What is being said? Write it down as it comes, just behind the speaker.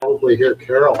probably hear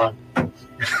Caroline.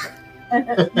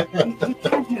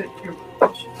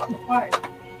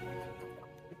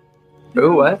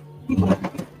 Ooh, what?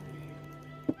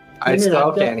 I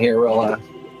still can't hear Willa.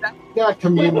 I got to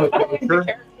commune with nature.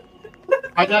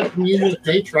 I got to commune with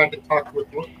nature. I can talk with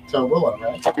Willa,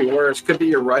 right? Could be worse. Could be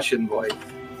your Russian voice.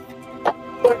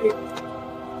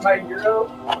 My Euro,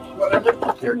 whatever.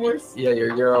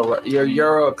 Your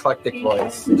Euro eclectic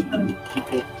voice.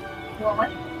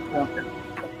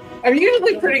 I'm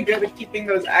usually pretty good at keeping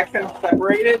those accents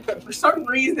separated, but for some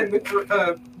reason with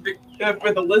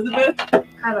Elizabeth,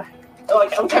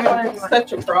 like I'm having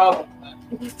such a problem.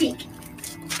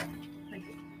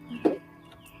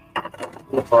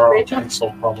 We'll borrow a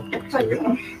pencil probably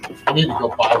too. I need to go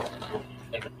buy one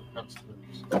when it comes to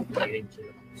waiting to.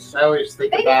 I always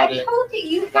think about it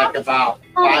like about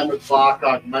 5 o'clock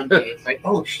on Monday. It's like,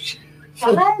 oh shit.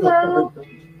 Hello.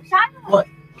 What?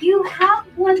 You have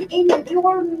one in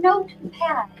your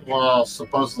notepad. Well,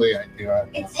 supposedly I do.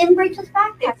 It's in Rachel's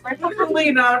backpack. It's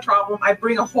usually not a problem. I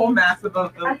bring a whole mass of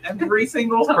them every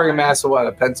single time. Bring a mass of what?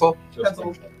 A pencil?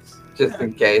 Pencil. Just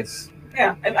in case.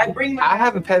 Yeah, and I bring. I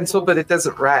have a pencil, but it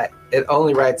doesn't write. It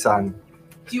only writes on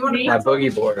Do you want my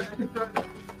boogie board.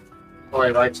 Oh,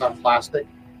 he writes on plastic?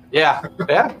 Yeah,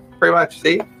 pretty much.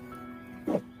 See?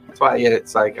 That's why I get it,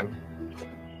 so I can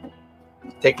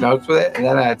take notes with it, and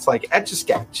then it's like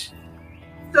Etch-a-Sketch.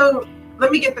 So,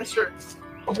 let me get this straight.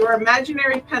 Your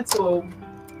imaginary pencil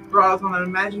draws on an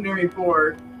imaginary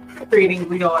board, creating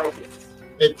real ideas.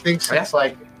 It thinks it's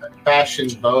like fashion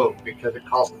vogue because it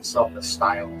calls itself a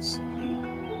stylus.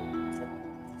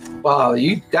 Wow,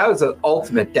 that was an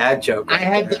ultimate dad joke. I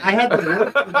had to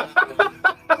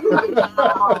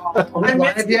I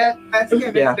missed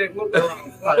it. Yeah. It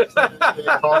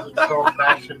calls itself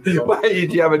fashion vogue. Why,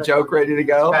 did you have a joke ready to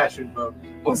go? Fashion vogue.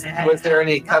 Was there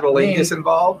any cuddlingus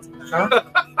involved? Huh?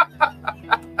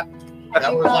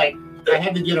 That was like, I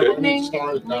had to get a $1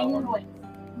 star with that one.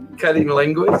 Cutting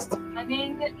linguist?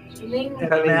 Cutting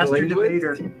Master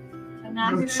debater.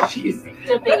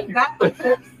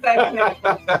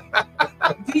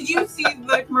 Did you see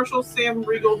the commercial Sam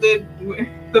Riegel did with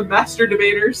the Master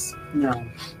Debaters? No.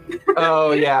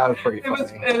 Oh yeah, it was pretty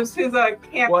funny. It was his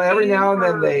campaign. Well, every now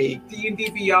and then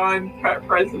D&D Beyond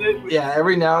president. Yeah,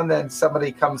 every now and then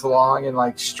somebody comes along and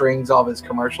like strings all of his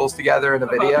commercials together in a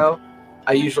video.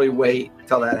 I usually wait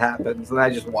till that happens and I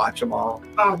just watch them all.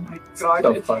 Oh my god,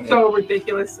 So it's funny. so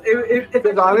ridiculous.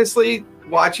 Because honestly,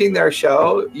 watching their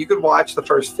show, you could watch the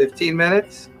first 15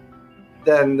 minutes,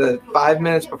 then the 5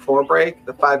 minutes before break,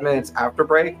 the 5 minutes after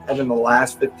break, and then the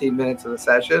last 15 minutes of the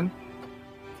session,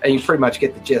 and you pretty much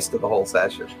get the gist of the whole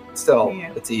session. Still,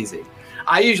 It's easy.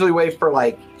 I usually wait for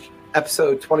like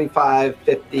episode 25,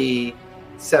 50,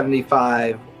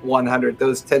 75, 100.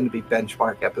 Those tend to be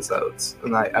benchmark episodes,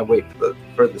 and I wait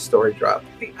for the story drop.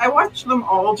 I watch them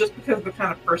all just because of the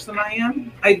kind of person I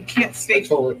am. I can't stay.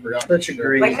 Totally forgot. Such a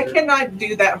great. Like I cannot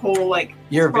do that whole like.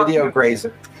 You're a video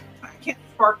grazer. I can't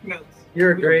spark notes.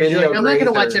 You're a great. Video I'm not going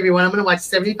to watch grazer. everyone. I'm going to watch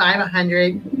 75,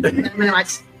 100. I'm going to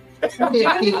watch 50.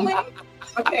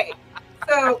 Okay,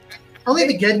 so Only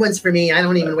the good ones for me. I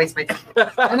don't even waste my time.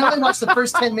 I only watch the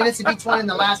first 10 minutes of each one and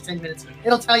the last 10 minutes.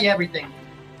 It'll tell you everything.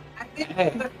 I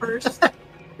think the first.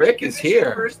 Rick is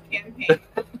here. First campaign.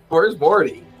 Where's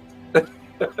Morty? They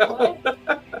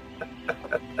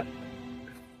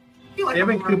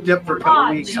haven't cooped up for a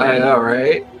couple weeks. I know,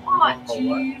 right? Oh,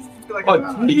 jeez.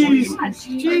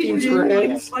 Jeez,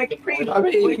 Rick. Like I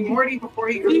mean, like Morty before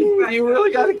he goes back. You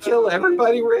really got to kill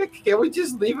everybody, Rick? Can't we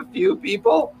just leave a few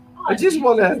people? I just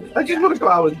want to go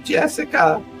out with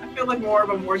Jessica. I feel like more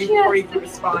of a Morty before he grew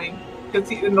his spine. Because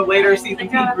in the later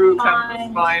seasons he grew kind of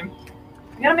his spine.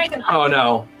 I'm gonna make an. Oh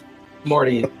no,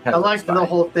 Morty. I like the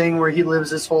whole thing where he lives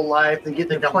his whole life and get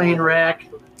the plane wreck.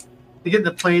 They get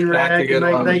the plane Back wreck to and good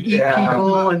they one. eat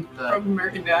people and From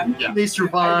American Dad. they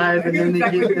survive and then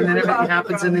everything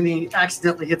happens and then he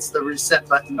accidentally hits the reset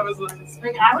button. That was like,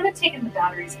 Like, I would have taken the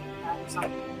batteries out or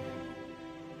something.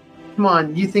 Come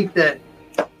on, you think that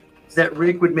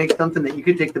Rick would make something that you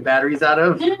could take the batteries out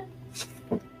of?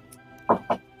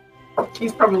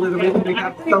 he's probably the reason we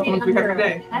have the cell phones we have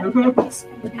today.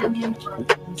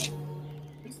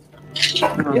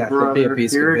 Yeah, there'd be a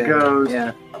piece Here of it goes.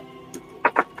 Yeah.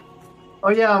 Oh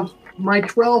yeah, my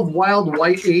 12 wild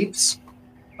white apes.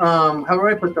 How do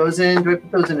I put those in? Do I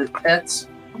put those in as pets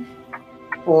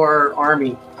or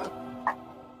army?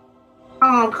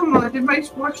 Oh, come on. Did my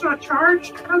watch not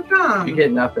charge? How come? You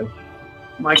get nothing.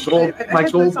 My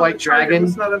gold white dragon.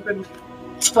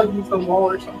 plugged into the wall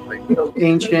or something.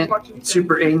 Ancient,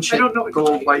 super I ancient don't know what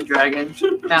gold white dragon,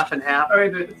 half and half. All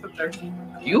right, it's up there.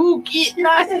 You get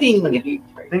nothing.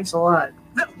 Thanks a lot.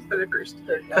 That was the first.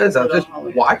 Because I'll just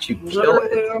watch you kill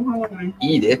it,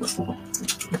 eat it,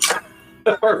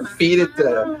 or feed it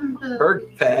to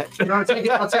bird pet. No, I'll take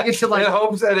it to In like.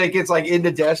 hopes that it gets like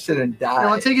indigestion and No, I'll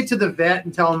dies. take it to the vet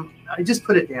and tell him I just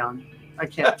put it down. I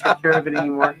can't take care of it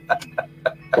anymore.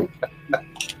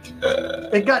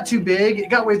 It got too big. It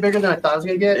got way bigger than I thought it was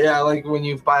gonna get. Yeah, like when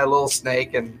you buy a little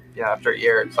snake and after a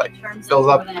year it's like fills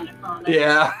up.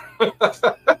 Yeah.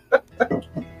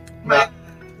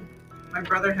 My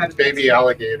brother had Baby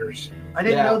alligators. I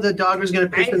didn't know the dog was gonna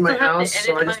piss in my house,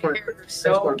 so I just went.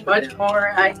 so much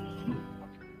more.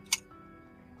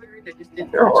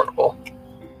 They're horrible.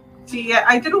 See, yeah,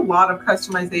 I did a lot of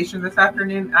customization this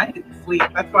afternoon. I didn't sleep.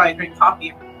 That's why I drink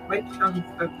coffee. Quite chunks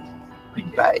of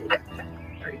Bad.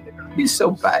 He's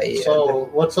so bad. So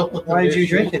what's up with the Why did you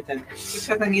issue? drink it then? because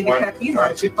I need the caffeine. Why-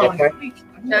 I keep falling okay. asleep.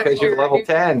 Because you're level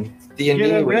 10. Get D&D,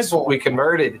 a Red Bull. we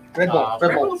converted. Red Bull,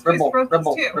 Red Bull, Red Bull, Red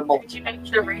Bull, Red Bull. Did you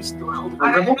extra race 12?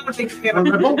 I Rebel? don't think One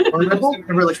Red Bull, one Red Bull,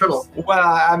 and really triple. Well,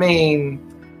 I mean,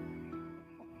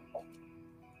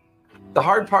 the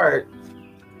hard part.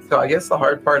 So I guess the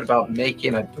hard part about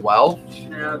making a dwell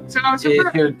Yeah. So I was is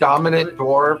surprised. your dominant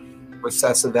dwarf,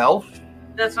 recessive elf.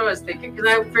 That's what I was thinking because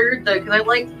I figured because I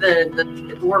like the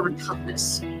dwarven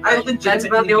toughness. I That's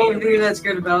about the only legitimately thing that's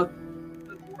good about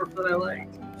the dwarf that I like.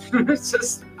 It's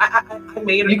just I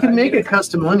made You can make a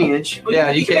custom lineage. Yeah,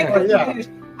 you can. Yeah.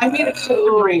 I made a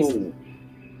custom race.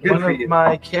 Good One for of you.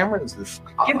 my cameras is.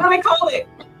 Guess what I call it?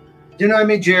 Do you know I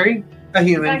made Jerry a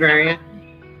human variant?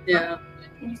 yeah.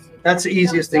 That's the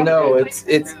easiest thing. No, it's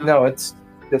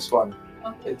this one.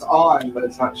 It's on, but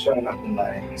it's not showing up in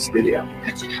my studio.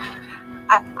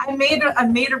 I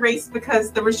made a race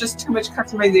because there was just too much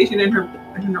customization in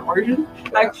her origin.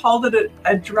 I called it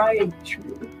a dryad true.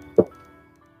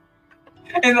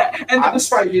 And I'm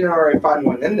surprised you didn't already find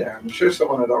one in there. I'm sure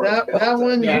someone had already. That built it.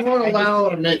 one Yeah, you won't I just allow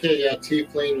want to make it a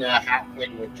tiefling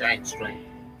halfling with giant strength.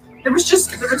 there was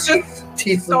just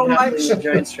teeth so much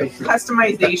giant strength.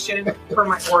 customization for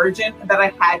my origin that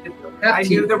I had to do it. I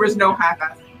knew there was no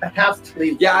half-ass. Half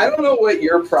sleeve. Yeah, I don't know what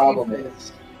your problem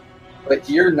is, but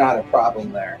you're not a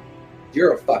problem there.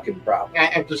 You're a fucking problem.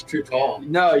 I'm just too tall.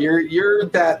 No, you're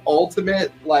that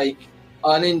ultimate like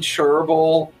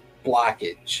uninsurable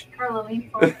blockage.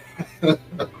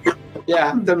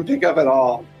 Yeah, doesn't pick up at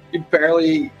all. You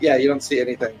barely. Yeah, you don't see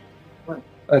anything.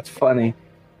 That's funny.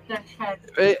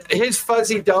 His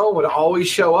fuzzy dome would always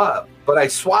show up, but I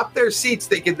swapped their seats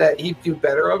thinking that he'd do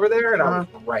better over there, and I was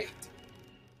right.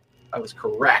 I was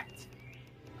correct.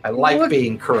 I like Look,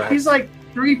 being correct. He's like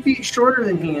 3 feet shorter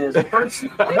than he is. First,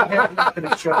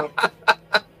 gonna show.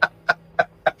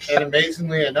 And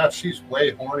amazingly enough, she's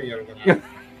way hornier than I am.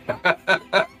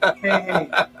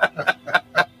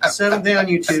 Hey, settle down,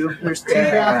 you two. There's 2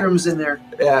 bathrooms in there.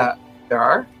 Yeah, there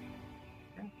are.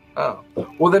 Oh,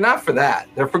 well, they're not for that.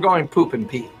 They're for going poop and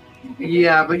pee.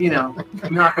 Yeah, but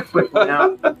knock a quick one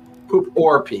out. Poop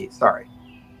or pee. Sorry,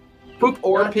 poop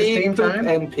or Not at the pee. same Poop time?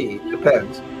 and pee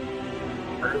depends.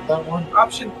 Heard that one?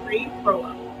 Option 3, throw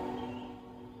up.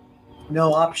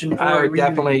 No option 4. I would where you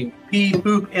definitely. pee,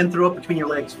 poop, and throw up between your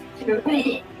legs.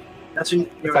 That's when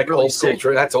It's you're like really old school.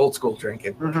 sick. That's old school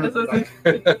drinking. Mhm.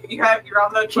 You're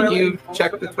on the Can toilet. you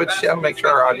check the Twitch channel, make sure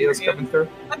our audio is coming through?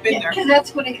 I've been there. Because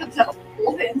that's when it comes out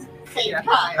both ends at the same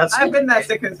time. That's, I've been that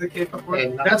sick as a kid before.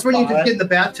 And that's when you just get in the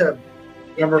bathtub.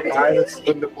 number 5 is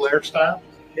Linda Blair style.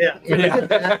 Yeah.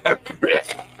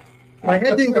 My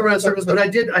head didn't go around in circles, but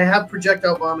I have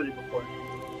projectile vomited before.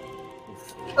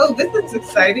 Oh, this is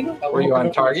exciting. Were you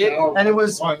on target? And it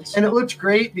was- Once. And it looked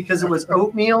great because it was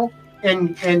oatmeal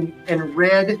and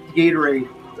red Gatorade.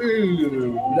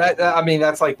 Ooh. I mean,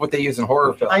 that's like what they use in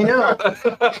horror films. I know.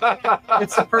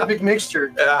 It's the perfect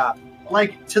mixture. Yeah.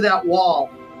 Like to that wall.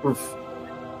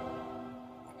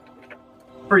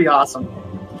 Pretty awesome.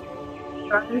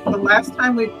 Guys, the last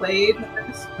time we played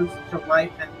this was July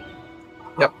 10th.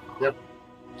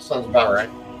 Sounds about right.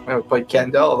 We played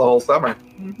Kendall the whole summer.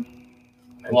 Mhm.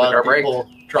 And A took lot our of break. people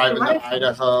driving to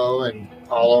Idaho and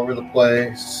all over the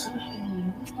place.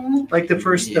 Like the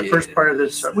first part of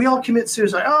this. We all commit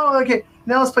suicide. Oh, okay.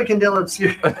 Now let's play Candela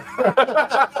Obscura.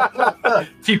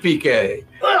 TPK.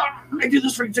 I do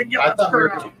this for you. I thought we were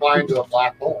going to fly into a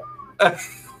black hole.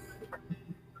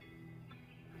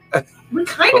 We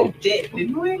kind Oh. of did,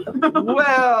 didn't we?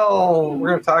 Well, we're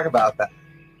going to talk about that.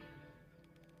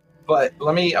 But I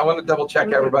want to double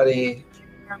check everybody.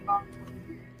 Are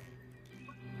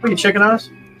you checking on us?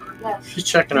 Yes. She's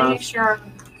checking on Pretty us. sure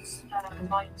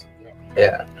might.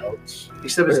 Yeah. Notes.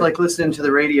 Except it's like listening to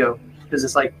the radio because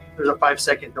it's like there's a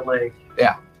 5-second delay.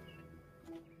 Yeah.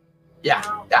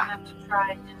 I'll have to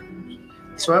try and-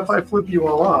 So if I flip you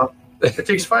all off, it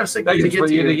takes 5 seconds to Thanks get for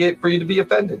to you you. to get for you to be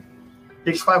offended. It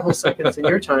takes 5 whole seconds in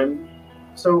your time.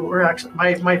 So we're actually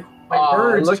my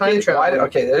bird's Look time at traveling.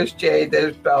 okay, there's Jade,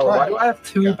 there's Bella. Why do I have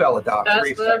 2 Bella dogs?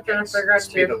 That's what I'm trying to figure out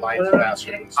Speed too. of light's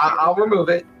faster than the speed I'll remove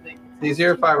it. It's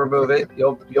easier if I remove it.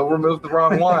 You'll remove the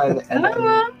wrong one, and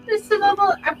then It's a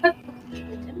little. I put.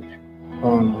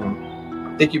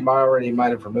 I think you might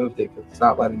have removed it because it's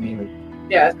not letting me even.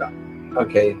 Yeah, it's not.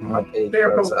 Okay, my page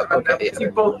They're shows both. up. Okay, yeah, You there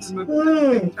it both. is.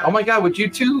 Oh my God! Would you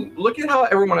two look at how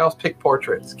everyone else picked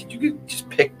portraits? Could you just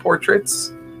pick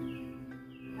portraits?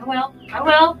 I will.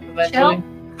 Chill.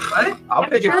 What? I'll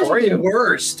pick it for you.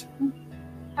 Worst.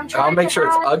 I'm trying I'll make to sure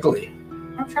it's add- ugly.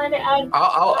 I'm trying to add.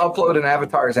 I'll upload an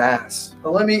avatar's ass.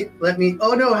 Well, let me.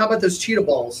 Oh no! How about those cheetah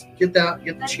balls? Get the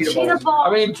cheetah balls. ball.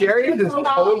 I mean, Jerry's is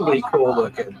totally cool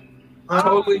looking.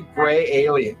 Totally gray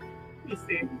alien. You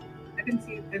see, I didn't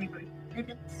see anybody.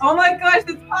 Oh my gosh,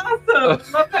 that's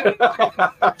awesome! Love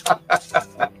that.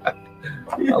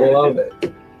 I love it.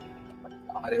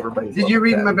 God, everybody's Did you loving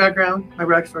read that. my background? My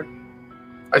backstory.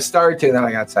 I started to, then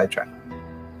I got sidetracked.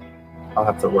 I'll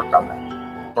have to work on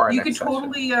that. for our You next could session.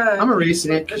 totally. I'm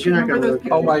erasing it because you're not gonna look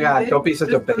at Oh it. my God, don't be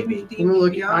such a baby. I'm gonna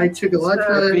look. I took a lot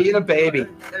You're of being a baby.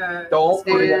 Don't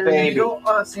be a And- baby. Scroll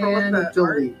up and the art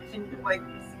delete. and like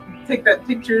take that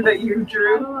picture that you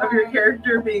drew of your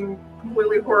character being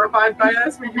completely horrified by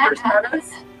us when you first met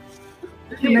us.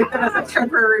 You can make that as a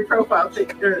temporary profile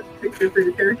picture for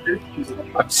your character.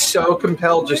 I'm so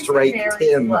compelled just to write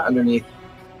Tim underneath.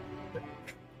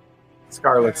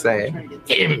 Scarlett's saying,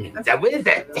 Tim, the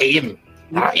wizard, Tim.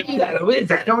 I'm the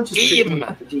wizard, Don't just Tim.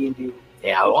 D&D.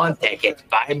 Yeah, I won't take it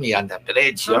by me on the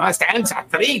bridge. You must answer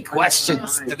 3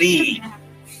 questions. 3.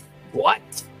 What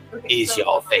is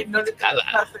your favorite color?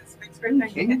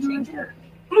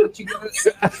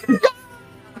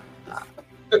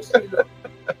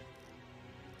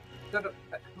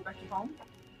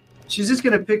 She's just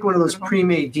gonna pick one of those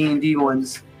pre-made D&D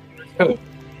ones. Me,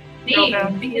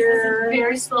 because this is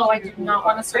very slow. I do not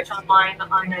want to search online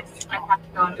on it. I have to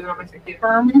go and do it on my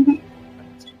computer.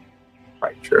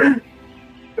 Right, true.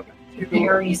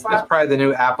 Very That's slow. probably the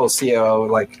new Apple COO,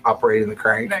 like operating the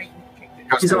crank.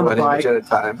 He's on the One image bike. at a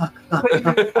time.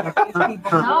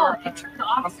 No, it turned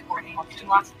off for me. She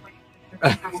lost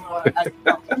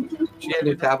She had a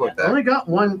new tablet I then.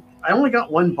 only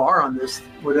got one bar on this,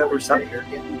 whatever's up here.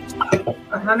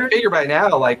 100. Figure by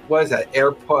now, like, what is that?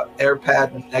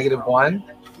 AirPad -1?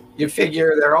 You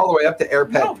figure they're all the way up to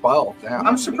AirPad 12 now.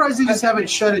 I'm surprised they just haven't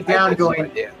shut it down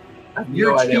going, I have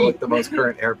You're no idea cheap. what the most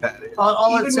current AirPad is.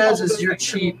 all it says is you're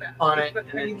cheap on it,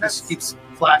 and it just keeps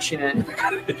flashing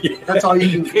it. That's all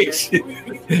you can They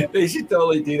get. they should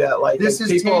totally do that. Like, This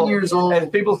as is 10 years old. As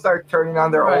people start turning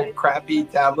on their Right. old crappy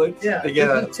tablets, Yeah, they get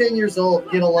a. if you're 10 years old,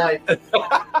 get a life.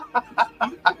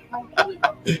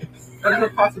 That's a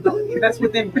possibility. That's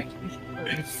within range.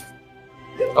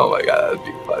 Oh my God, that'd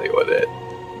be funny, wouldn't it?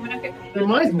 It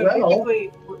might well.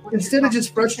 Instead of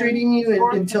just frustrating you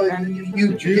until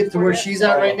you get to where she's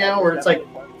at right now, where it's like,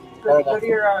 What are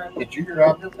your, Did you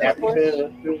grab that?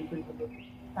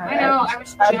 I know. I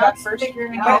was just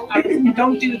figuring out. I was gonna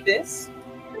Don't be- do this.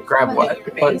 Grab what?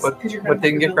 What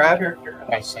didn't get grabbed?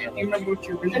 My sandwich. You remember what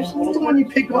your this original is the one you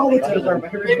pick all the time.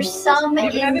 There's some in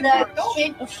the kitchen.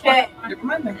 Never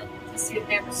mind then. To see if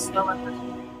they have a snow leopard.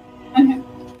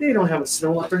 They don't have a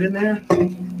snow leopard in there.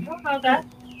 You don't know that.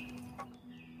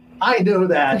 I know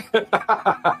that.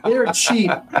 They're cheap.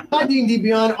 Not D&D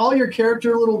Beyond. All your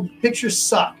character little pictures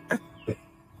suck.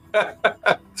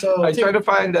 So I take try to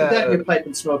find that in your pipe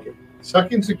and smoke it.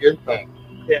 Sucking's a good thing.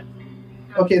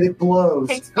 Okay, that blows.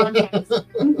 Takes context.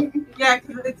 Yeah,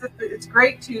 because it's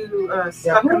great to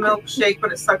suck a milkshake,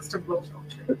 but it sucks to blow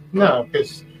milkshake. No,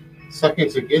 because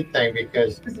sucking's a good thing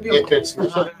because if it's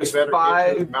not, you There's better get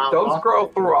 5. your mouth Don't off scroll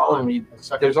it. through all of them.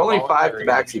 There's only 5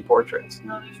 tabaxi portraits.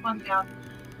 No, there's one down.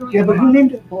 Yeah, but who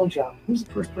named it blowjob? Who's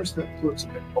the first person that blew it?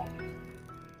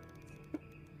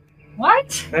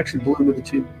 What? Actually blew into the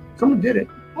tube. Someone did it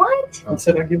What? and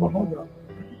said I'd give a whole job.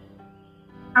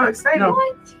 How exciting. No.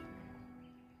 What?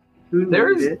 Who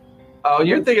There's- named it? Oh,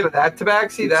 you're thinking of that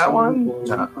tabaxi, that one?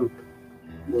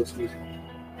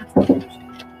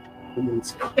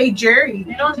 Hey, Jerry,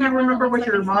 They don't do you have remember one what that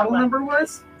your looks model like number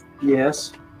was?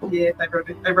 Yes. Yeah, I wrote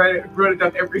it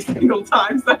down every single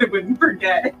time so I wouldn't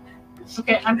forget.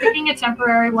 Okay, I'm picking a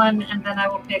temporary one, and then I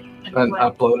will pick a new An one.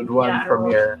 uploaded one Yeah, from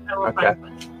your. I will Okay. find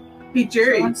one. Hey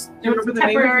Jerry, So do let's you do remember it the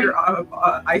name of temporary.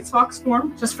 your Ice Fox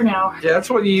form? Just for now. Yeah, that's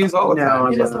what you use all the No,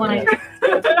 time. It is the one I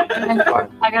Fine.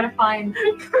 I gotta find.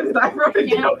 Because I wrote it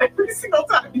Yeah. down every single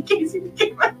time in case you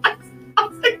get my Ice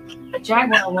Fox. A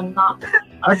Jaguar will not.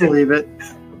 I believe it.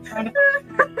 Trying to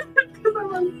Because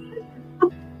I'm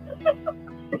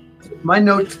My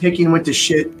note taking went to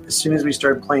shit as soon as we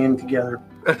started playing together.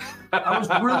 I was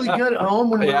really good at home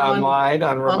when we were Yeah, online,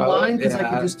 on remote. online because I yeah.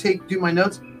 could just do my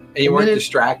notes. And you weren't minute-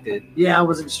 distracted. Yeah, I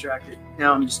wasn't distracted.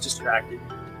 Now I'm just distracted.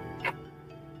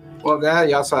 Well, now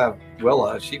you also have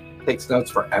Willa. She takes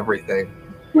notes for everything.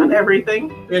 on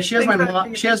everything. Yeah, she has Things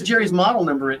that- she has Jerry's model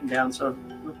number written down, so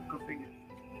go figure.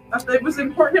 It was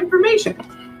important information.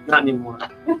 Not anymore.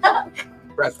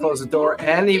 Brett closed the door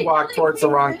and he walked towards the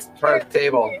wrong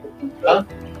table.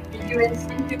 Did you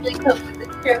instinctively cook with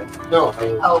the chair? No,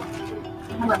 I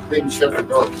Oh, didn't shut the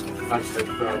door. I said,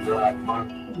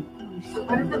 mine.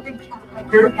 what is the big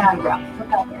Jaguar?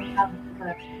 Look out there. Have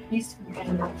the beast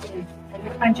and I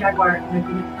did find Jaguar and I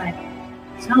didn't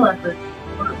find snow leopard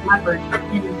or leopard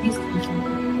in the beast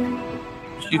condition.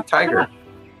 Just use Tiger.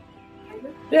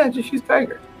 Yeah, just use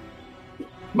Tiger.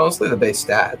 Mostly the base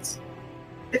stats.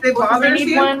 If it I bothers need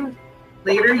you, one.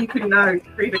 later you can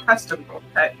create a custom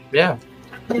pet. Yeah.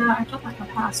 Yeah, I felt like I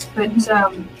passed, but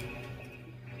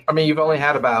I mean, you've only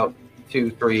had about 2,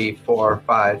 3, 4,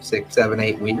 5, 6, 7,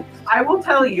 8 weeks, I will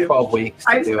tell you, 12 weeks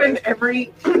to I do spend it.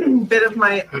 every bit of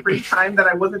my free time that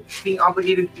I wasn't being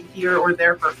obligated to be here or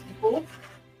there for people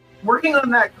working on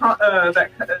that.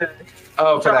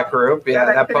 Oh, for that group? Yeah,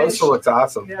 that I that poster finished. looks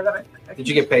awesome. Yeah, that I Did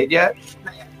you get paid yet?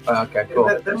 Not yet. Oh, okay, cool.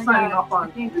 They're signing off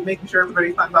on making sure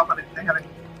everybody signs off on it. They haven't.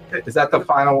 Is that the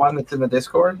final one that's in the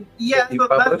Discord? Yeah, you so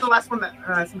that's published? the last one that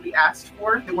somebody asked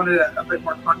for. They wanted a bit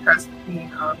more contrast between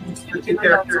the two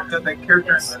characters, the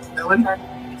character and the villain.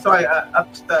 So I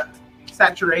upped the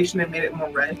saturation and made it more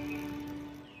red.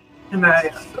 And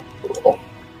I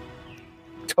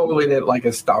Totally did like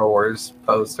a Star Wars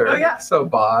poster. Oh, yeah. So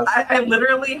boss. I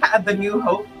literally had the New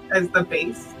Hope as the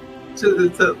base to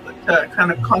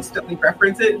kind of constantly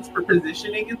reference it for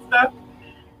positioning and stuff.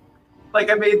 Like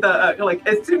I made the like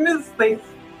as soon as they.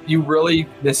 You really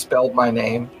misspelled my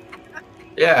name.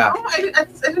 Yeah. Oh, I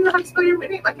didn't know how to spell your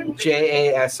name. I couldn't.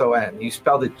 Jason. You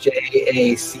spelled it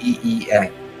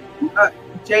Jacen.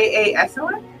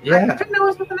 Jason. Yeah. I didn't know it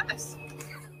was with an S.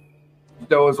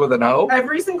 No, it was with an O.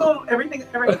 Everything.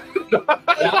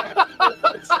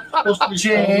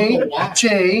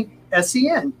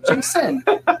 J-S-E-N. Jason.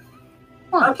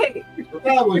 Okay,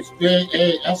 That was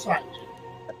Jasin.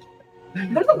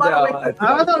 there's a lot of ways. I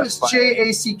thought it was So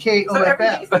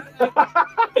Jackoff.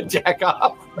 Jack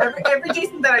off. every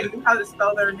Jason that I knew how to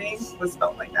spell their names was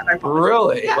spelled like that. I promise.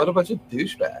 Really? Yeah. What a bunch of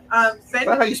douchebags. Send That's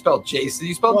not how you spell Jason.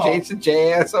 You spell Well- Jason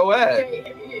Jason.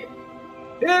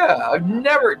 Yeah, I've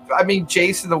never. I mean,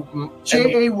 Jason the.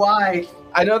 J-A-Y-S-Y-N.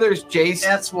 I know there's Jason.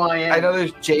 I know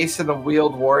there's Jason the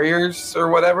Wheeled Warriors or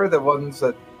whatever, the ones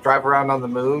that drive around on the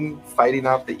moon fighting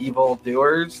off the evil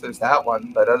doers. There's that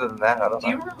one, but other than that, I don't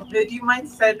know. Do you mind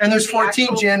sending? And there's the 14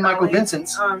 actual Jan Michael spelling,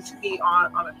 Vincent's. To me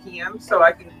on a PM, so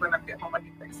I can when I get home I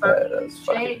can fix that. That's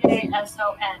funny. Jason.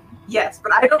 Yes,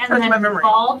 but I don't And trust my then memory.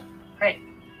 called. Great.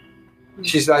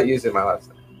 She's not using my last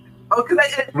name. Oh, because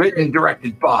I Written and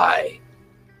directed by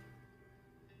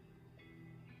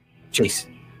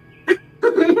Jason.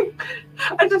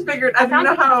 I just figured I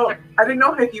didn't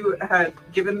know if you had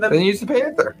given them. Then use the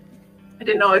Panther. I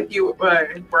didn't know if you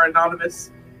were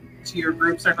anonymous to your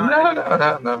groups or not.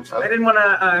 No. I didn't want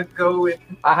to go with.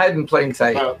 I hide in plain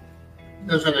sight. Well,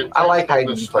 there's an I like hiding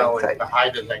intention in plain spelling sight. to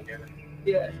hide the thing in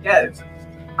it. Yeah, it's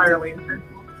entirely different.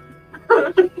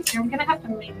 I'm gonna have to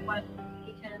make one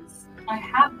because I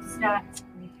have stats.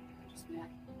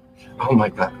 Oh my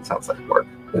god, that sounds like work.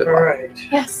 All right.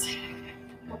 Yes.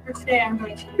 Well, for today, I'm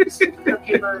going to use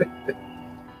paper.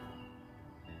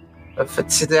 But for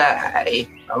today,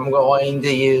 I'm going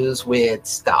to use weird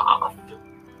stuff.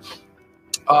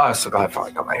 Oh, I'm so glad I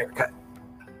finally got my haircut.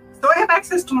 So I have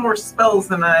access to more spells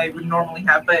than I would normally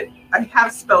have, but I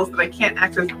have spells that I can't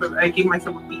access. But I gave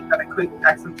myself a feat that I could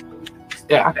access.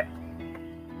 Yeah. Okay.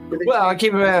 Well,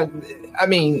 keep in mind, I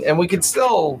mean, and we could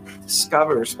still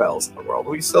discover spells in the world.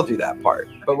 We can still do that part.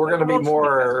 But we're going to be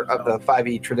more of the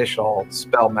 5e traditional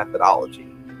spell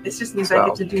methodology. This just means I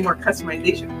get to do more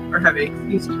customization or have an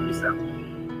excuse to do so.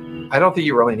 I don't think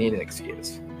you really need an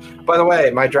excuse. By the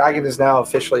way, my dragon is now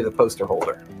officially the poster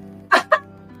holder.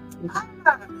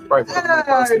 Right,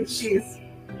 Jeez.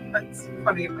 That's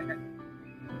funny in my head.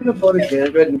 I'm going to vote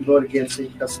again. Go ahead and vote against the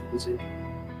customization.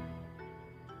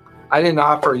 I didn't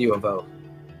offer you a vote.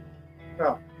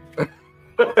 Oh.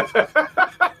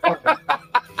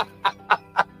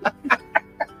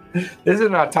 This is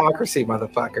an autocracy,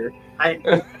 motherfucker. I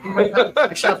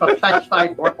shot a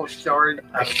petrified Oracle sword.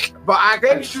 But I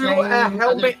gave you a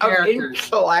helmet of characters.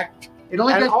 intellect. It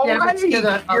only And does damage already to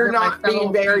the you're my not being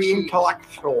fellow very PCs.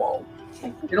 intellectual.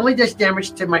 It only does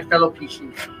damage to my fellow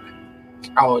PCs.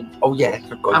 Oh yeah,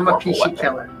 it's a good I'm a purple PC weapon.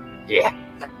 killer Yeah.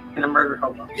 and a murder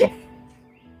hobo. Yeah.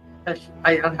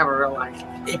 I don't have a real life.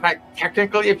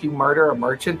 Technically, if you murder a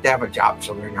merchant, they have a job,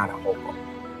 so they're not a hobo.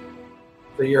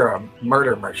 So you're a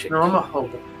murder merchant. No, I'm a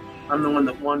hobo. I'm the one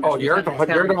that wanders. Oh, you're the one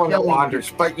that killing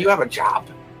wanders, but you have a job.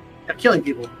 people. I'm killing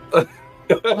people.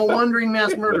 I'm a wandering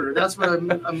mass murderer. That's what I'm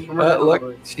a murder hobo.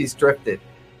 Look, she's drifted.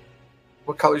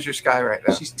 What color's your sky right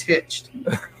now? She's titched.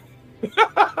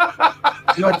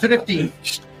 You're thrifty.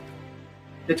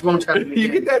 It won't happen You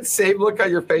again. get that same look on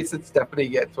your face that Stephanie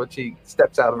gets when she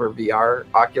steps out of her VR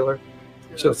ocular.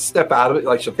 She'll step out of it,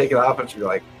 like she'll take it off, and she'll be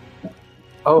like,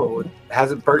 "Oh, it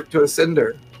hasn't burnt to a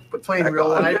cinder." But playing Back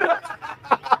real on. life.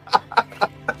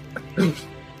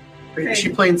 Is she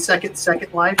playing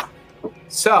second life?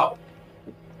 So,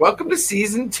 welcome to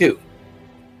season 2,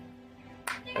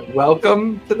 and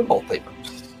welcome to the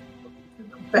multiverse.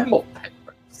 The multiverse.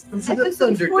 This is a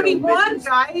Thunderdome, 21, bitches.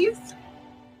 guys.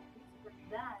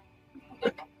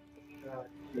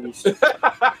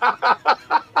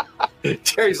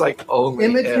 Jerry's like, only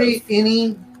Imitate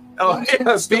any. if. Oh, yeah, be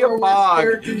a Star Wars pog.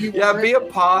 character you Yeah, want. be a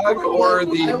pog or I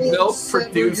the will sever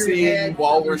your milk-producing head from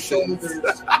your walruses.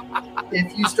 shoulders.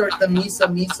 If you start the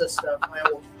Misa stuff, I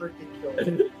will freaking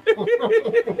kill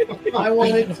you. I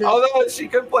wanted to. Although she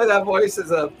could play that voice as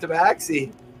a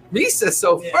Tabaxi. Misa's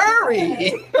so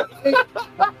furry.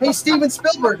 Hey, Steven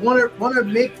Spielberg, want to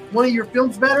make one of your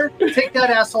films better? Take that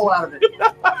asshole out of it.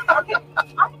 I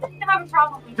didn't have a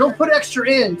problem with Don't put extra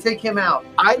in. Take him out.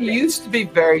 I used to be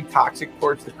very toxic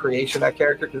towards the creation of that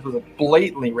character because it was a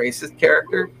blatantly racist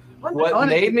character. What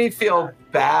made me feel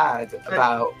bad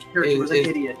about He was an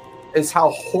idiot. is how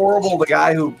horrible the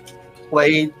guy who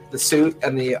played the suit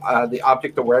and the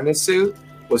object awareness suit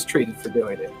was treated for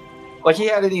doing it. Like he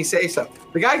had any say so.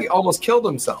 The guy almost killed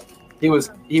himself. He was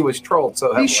trolled so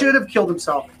heavily. He should have killed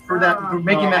himself for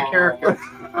making that character.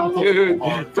 Dude,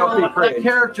 don't be That crazy.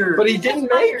 character. But he didn't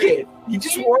make it. He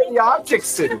just wore the object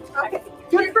suit.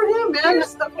 Good for him, man.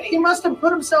 He must have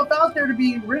put himself out there to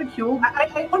be ridiculed.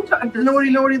 I want to Didn't know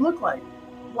understand what he looked like.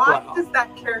 why Wow. does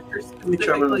that character me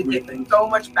try one of specifically those get things. so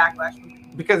much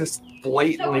backlash? Because it's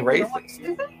blatantly racist.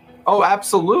 Is it? Oh,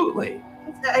 absolutely.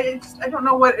 I don't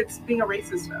know what it's being a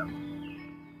racist of.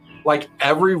 Like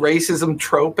every racism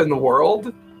trope in the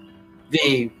world,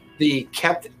 the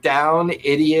kept down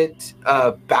idiot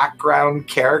background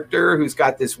character who's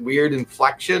got this weird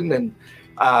inflection and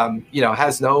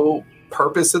has no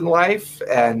purpose in life,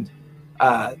 and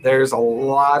there's a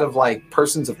lot of like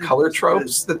persons of color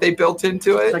tropes that they built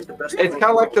into It's it. like the best. It's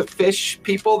kind of like the fish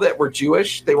people that were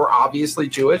Jewish. They were obviously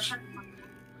Jewish.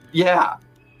 Yeah.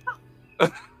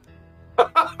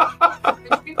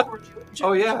 People were Jewish.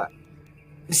 Oh yeah.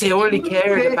 They only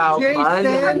cared about Jason.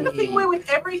 That's the money. same way with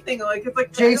everything. Like it's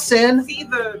like Jason. I don't see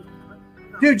the.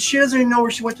 Dude, she doesn't even know where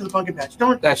she went to the pumpkin patch.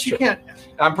 That's she true. can't.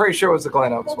 I'm pretty sure it was the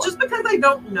Glen Oaks Well, one. just because I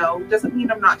don't know doesn't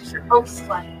mean I'm not sure. Oaks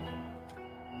Glen.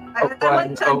 I like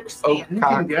to understand.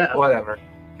 Oakcock, Yeah. whatever.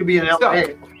 Could be in LA.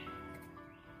 So-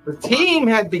 The team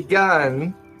had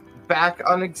begun back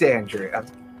on Exandria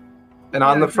and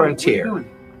on the frontier,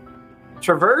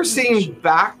 traversing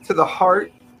back to the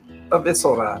heart of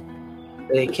Isilra.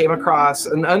 They came across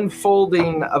an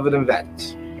unfolding of an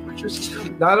event.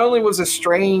 Not only was a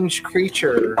strange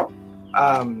creature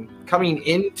coming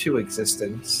into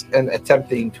existence and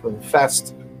attempting to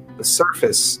infest the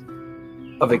surface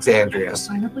of Exandria,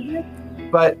 Sign up again?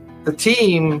 but the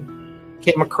team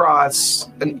came across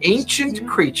an ancient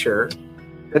creature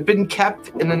that had been kept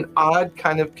in an odd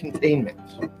kind of containment.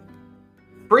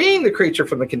 Freeing the creature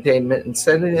from the containment and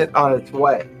sending it on its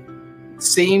way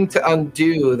seemed to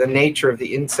undo the nature of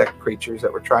the insect creatures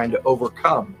that were trying to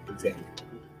overcome Exandria.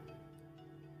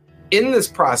 In this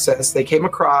process, they came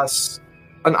across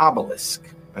an obelisk,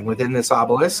 and within this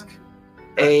obelisk,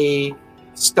 a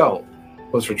stone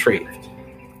was retrieved.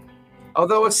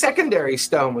 Although a secondary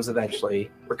stone was eventually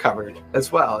recovered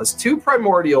as well, as two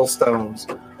primordial stones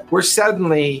were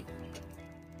suddenly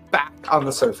back on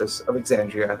the surface of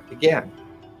Exandria again.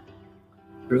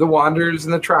 Through the wanders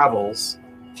and the travels,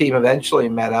 the team eventually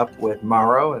met up with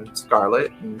Morrow and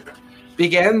Scarlet and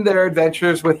began their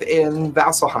adventures within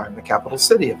Vasselheim, the capital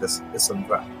city of this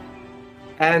Isilra,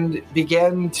 and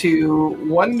began to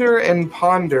wonder and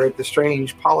ponder at the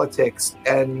strange politics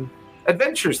and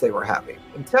adventures they were having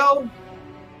until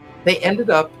they ended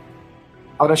up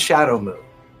on a shadow moon.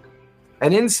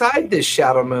 And inside this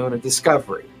shadow moon, a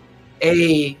discovery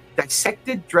a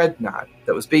dissected dreadnought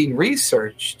that was being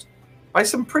researched by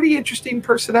some pretty interesting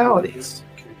personalities.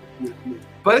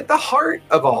 But at the heart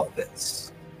of all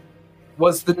this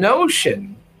was the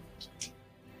notion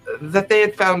that they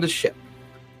had found a ship.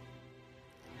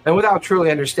 And without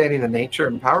truly understanding the nature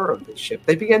and power of this ship,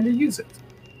 they began to use it.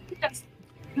 Yes.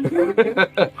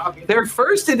 Their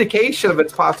first indication of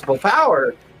its possible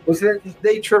power was that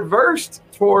they traversed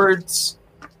towards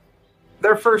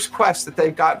their first quest that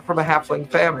they'd gotten from a halfling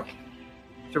family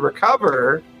to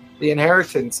recover the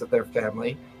inheritance of their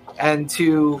family and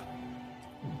to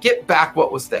get back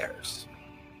what was theirs.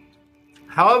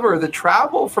 However, the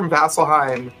travel from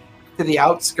Vasselheim to the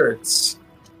outskirts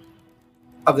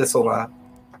of Isilda,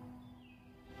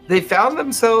 they found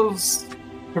themselves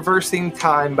traversing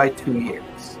time by 2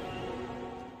 years.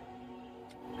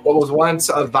 What was once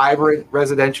a vibrant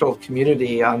residential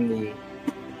community on the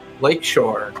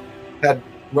lakeshore had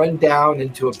run down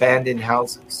into abandoned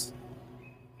houses.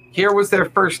 Here was their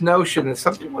first notion that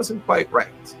something wasn't quite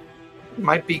right. It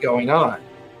might be going on.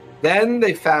 Then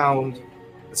they found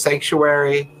the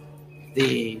sanctuary,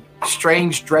 the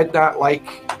strange dreadnought-like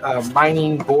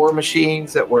mining bore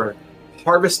machines that were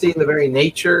harvesting the very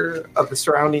nature of the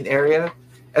surrounding area.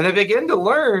 And they began to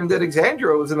learn that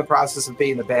Exandria was in the process of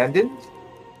being abandoned.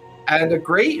 And a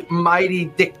great mighty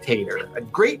dictator, a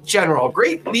great general, a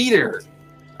great leader,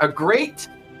 a great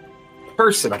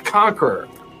person, a conqueror,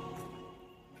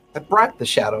 had brought the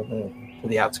Shadow Moon to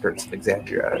the outskirts of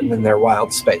Exandria and in their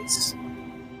wild space.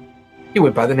 He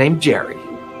went by the name Jerry.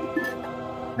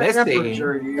 Missing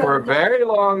for a very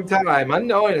long time,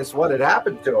 unknowing as what had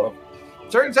happened to him.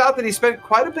 Turns out that he spent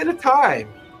quite a bit of time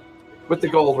with the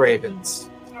Gold Ravens.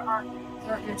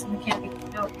 There is some candy.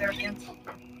 No, there is.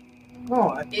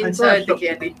 Oh, Inside the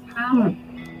candy.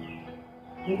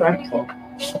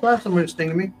 That's somebody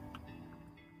stinging me.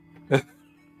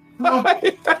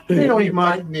 They don't eat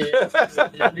mine.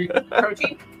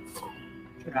 Protein?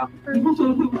 Yeah.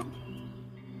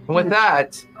 And with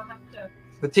that, I'll have to.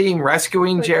 the team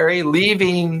rescuing Jerry,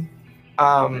 leaving.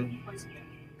 What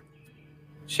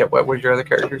was your other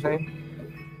character's name?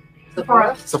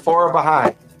 Sephora. Sephora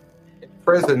behind,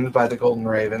 imprisoned by the Golden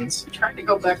Ravens. Trying to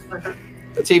go back for her.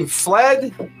 The team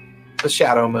fled the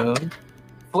Shadow Moon,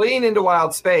 fleeing into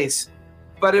wild space,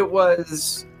 but it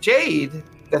was Jade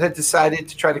that had decided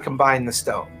to try to combine the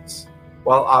stones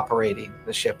while operating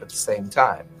the ship at the same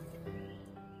time.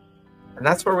 And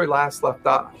that's where we last left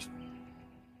off.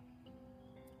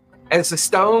 As the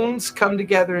stones come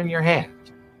together in your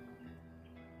hand,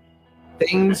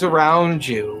 things around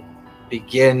you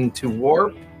begin to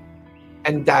warp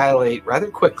and dilate rather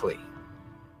quickly.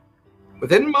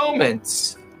 Within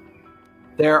moments,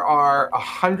 there are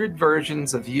 100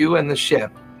 versions of you and the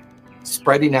ship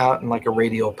spreading out in like a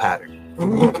radial pattern.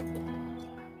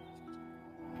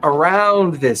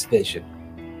 Around this vision,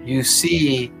 you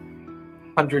see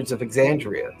hundreds of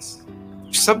Exandrias.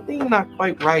 There's something not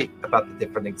quite right about the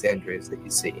different Exandrias that you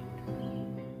see.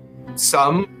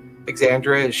 Some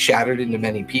Exandria is shattered into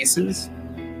many pieces.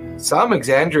 Some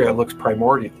Exandria looks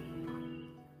primordial.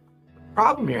 The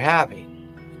problem you're having,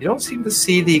 you don't seem to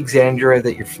see the Exandria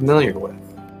that you're familiar with.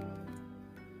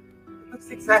 Looks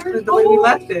exactly the way we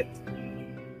left it.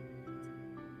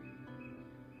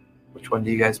 Which one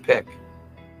do you guys pick?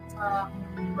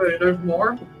 Wait, there's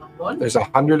more? One? There's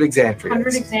 100 Exandrias.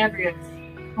 100 Exandrias.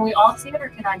 Can we all see it, or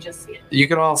can I just see it? You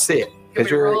can all see it because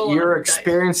Can we roll you're 100 dice?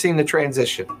 experiencing the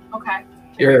transition. Okay.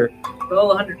 You're Roll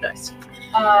 100 dice.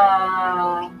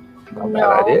 Not a bad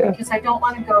No, idea. because I don't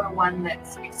want to go to one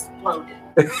that's exploded.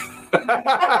 But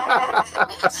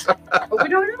we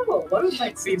don't know. What was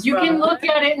like seeds You from? can look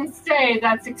at it and say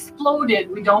that's exploded.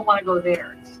 We don't want to go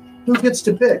there. Who gets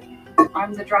to pick?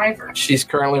 I'm the driver. She's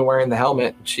currently wearing the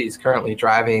helmet. She's currently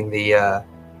driving the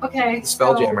Okay.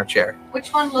 Spelljammer chair. So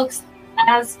which one looks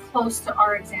as close to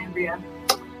our Exandria?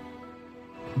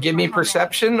 Give me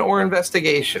perception or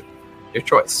investigation. Your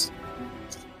choice.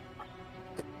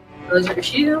 Those are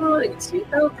shield. I can see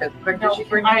it though. Because No,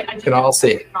 You can all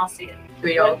see it. I'll see it.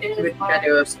 we all What is we my- can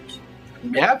do a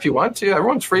Yeah, if you want to.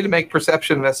 Everyone's free to make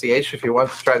perception investigation if you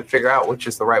want to try to figure out which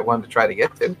is the right one to try to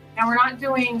get to. And we're not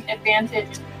doing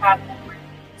advantage at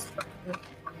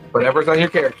Whatever's on your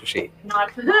character sheet.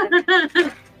 not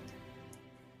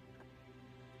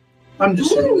I'm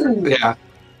just saying. Yeah.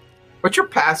 What's your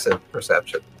passive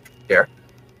perception?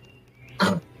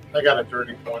 I got a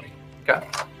dirty 20.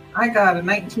 I got a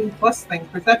 19 plus thing.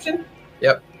 Perception?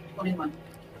 21.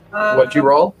 What'd you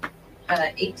roll?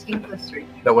 18 plus 3.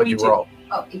 No, what'd you 22. roll?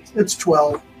 Oh, 18. It's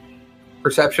 12.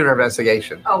 Perception or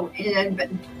investigation? Oh,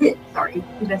 sorry.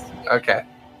 Investigate. Okay.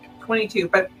 22.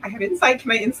 But I have insight.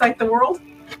 Can I insight the world?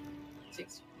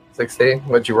 16?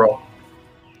 What'd you roll?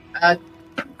 Uh,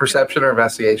 Perception or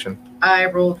investigation? I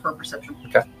rolled for perception.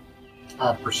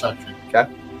 Perception. I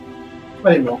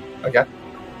didn't roll.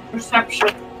 Perception.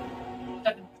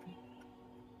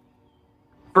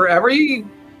 For every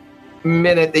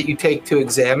minute that you take to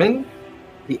examine,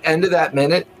 the end of that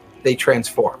minute, they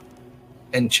transform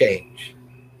and change.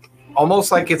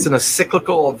 Almost like it's in a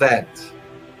cyclical event.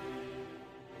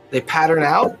 They pattern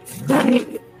out,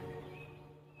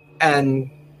 and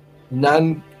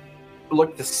none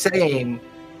look the same,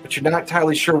 but you're not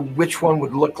entirely sure which one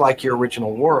would look like your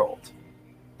original world.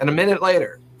 And a minute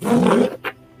later,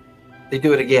 they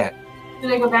do it again. Do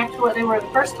they go back to what they were the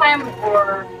first time,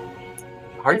 or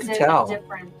Hard is to it tell.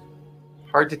 different?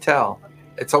 Hard to tell.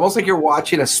 It's almost like you're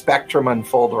watching a spectrum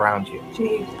unfold around you.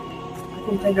 Gee, I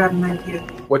think I got an idea.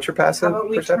 What's your passive How about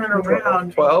we perception? turn around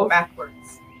and 12? go backwards?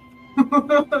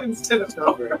 Instead of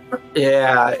over.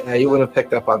 Yeah, you wouldn't have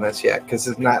picked up on this yet because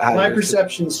it's not how My you're-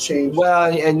 perception's changed.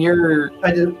 Well, and you're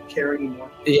I didn't care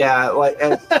anymore.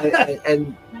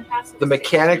 and My passive the is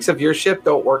mechanics of your ship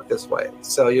don't work this way,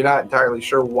 so you're not entirely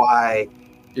sure why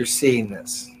you're seeing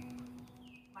this. 16.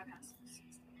 My passive is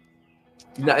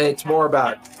 16. No, it's more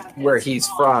about where he's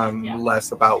from, Yeah.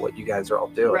 less about what you guys are all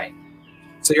doing. Right.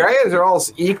 So your guys are all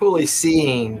equally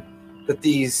seeing that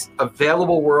these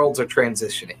available worlds are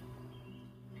transitioning.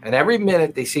 And every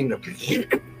minute they seem to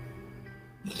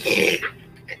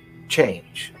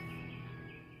change.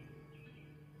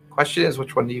 Question is,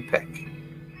 which one do you pick?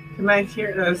 Can I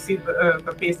see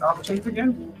the face off change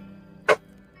again?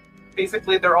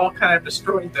 Basically, they're all kind of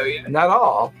destroyed, though. Yeah. Not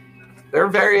all. There are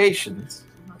variations.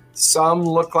 Some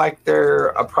look like they're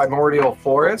a primordial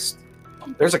forest.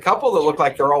 There's a couple that look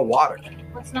like they're all water.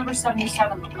 What's number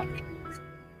 77 look like?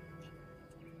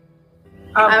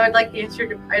 I would like the answer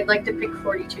to. I'd like to pick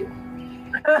 42.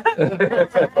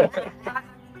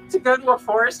 To go to a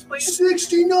forest, please.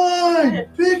 69!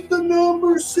 Pick the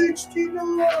number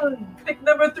 69! Pick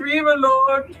number 3, my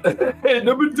lord. Hey,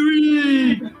 number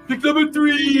 3! Pick number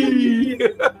 3!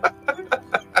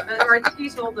 Or I think you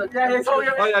told the.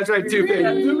 Oh, that's right, 2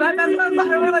 Yeah, things.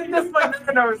 I like this one.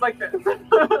 No, it's like this.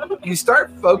 You start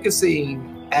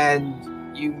focusing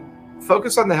and you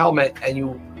focus on the helmet and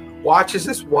you watch as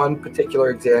this one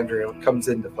particular Exandria comes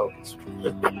into focus.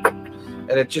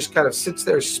 And it just kind of sits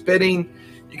there spinning.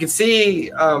 You can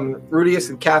see Rudius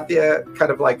and Kathia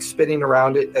kind of like spinning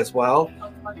around it as well.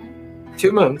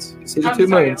 2 moons. You see the 2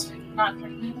 moons. Not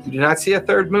 13. You do not see a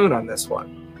third moon on this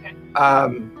one. Okay.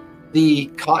 The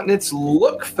continents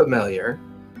look familiar,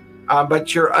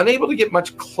 but you're unable to get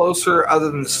much closer other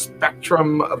than the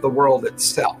spectrum of the world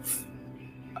itself.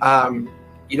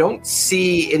 You don't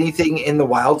see anything in the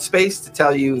wild space to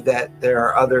tell you that there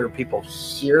are other people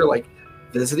here, like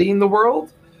visiting the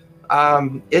world.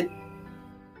 It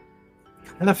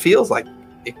kind of feels like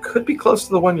it could be close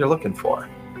to the one you're looking for.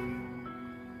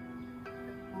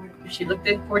 She looked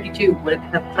at 42 with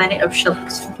a planet of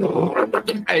shillings.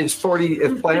 Is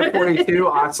planet 42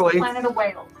 oscillates? Planet of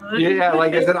Whales. Yeah,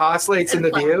 like as it oscillates in the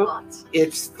Planet view, lots.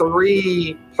 it's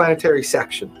 3 planetary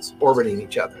sections orbiting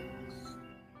each other.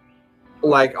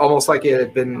 Like almost like it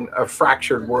had been a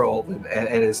fractured world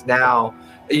and is now.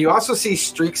 You also see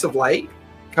streaks of light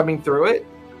coming through it,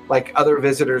 like other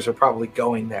visitors are probably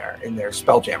going there in their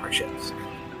Spelljammer ships.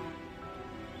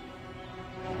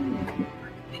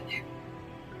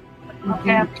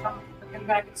 Okay, I'm looking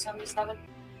back at 77.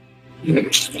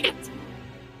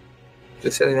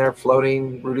 Just sitting there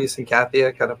floating, Rudius and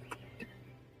Kathia kind of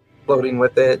floating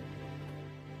with it.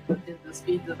 Is the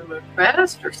speed of the moon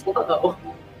fast or slow?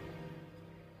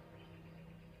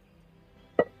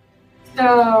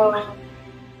 So,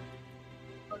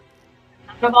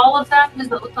 out of all of them, does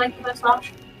it look like the best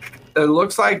option? It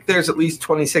looks like there's at least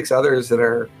 26 others that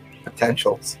are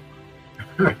potentials.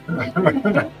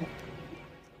 I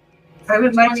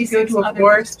would like to go to a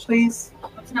forest, please.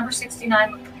 What's number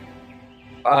 69 look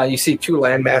like? You see 2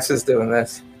 land masses doing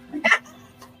this.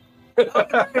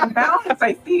 Balance,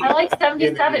 I see. I like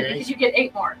 77 because you get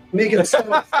 8 more. Make it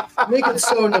so. Make it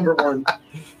so, number 1.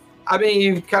 I mean,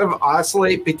 you kind of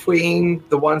oscillate between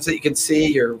the ones that you can see.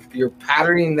 You're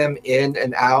patterning them in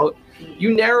and out.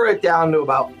 You narrow it down to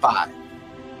about 5.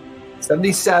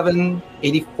 77,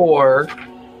 84,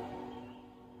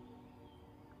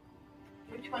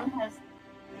 Which one has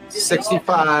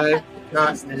 65,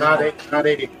 Not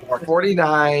 84.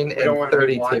 49, We don't and want to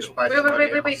be 32. watched by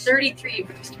somebody Wait, else. 33,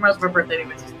 because tomorrow's my birthday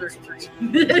anyways, it's 33.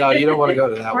 No, you don't want to go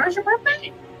to that one. Tomorrow's your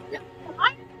birthday?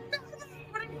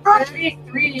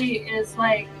 33 is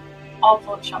like all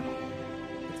full of shovel.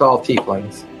 It's all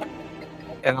tieflings.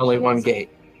 And only 1 gate.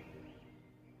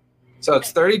 So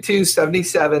it's 32,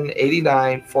 77,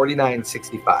 89, 49,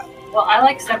 65. Well, I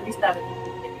like 77.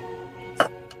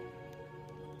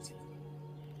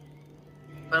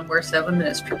 One more 7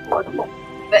 minutes triple.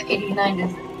 But 89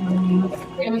 is.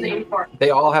 It was 84.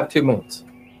 They all have 2 moons.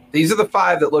 These are the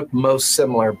 5 that look most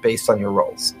similar based on your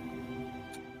rolls.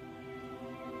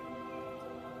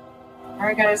 All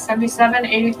right, guys. 77,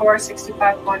 84,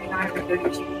 65, 49, or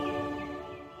 32.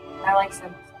 I like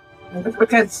 77.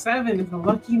 Because 7 is a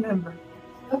lucky number.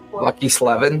 Lucky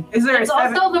Slevin. Is there a It's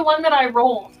 7? also the one that I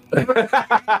rolled. What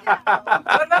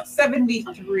about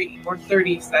 73 or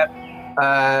 37?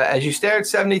 As you stare at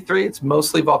 73, it's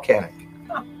mostly volcanic.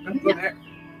 Oh, what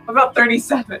about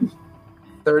 37?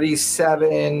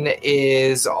 37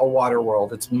 is a water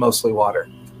world. It's mostly water.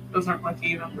 Those aren't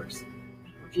lucky numbers.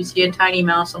 If you see a tiny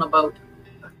mouse on a boat.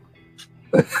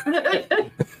 You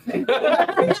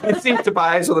see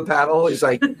Tobias with a paddle. He's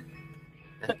like,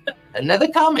 another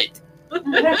comet.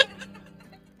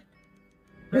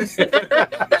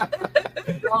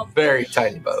 Well, Very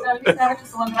tiny boat. 77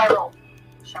 is the one that I rolled.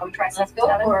 Shall we try Let's go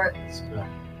 77? for it.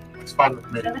 It's fine with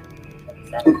me.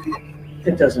 77?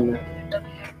 It doesn't matter.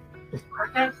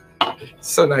 Okay.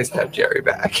 So nice to have Jerry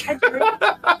back.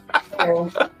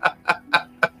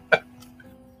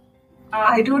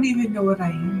 I don't even know what I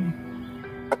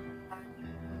am.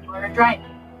 We're a giant.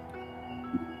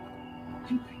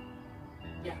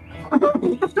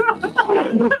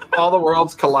 All the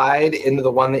worlds collide into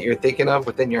the one that you're thinking of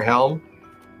within your helm,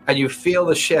 and you feel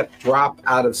the ship drop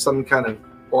out of some kind of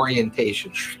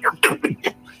orientation.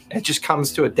 It just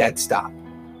comes to a dead stop.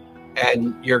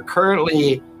 And you're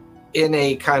currently in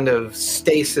a kind of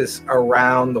stasis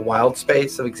around the wild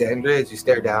space of Exandria as you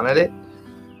stare down at it.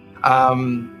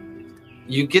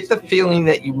 You get the feeling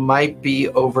that you might be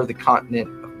over the continent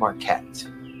of Marquette.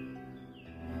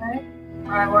 Okay.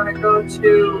 I want to go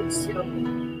to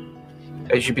Sylvie.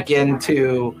 As you begin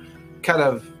to kind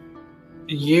of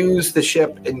use the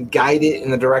ship and guide it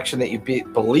in the direction that you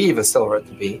believe a silhouette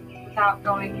to be. Without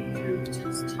going through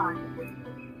just time.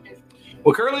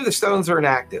 Well, currently the stones are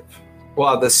inactive.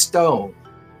 Well, the stone,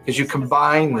 because you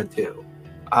combine the two.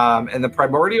 And the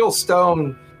primordial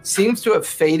stone seems to have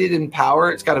faded in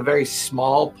power. It's got a very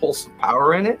small pulse of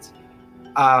power in it.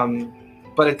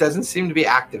 But it doesn't seem to be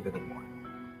active anymore.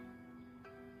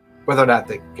 Whether or not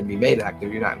they can be made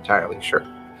active, you're not entirely sure.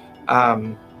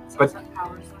 But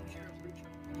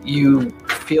you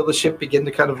feel the ship begin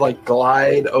to kind of like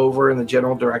glide over in the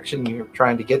general direction you're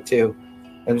trying to get to.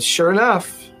 And sure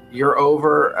enough, you're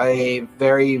over a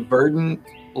very verdant,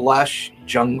 lush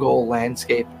jungle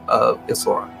landscape of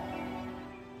Islora.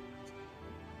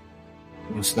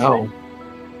 No snow.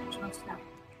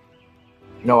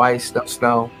 No ice, no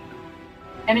snow.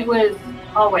 And it was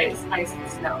always ice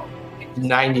and snow.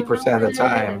 90% of the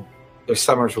time, their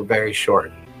summers were very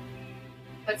short.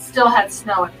 But still had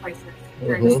snow in places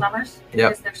during the summers.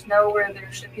 Yep. Is there snow where there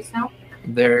should be snow?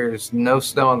 There's no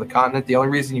snow on the continent. The only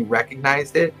reason you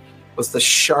recognized it was the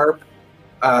sharp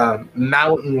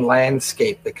mountain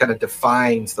landscape that kind of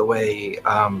defines the way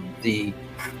the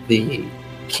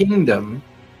kingdom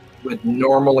would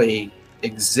normally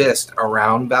exist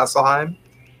around Vasselheim.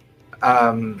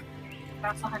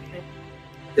 Vasselheim.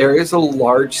 There is a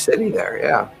large city there,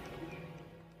 yeah.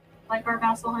 Like our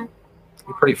Vasselheim?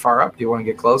 You're pretty far up. Do you want to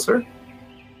get closer?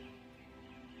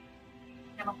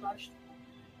 Camouflaged.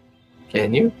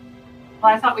 Can you?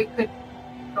 Well, I thought we could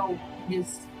go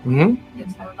his. Mm-hmm.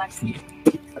 Yes, I would like to.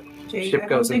 Jade, Ship I don't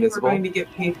goes think invisible. we're going to get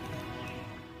paid.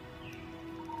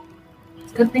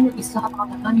 It's a good thing that we still have all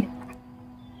the money.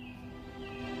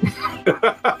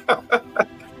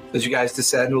 As you guys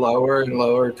descend lower and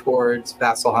lower towards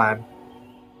Vasselheim,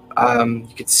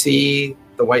 you can see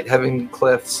the White Heaven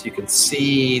Cliffs. You can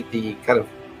see the kind of...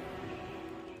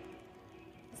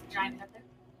 Is a giant head there?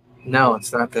 No,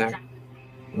 it's not there.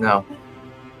 No.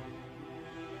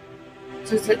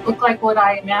 Does it look like what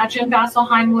I imagined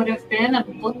Vasselheim would have been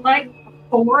and look like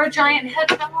before a giant head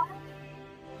fell on it?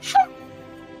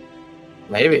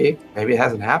 Maybe. Maybe it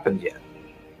hasn't happened yet.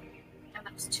 And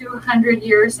that was 200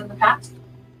 years in the past?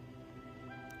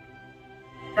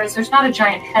 Guys, there's not a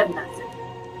giant head in that city.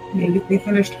 Maybe they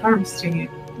finished harvesting it.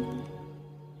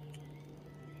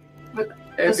 But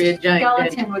There'd the be a giant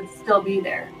head. skeleton would still be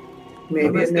there. Maybe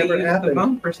Unless it they never used the happened.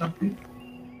 bump or something.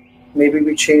 Maybe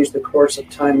we changed the course of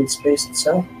time and space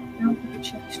itself. No, we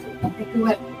changed it. I think we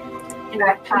went in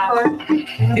that path.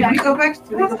 Did we go back to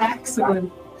Did we go back?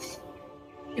 Excellent.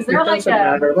 Is It there like doesn't a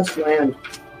matter. Let's land.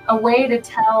 way to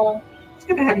tell It's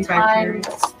going to have you back time, here.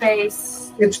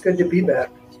 space? It's good to be back.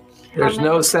 There's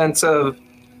no sense of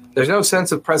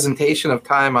presentation of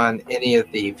time on any of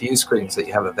the view screens that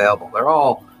you have available. They're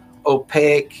all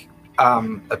opaque,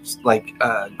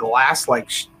 glass-like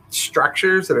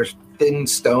structures that are thin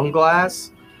stone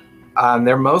glass.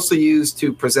 They're mostly used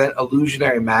to present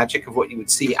illusionary magic of what you would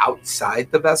see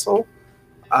outside the vessel.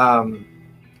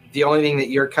 The only thing that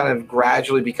you're kind of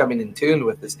gradually becoming in tune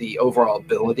with is the overall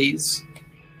abilities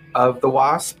of the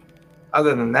Wasp.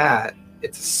 Other than that,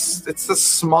 it's the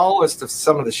smallest of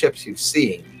some of the ships you've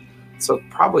seen, so it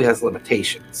probably has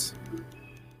limitations.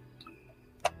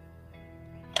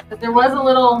 But there was a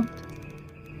little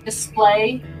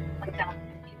display like that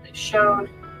showed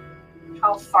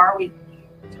how far we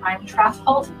time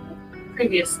traveled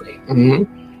previously,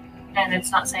 Mm-hmm. and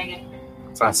it's not saying anything.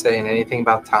 It's not saying anything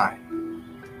about time.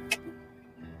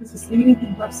 Does this mean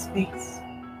anything about space?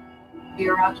 We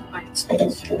are occupying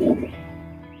space. You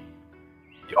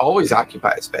always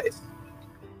occupy a space.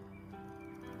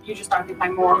 You just occupy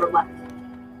more or less.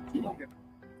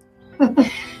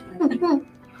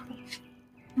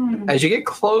 As you get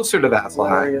closer to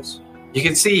Vasselheim, Hilarious. you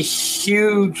can see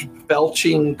huge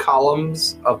belching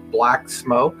columns of black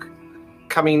smoke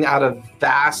coming out of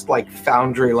vast,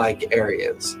 foundry-like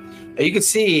areas. And you can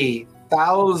see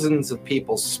thousands of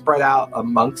people spread out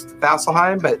amongst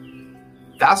Vasselheim, but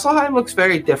Vasselheim looks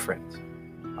very different.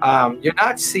 You're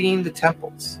not seeing the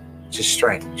temples, which is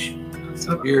strange.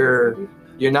 You're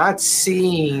not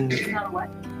seeing. It's not a what?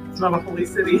 It's not a holy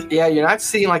city. Yeah, you're not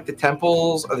seeing the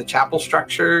temples or the chapel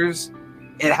structures.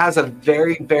 It has a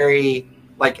very, very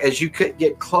as you could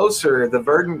get closer, the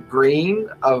verdant green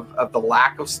of the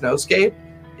lack of snowscape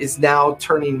is now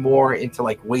turning more into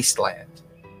wasteland.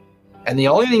 And the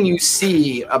only thing you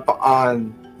see up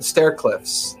on the stair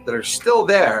cliffs that are still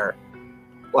there,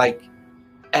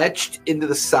 etched into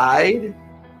the side,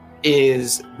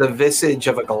 is the visage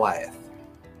of a Goliath.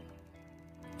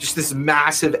 Just this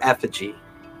massive effigy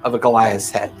of a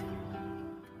Goliath's head.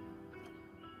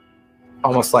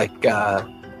 Almost like,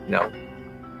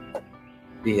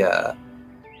 the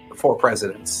four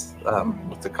presidents.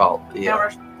 What's it called? The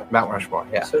Mount Rushmore.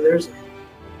 Yeah. So there's.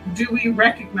 Do we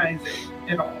recognize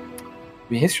it at all?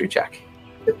 Be a history check.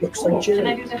 It looks like Can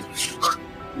I Jim. do this?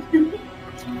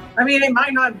 I mean, it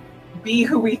might not be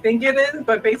who we think it is,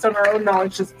 but based on our own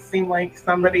knowledge, just seem like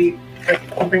somebody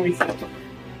something we see.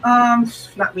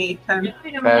 Not me. 10. I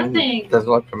know nothing. Doesn't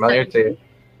look familiar to you.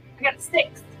 I got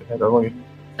 6. It doesn't look-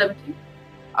 17.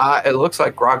 It looks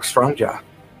like Grog Strongjaw.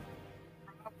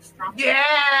 Strong.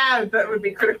 Yeah, that would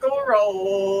be Critical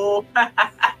Role.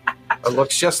 It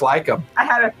looks just like him. I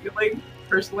had a feeling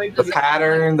personally. The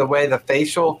pattern, the way the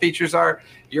facial features are,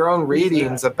 your own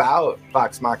readings about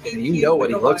Vox Machina, you know what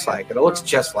he looks like, and it looks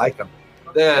just like him.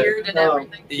 The, Beard and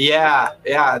everything. yeah,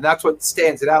 and that's what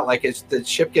stands it out. As the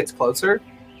ship gets closer,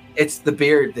 it's the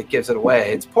beard that gives it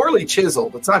away. It's poorly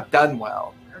chiseled. It's not done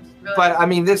well. Really- But I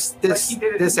mean, this Like he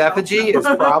did it himself. effigy is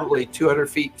probably 200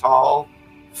 feet tall,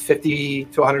 50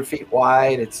 to 100 feet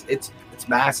wide. It's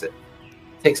massive.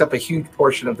 Takes up a huge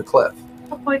portion of the cliff.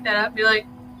 I'll point that out. Be like,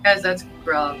 guys, that's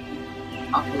Grub.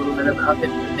 Talk a little bit about it,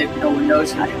 but if no one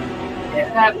knows how to.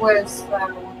 Yeah. That was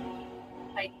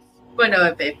Pikes. But no,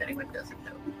 if anyone doesn't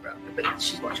know who Grub is, but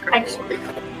she's watched Pikes. Grub.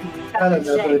 I don't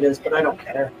know who it is, but I don't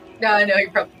care. No, I know, you're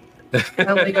probably. I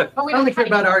only, I But we know only care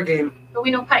Pike. about our game. But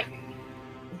we know Pike.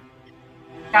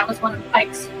 That was one of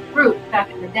Pike's group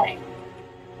back in the day.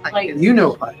 Like You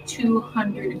know Pike.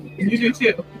 200 You do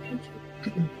too.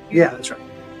 Yeah, that's right.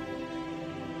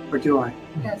 Or do I?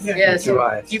 Yes. Yeah. Yes, Two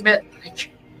eyes. you met.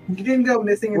 You didn't go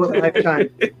missing What until lifetime?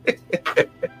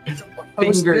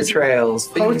 Finger trails.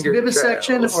 Post finger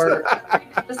vivisection trails. or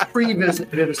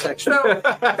pre-vivisection? So,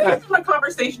 based on the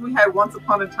conversation we had once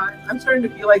upon a time, I'm starting to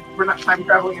feel like we're not time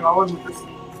traveling at all, and we're just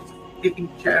skipping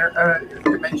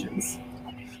dimensions.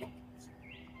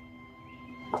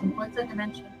 What's the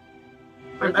dimension?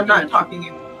 I'm not talking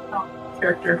in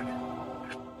character.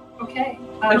 Okay.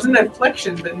 There's an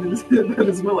inflection that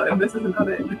is Willa, and this isn't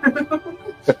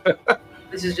it.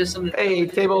 This is just something. Hey,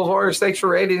 Table of Horrors, thanks for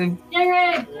rating.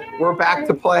 Yay! We're back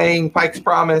to playing Pike's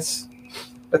Promise.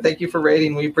 But thank you for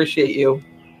rating. We appreciate you.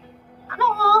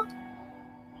 Aw.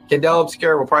 Candela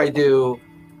Obscura will probably do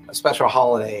a special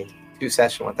holiday 2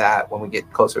 session with that when we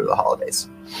get closer to the holidays.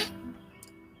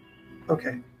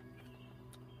 Okay.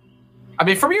 I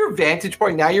mean, from your vantage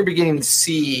point, now you're beginning to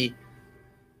see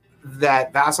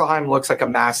that Vasselheim looks like a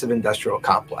massive industrial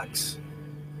complex.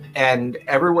 And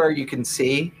everywhere you can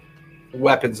see,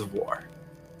 weapons of war,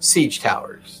 siege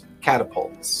towers,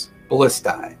 catapults,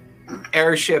 ballistae,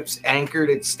 airships anchored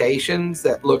at stations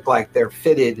that look like they're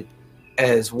fitted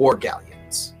as war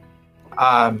galleons.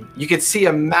 You could see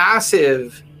a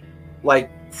massive,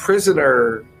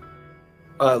 prisoner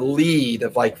lead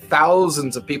of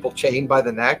thousands of people chained by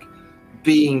the neck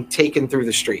being taken through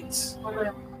the streets.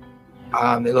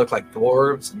 They look like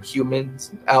dwarves and humans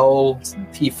and elves and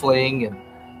tiefling and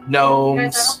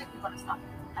gnomes. Guys, I don't think we want to stop.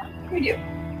 We do.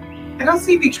 I don't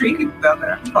see any tree people down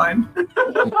there. I'm fine.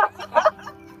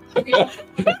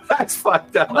 That's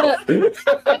fucked up.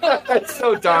 That's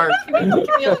so dark. Can we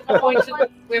point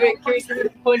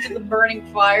to the burning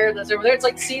fire that's over there? It's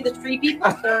like, see the tree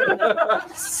people?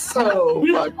 So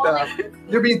fucked up.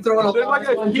 You're being thrown There's like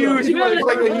a huge, it's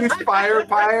like a huge fire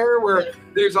pyre where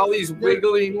there's all these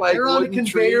wiggling like They're on a wooden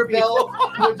conveyor tree belt.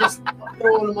 You're just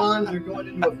throwing them on. They're going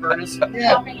into a furnace.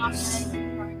 Yeah. Hopping on the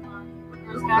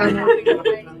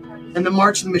guys. And the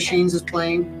March of the Machines is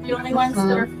playing. The only ones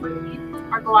that are free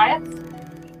are Goliaths.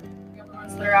 The only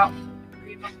ones that are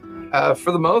out.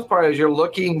 For the most part, as you're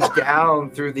looking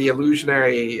down through the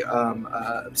illusionary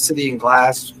obsidian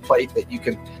glass plate, that you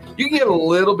can get a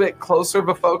little bit closer of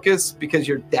a focus because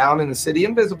you're down in the city,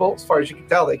 invisible as far as you can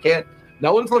tell. They can't.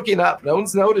 No one's looking up. No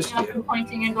one's noticed you.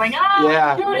 Pointing and going,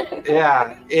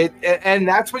 Yeah. And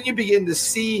that's when you begin to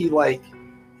see like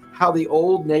how the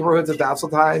old neighborhoods of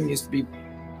Vasselheim used to be,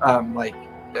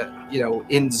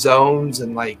 in zones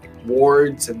and like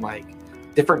wards and like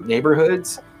different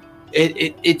neighborhoods.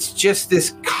 It's just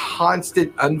this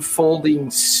constant unfolding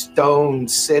stone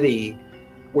city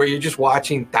where you're just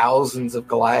watching thousands of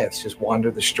Goliaths just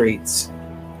wander the streets.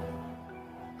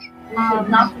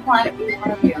 Not the planet we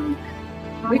want to be on.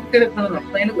 We could have been on a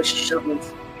planet with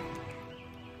shovels.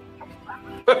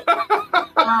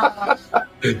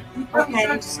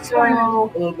 Okay, so A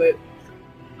little bit.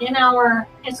 in our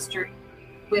history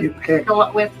with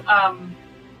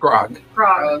Grog.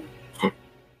 Grog,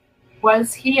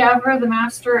 was he ever the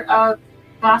master of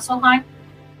Vasselheim?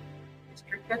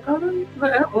 I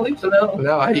don't believe so. No.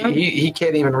 No, he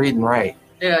can't even read and write.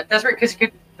 Yeah, that's right. Because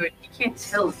you can't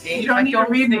tell his name. You don't need to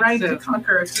read and think write so. to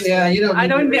conquer. Yeah, you don't. I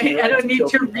don't need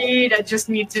to read. I just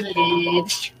need to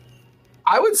lead.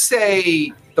 I would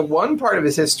say the one part of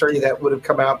his history that would have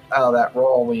come out of that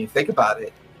role, when you think about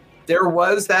it, there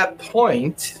was that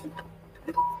point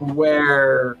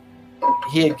where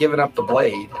he had given up the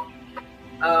blade.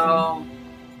 Oh.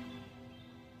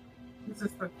 This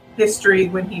is the history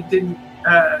when he didn't,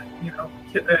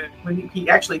 when he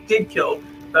actually did kill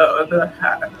the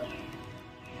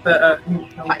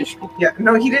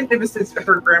he didn't. It was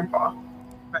her grandpa.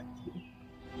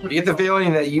 You get the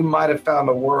feeling that you might have found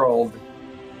a world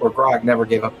where Grog never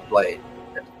gave up the blade.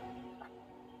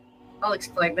 I'll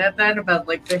explain that then about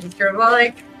like the history of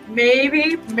like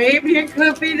maybe it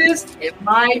could be this. It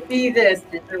might be this.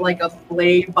 Is there like a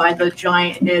blade by the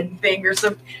giant head thing or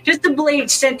something? Just a blade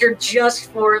centered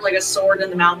just for like a sword in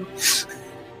the mountain.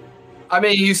 I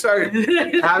mean, you start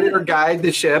having her guide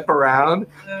the ship around,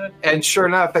 and sure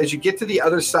enough, as you get to the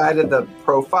other side of the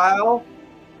profile,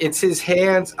 it's his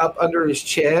hands up under his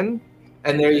chin,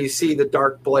 and there you see the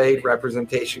dark blade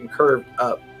representation curved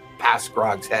up past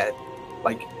Grog's head.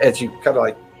 Like, as you kind of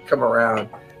like come around,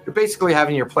 you're basically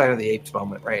having your Planet of the Apes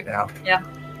moment right now. Yeah.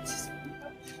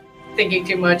 Thinking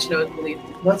too much, no one believes.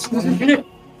 Let's We don't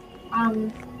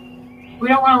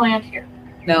want to land here.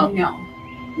 No.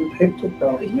 You picked it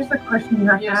though. Here's the question you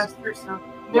have to Yes. ask yourself.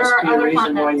 There Must are be a other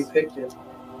reason why you continents.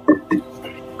 picked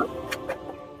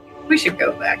it. We should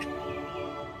go back.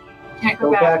 Can't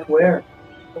Go back where?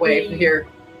 Away from here.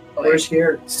 Where's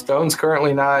here? Stone's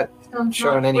currently not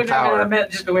showing any I power.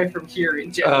 meant just away from here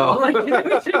in general. Oh. We're going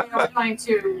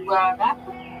to back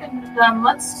and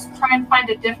let's try and find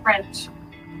a different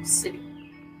city.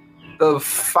 The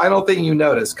final thing you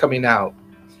notice coming out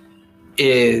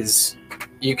is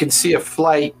you can see a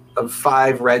flight of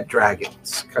 5 red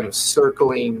dragons kind of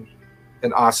circling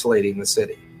and oscillating the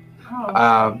city.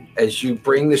 As you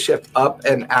bring the ship up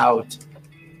and out,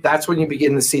 that's when you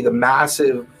begin to see the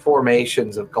massive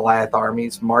formations of Goliath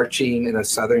armies marching in a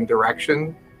southern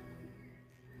direction.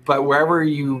 But wherever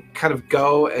you kind of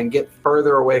go and get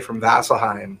further away from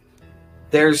Vasselheim,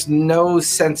 there's no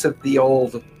sense of the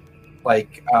old,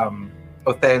 like,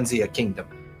 Othanzia kingdom.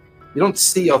 You don't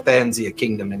see Othanzia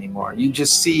kingdom anymore. You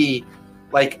just see,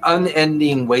 like,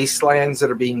 unending wastelands that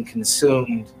are being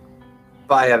consumed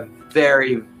by a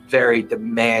very, very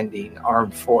demanding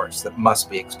armed force that must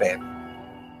be expanded.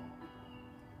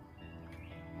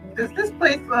 Does this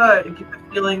place get the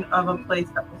feeling of a place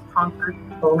that was conquered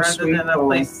rather than a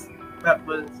place that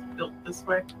was built this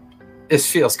way?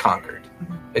 This feels conquered.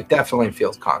 It definitely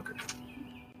feels conquered.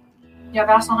 Yeah,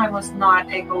 Vasselheim was not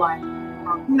a Goliath.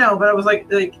 No, but I was like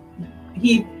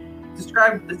he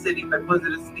described the city, but was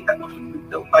it a city that was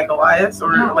built by Goliaths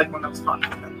or like one that was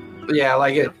conquered? Yeah,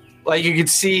 like you can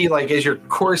see, like, as you're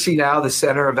coursing out the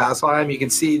center of Vasselheim, you can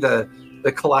see the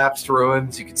collapsed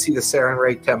ruins. You can see the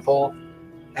Sarenrae temple.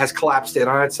 has collapsed in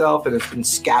on itself and has been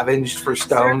scavenged for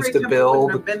stones Every to temple wouldn't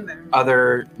build have been there.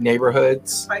 other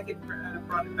neighborhoods. Pike had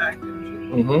brought it back, didn't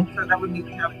Mm-hmm. she? So that wouldn't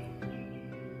even have it.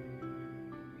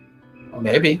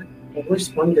 Maybe. Well, at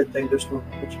least one good thing, there's no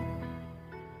kitchen.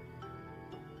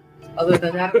 Other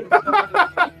than that,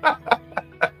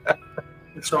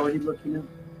 It's already looking up.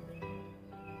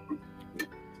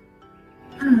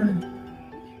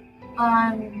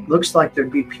 Looks like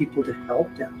there'd be people to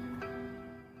help down.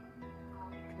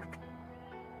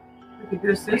 We could do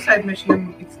a suicide mission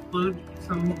and explode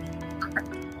some.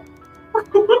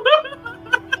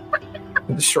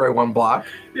 Destroy one block.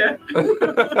 Yeah.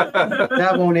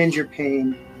 That won't end your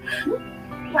pain.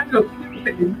 I go.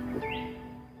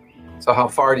 So how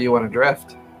far do you want to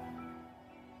drift?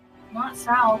 Not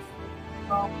south.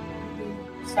 Well,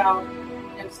 south.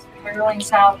 If we're going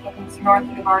south, that means north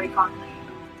we've already conquered.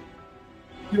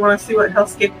 You want to see what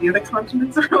hellscape the other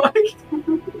continents are like?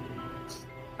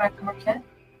 Back to Marquette.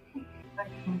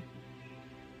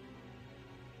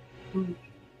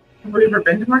 Have we ever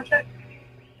been to Marquette?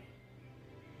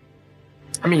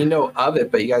 I mean, you know of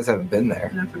it, but you guys haven't been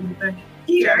there. That's what we think.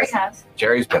 Jerry has.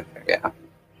 Jerry's been there, yeah.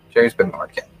 Jerry's been to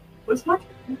Marquette. What's Marquette?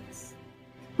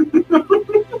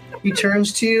 He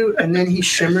turns to you, and then he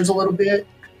shimmers a little bit,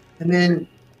 and then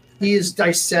he is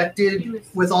dissected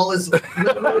with all his liver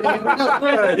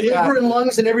and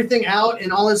lungs and everything out,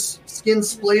 and all his skin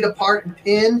splayed apart and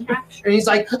pinned. And he's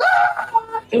like,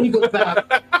 "Ah!" And he goes back.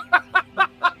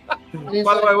 And he's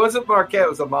By the like, way, it wasn't Marquette, it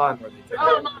was Amman where they took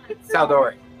Oh, it. my.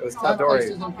 Tal'Dorei. It was "That place Tal'Dorei.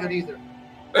 isn't good either."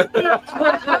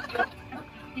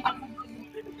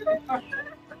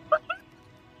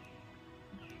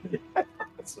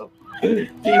 So, he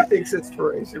thinks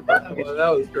inspiration. Well, that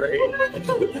was great.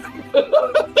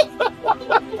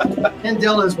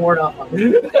 Mandela's worn off on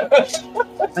me.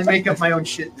 I make up my own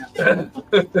shit now.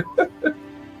 We'd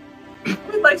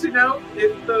like to know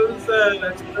if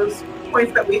those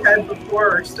points that we had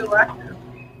before are still active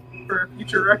for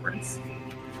future reference.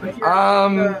 Like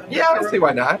Yeah, I don't see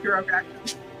why not. Heroic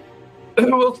action.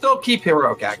 We'll still keep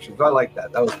heroic actions. I like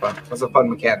that. That was fun. It was a fun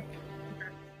mechanic.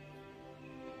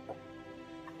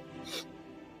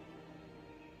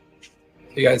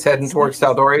 You guys heading towards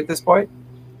Tal'Dorei at this point?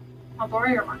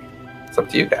 Tal'Dorei or Marquette? It's up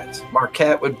to you guys.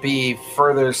 Marquette would be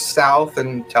further south,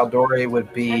 and Tal'Dorei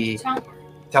would be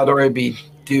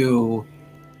due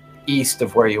east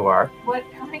of where you are.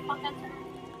 How many continents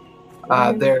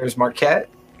are there? There's Marquette,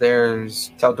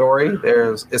 there's Tal'Dorei,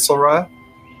 there's Isilra,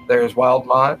 there's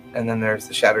Wildmont, and then there's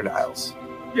the Shattered Isles.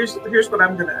 Here's what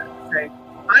I'm gonna say.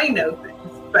 I know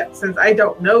things, but since I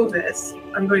don't know this,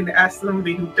 I'm going to ask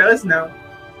somebody who does know.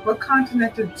 What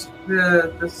continent did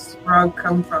the Sprog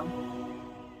come from?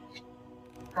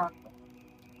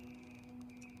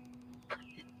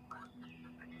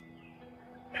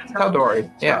 Tal'Dorei,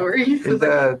 yeah.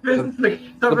 The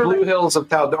Blue Hills of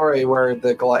Tal'Dorei, where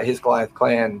his Goliath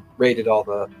clan raided all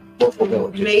the local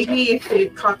villages. Maybe if we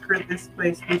conquered this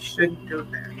place, we should go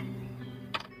there.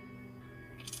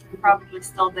 They're probably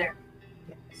still there.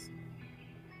 Yes.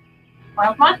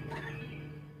 Wildmont?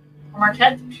 Or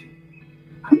Marquette?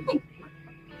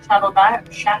 Tal'Dorei?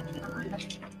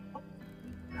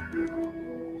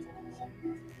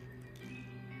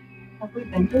 Have we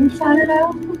been to Shattered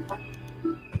Isles?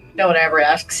 don't ever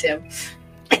ask him.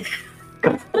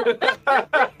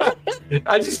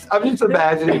 I'm just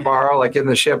imagining Morrow like in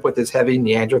the ship with his heavy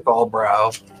Neanderthal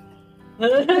brow.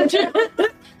 I'm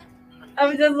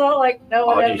just all like, no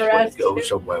one I ever just want asked to go him.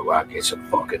 somewhere where I get some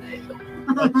fucking hell.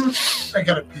 I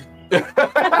gotta pee.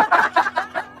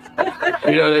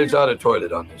 You know, there's not a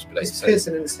toilet on this He's place.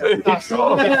 pissing himself.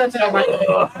 Sounds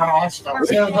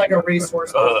like a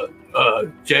resource.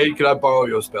 Jade, can I borrow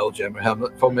your Spelljammer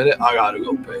helmet for a minute? I gotta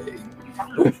go pay.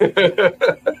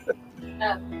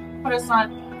 Put us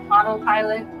on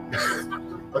autopilot.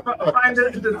 Find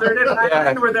a deserted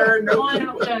island where there are no Pulling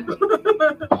out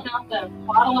the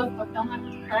bottle of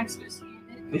fulfillment cracks to see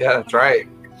it. Yeah, that's right.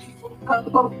 Because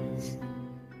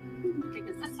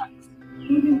this sucks.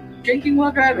 Drinking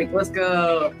while driving. Let's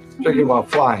go. Drinking while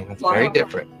flying. That's very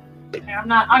different. Okay, I'm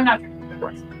not drinking, of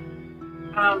course.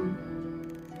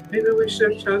 Maybe we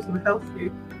should have chosen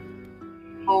Hellscape.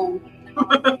 Oh.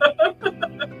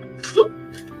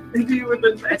 Maybe you would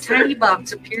have A tiny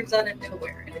box appears out of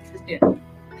nowhere, and it's just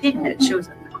Pinhead shows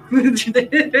up. You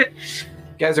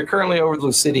guys are currently over the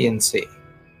Lucidian Sea.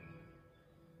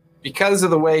 Because of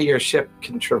the way your ship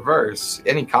can traverse,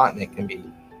 any continent can be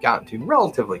gotten to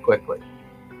relatively quickly.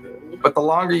 But the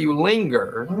longer you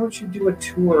linger, Why don't you do a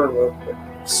tour real quick?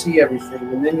 See everything,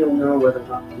 and then you'll know whether or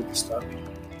not to do the stuff.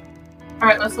 All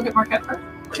right, let's look at Marquette first.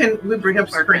 Can we bring up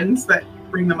screens that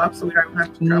bring them up so we don't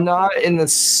have to travel? Not in the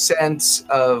sense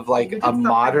of like a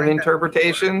modern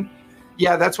interpretation.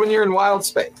 Yeah, that's when you're in wild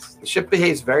space. The ship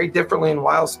behaves very differently in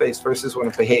wild space versus when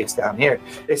it behaves down here.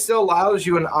 It still allows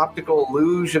you an optical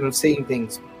illusion of seeing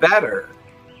things better,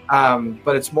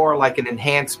 but it's more like an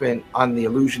enhancement on the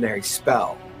illusionary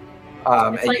spell.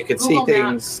 And like you can Google see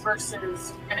Maps things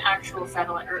versus an actual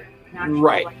satellite or an actual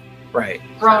right, like, right.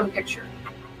 drone picture,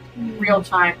 real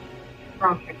time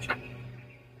drone picture.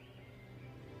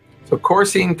 So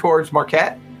coursing towards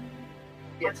Marquette.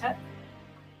 Yes.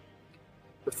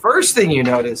 The first thing you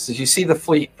notice is you see the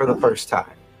fleet for the first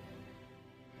time.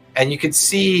 And you can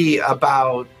see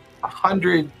about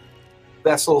 100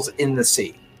 vessels in the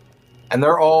sea. And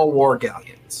they're all war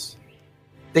galleons.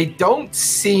 They don't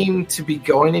seem to be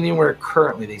going anywhere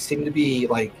currently. They seem to be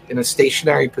like in a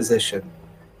stationary position.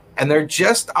 And they're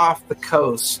just off the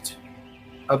coast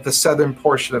of the southern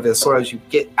portion of Isla as you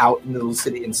get out into the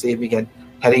city and see them again,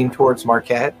 heading towards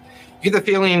Marquette. You get the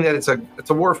feeling that it's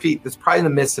a war fleet that's probably in the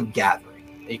midst of gathering.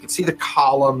 You can see the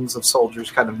columns of soldiers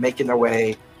kind of making their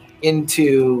way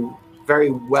into very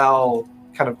well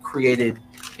kind of created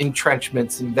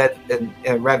entrenchments and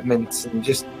regiments and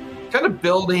just kind of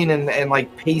building and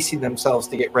like pacing themselves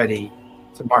to get ready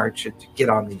to march and to get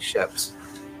on these ships.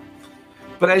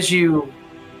 But as you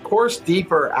course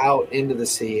deeper out into the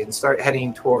sea and start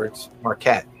heading towards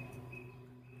Marquette,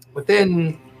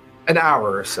 within an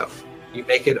hour or so, you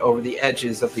make it over the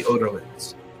edges of the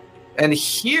Oderlands. And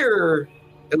here,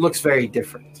 it looks very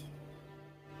different.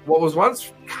 What was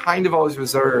once kind of always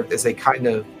reserved as a kind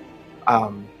of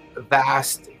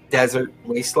vast desert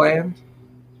wasteland,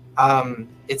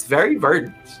 it's very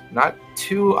verdant, not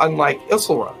too unlike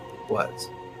Isilra was.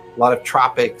 A lot of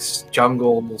tropics,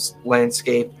 jungles,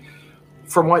 landscape.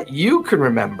 From what you can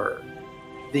remember,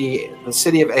 the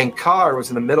city of Ankar was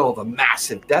in the middle of a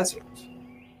massive desert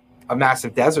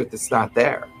that's not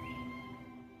there.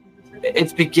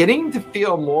 It's beginning to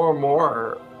feel more and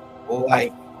more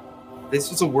like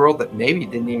this was a world that maybe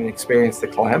didn't even experience the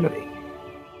calamity.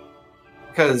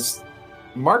 Because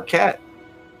Marquette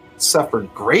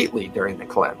suffered greatly during the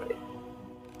calamity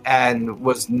and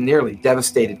was nearly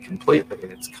devastated completely.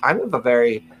 And it's kind of a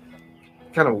very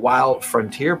kind of wild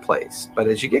frontier place. But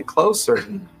as you get closer,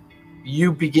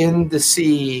 you begin to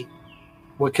see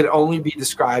what can only be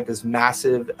described as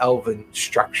massive elven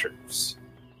structures.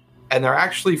 And they're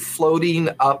actually floating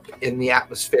up in the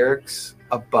atmospherics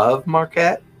above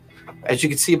Marquette. As you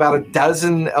can see, about a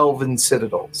dozen elven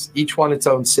citadels, each one its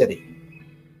own city,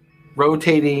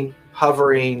 rotating,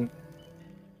 hovering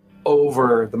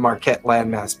over the Marquette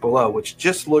landmass below, which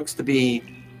just looks to be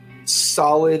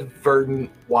solid, verdant,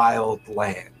 wild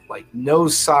land. Like no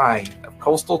sign of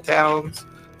coastal towns,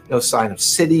 no sign of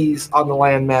cities on the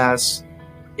landmass.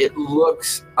 It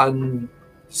looks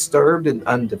undisturbed and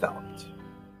undeveloped.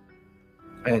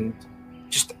 And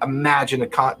just imagine a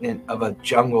continent of a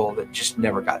jungle that just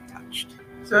never got touched.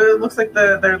 So it looks like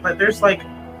there's like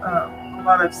a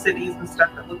lot of cities and stuff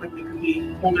that look like they could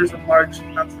be holders of large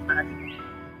amounts of magic.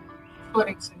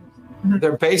 Floating cities.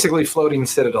 They're basically floating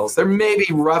citadels. They're maybe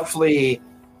roughly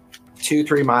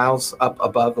 2-3 miles up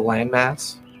above the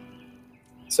landmass.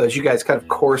 So as you guys kind of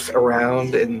course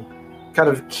around and kind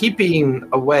of keeping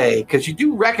away, because you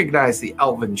do recognize the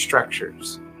elven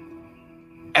structures.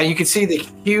 And you can see the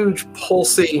huge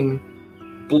pulsing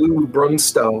blue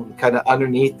brimstone kind of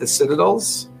underneath the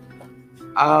citadels.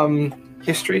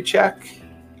 History check.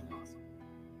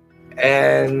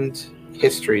 And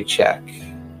history check.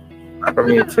 From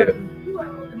you too.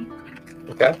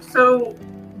 Okay. So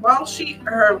while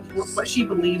what she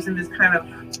believes in is kind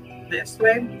of this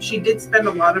way, she did spend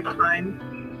a lot of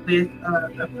time with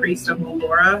a priest of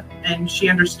Melora, and she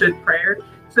understood prayer.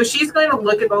 So she's going to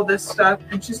look at all this stuff,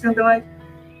 and she's going to be like,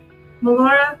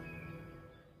 Melora,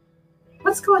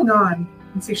 what's going on?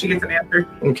 And see if she gets an answer.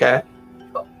 Okay.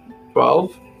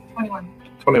 12?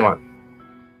 21.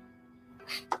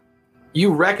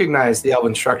 You recognize the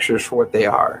elven structures for what they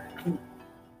are.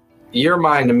 Your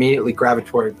mind immediately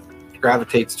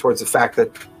gravitates towards the fact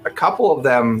that a couple of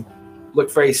them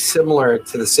look very similar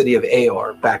to the city of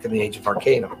Aor back in the Age of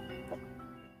Arcanum.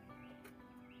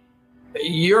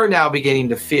 You're now beginning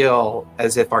to feel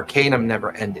as if Arcanum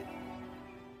never ended.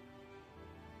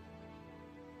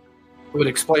 It would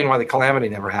explain why the calamity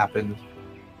never happened.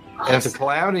 And if the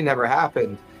calamity never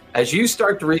happened, as you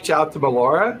start to reach out to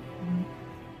Melora,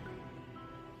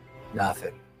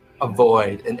 nothing. A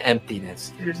void, an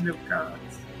emptiness. There's no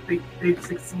gods. They've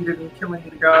succeeded in killing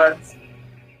the gods.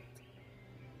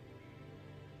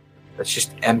 That's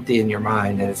just empty in your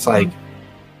mind, and it's like...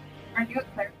 Are you a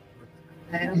cleric?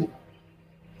 I am.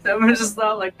 Someone just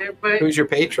thought like they're, but Who's your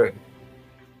patron?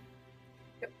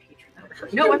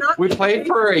 No, we're not. We played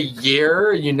for a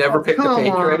year. You never picked a come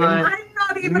patron. on. I'm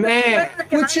not even Man.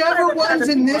 Whichever one's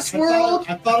in this world.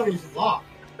 I thought it was locked.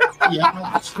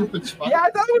 Yeah, stupid spider. Yeah, I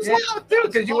thought it was Locke too,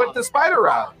 because you went the spider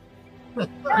route.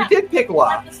 You did pick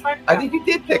Locke. I think you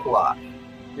did pick Locke.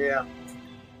 Yeah.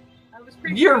 I was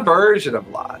pretty Your version of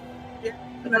Locke.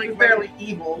 And I'm fairly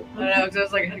evil. I don't know, because I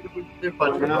was like, I had to go with the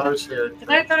But the nose here. Because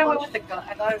I thought I went with the god.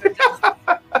 I thought I was just,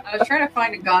 I was trying to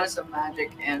find a goddess of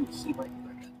magic, and he went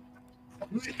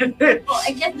Well,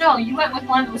 I guess no. You went with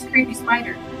one that was creepy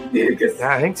spider. Yeah,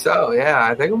 I think so. Yeah,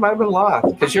 I think it might have been Locke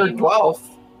because you're 12th.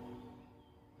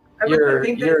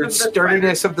 Your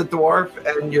sturdiness of the dwarf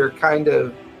and your kind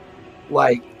of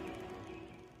like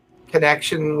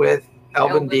connection with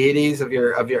elven deities of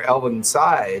your elven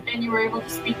side. And you were able to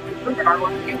speak the Underdark,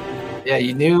 weren't you? Yeah,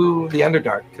 you knew the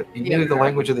Underdark. You knew the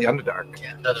language of the Underdark.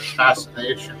 That is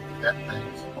fascination with that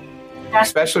things.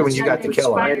 Especially when you got to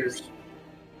kill him.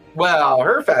 Well,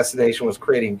 her fascination was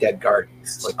creating dead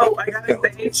gardens. Like, Oh, I gotta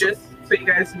say, just so you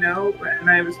guys know, when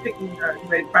I was picking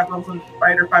 5 levels in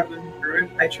Spider, 5 levels in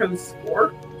Druid, I chose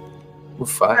Spore.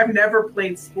 fun. I've never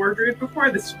played Spore Druid before.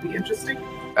 This should be interesting.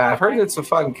 I've heard it's a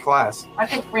fun class. I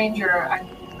think Ranger. I'm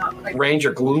not quite.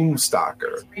 Ranger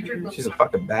Gloomstalker. Ranger Gloom- She's a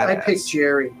fucking badass. I picked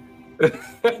Jerry.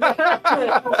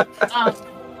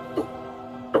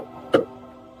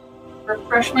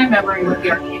 Refresh my memory with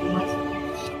the arcane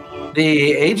ones.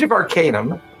 The Age of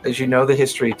Arcanum, as you know the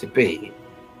history to be,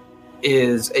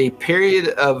 is a period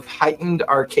of heightened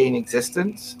arcane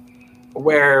existence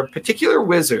where particular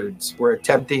wizards were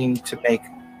attempting to make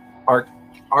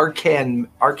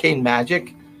arcane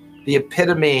magic the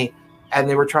epitome, and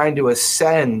they were trying to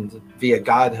ascend via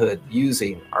godhood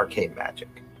using arcane magic.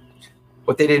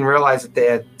 What they didn't realize that they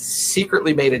had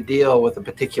secretly made a deal with a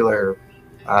particular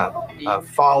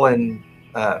fallen.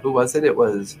 Who was it? It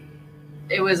was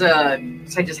so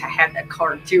I just had that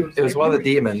card too. It was one of the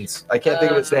demons. I can't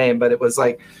think of its name, but it was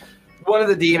like one of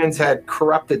the demons had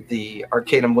corrupted the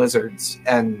Arcanum wizards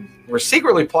and were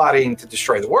secretly plotting to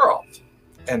destroy the world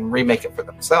and remake it for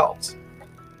themselves.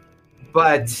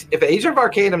 But if Age of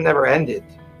Arcanum never ended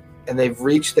and they've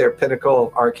reached their pinnacle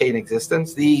of arcane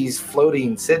existence, these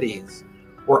floating cities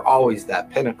were always that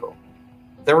pinnacle.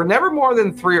 There were never more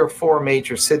than 3 or 4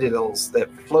 major citadels that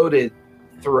floated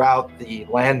throughout the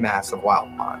landmass of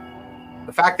Wildpond.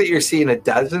 The fact that you're seeing a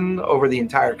dozen over the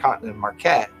entire continent of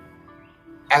Marquette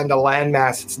and a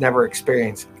landmass that's never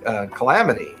experienced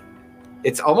calamity,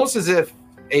 it's almost as if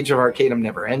Age of Arcanum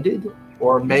never ended,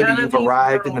 or maybe you've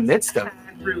arrived in the midst of it.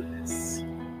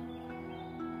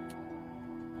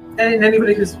 And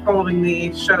anybody who's following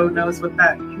the show knows what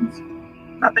that means.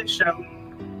 Not the show.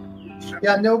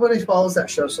 Yeah, nobody follows that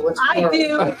show, so let's. I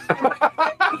do.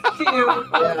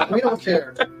 Yeah, we don't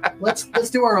care. Let's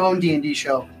do our own D&D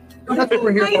show. That's what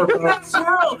we're here for. That's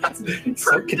world. It's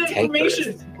So pertinent cantankerous.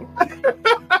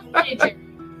 information.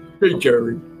 Hey,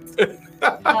 Jerry.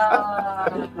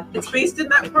 It's based in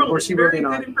that world. Where's It's he very moving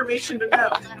good on? information to know.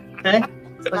 Okay,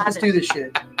 let's just do this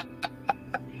shit.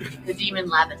 The demon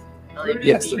Lavin.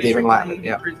 Yes, the demon Latin,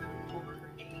 yeah.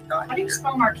 How do you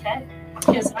spell Marquette?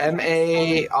 Yes,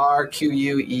 Marquet.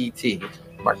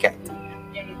 Marquette.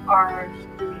 R.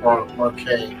 Or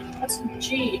Marquet. That's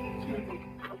G.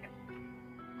 Okay.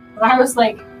 But I was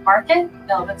like, Market?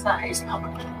 No, that's not how you spell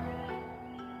Market.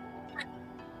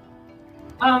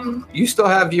 You still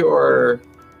have your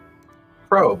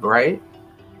probe, right?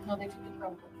 No, they took the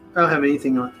probe. I don't have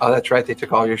anything on. Oh, that's right. They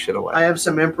took all your shit away. I have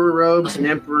some emperor robes, an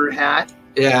emperor hat,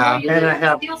 Yeah. and I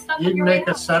have, Steal stuff You with can your make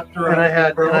a hand? scepter. and I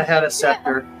had out a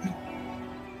scepter.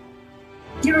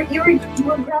 You were grabbing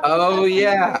Oh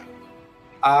yeah.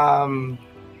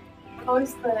 What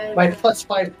was the My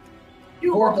 +5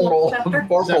 Vorpal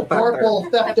Vorpal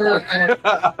scepter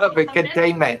of a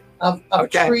containment. of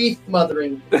Okay. tree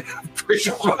mothering.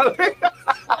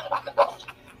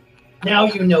 Now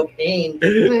you know pain.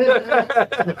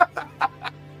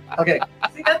 Okay,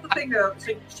 See, that's the thing though.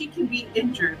 She can be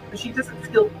injured, but she doesn't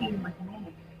feel pain like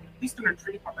normal. At least in her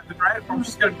tree form. In the dryad form,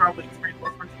 she's gonna probably experience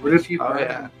all sorts of what if you? Oh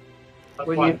yeah.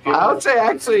 When you I would say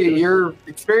actually you're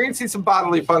experiencing some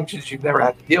bodily functions you've never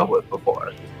had to deal with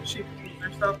before. she feels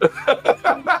herself.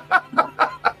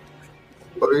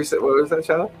 What was that,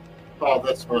 Shadow? Oh,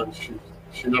 that's when she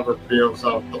never feels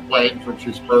out the flames when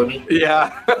she's burning.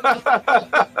 Yeah.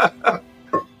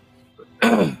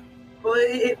 Well,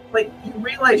 it like you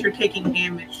realize you're taking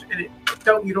damage, and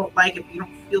you don't like it, but you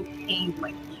don't feel pain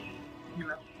like you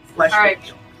know flesh. All right.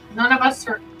 None of us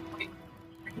are. Wait,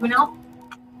 anyone else?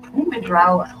 I'm a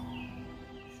drow.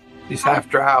 He's half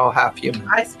drow, half human.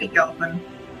 I speak Elfin.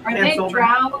 Are And they Sylvan.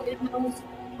 drow in those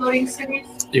floating cities?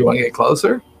 Do you want to get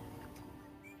closer?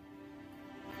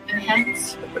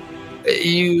 Pikes.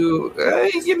 You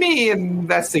give me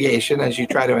investigation as you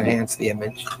try to enhance the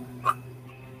image.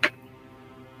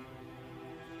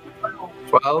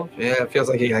 12? Yeah, it feels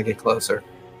like you gotta get closer.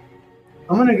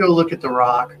 I'm gonna go look at the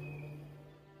rock.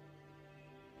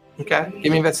 Okay,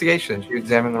 give me investigation as you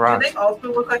examine the Do rocks. they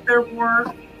also look like they're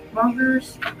more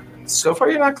mongers? So far,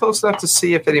 you're not close enough to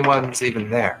see if anyone's even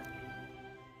there.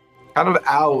 Kind of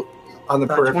out on the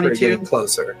periphery, 22? getting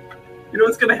closer. You know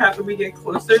what's gonna happen when we get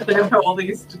closer? They're gonna have all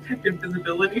these detective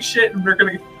visibility shit, and they're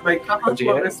gonna like What'd you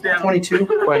slow get? us down. 22.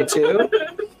 22?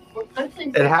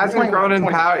 It hasn't grown in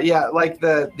power. Yeah, like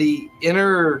the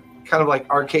inner kind of like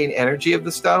arcane energy of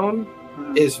the stone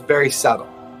is very subtle.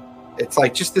 It's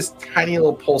like just this tiny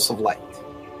little pulse of light.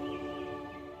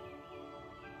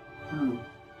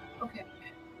 Okay.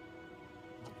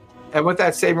 And with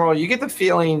that same roll, you get the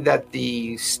feeling that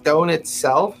the stone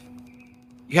itself,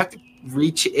 you have to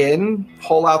reach in,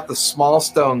 pull out the small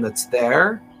stone that's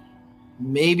there,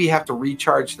 maybe have to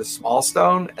recharge the small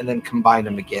stone, and then combine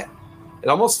them again. It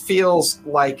almost feels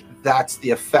like that's the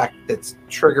effect that's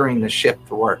triggering the ship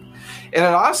to work. And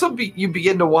it also, you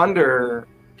begin to wonder,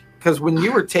 because when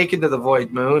you were taken to the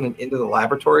Void Moon and into the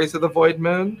laboratories of the Void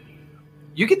Moon,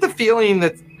 you get the feeling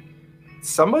that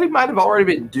somebody might have already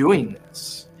been doing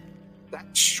this. That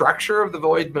structure of the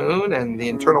Void Moon and the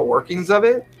internal workings of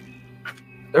it,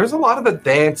 there's a lot of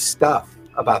advanced stuff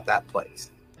about that place.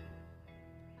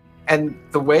 And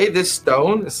the way this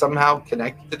stone is somehow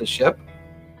connected to the ship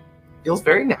feels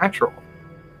very natural.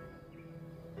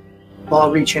 Well,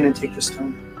 I'll reach in and take the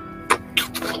stone.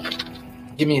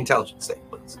 Give me intelligence save,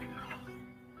 please.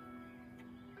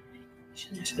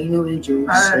 I'm going to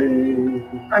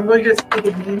say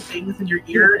the mean things in your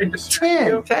ear and distract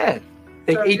you. 10.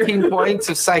 Take 18 points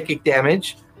of psychic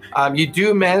damage. You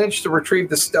do manage to retrieve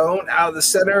the stone out of the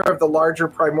center of the larger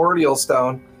primordial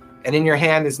stone, and in your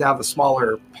hand is now the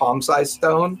smaller palm-sized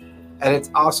stone, and it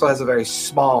also has a very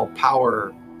small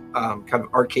power, kind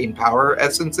of arcane power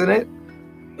essence in it.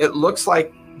 It looks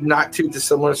like not too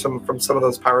dissimilar from some of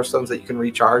those power stones that you can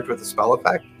recharge with a spell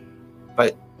effect,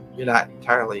 but you're not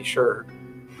entirely sure.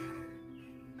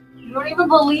 You don't even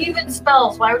believe in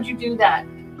spells. Why would you do that?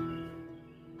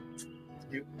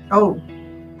 Oh,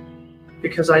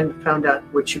 because I found out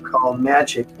what you call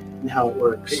magic and how it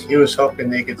works. He was hoping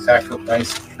they could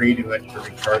sacrifice a tree to it to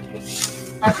recharge it.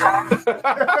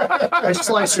 I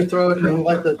slice your throat and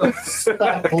let the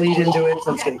stock bleed into it.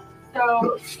 Okay.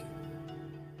 So,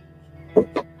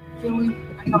 do we?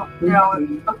 I don't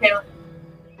know. Okay.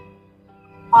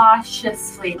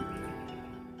 Cautiously.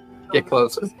 Get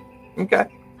closer. Okay.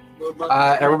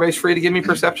 Everybody's free to give me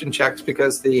perception checks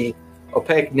because the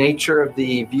opaque nature of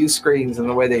the view screens and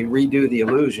the way they redo the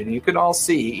illusion, you can all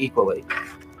see equally.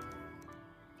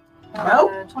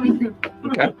 No. 23.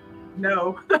 Okay.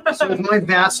 No. So with my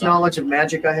vast knowledge of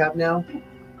magic I have now,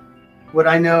 would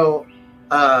I know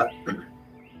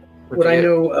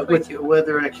with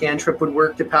whether a cantrip would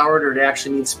work to power it or it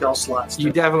actually needs spell slots?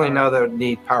 You definitely know they would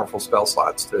need powerful spell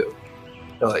slots too.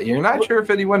 So you're not sure if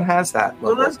anyone has that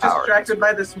Well, level that's of power. distracted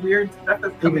by this weird stuff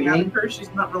that's coming Even out me? of her.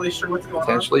 She's not really sure what's going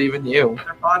Potentially even you. on in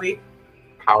her body.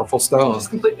 Powerful stones. She's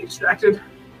completely distracted.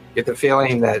 Get the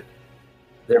feeling that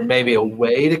there may be a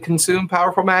way to consume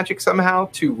powerful magic somehow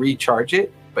to recharge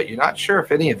it, but you're not sure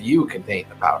if any of you contain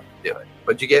the power to do it.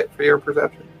 What'd you get for your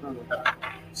perception?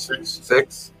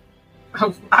 6.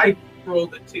 I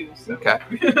rolled it too. So. Okay.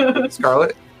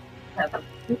 Scarlet? 7.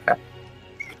 Okay.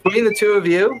 Between the two of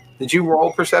you, did you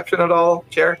roll perception at all,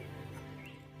 Chair?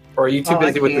 Or are you too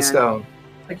busy with the can. stone?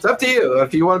 It's up to you.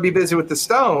 If you want to be busy with the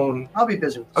stone, I'll be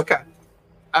busy with it. okay.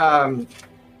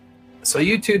 So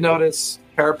you two notice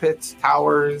parapets,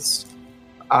 towers,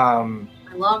 My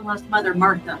long lost mother,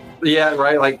 Martha. yeah,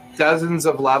 right, like dozens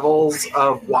of levels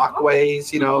of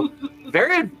walkways,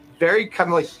 very, very kind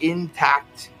of like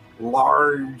intact,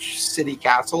 large city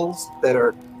castles that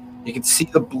are, you can see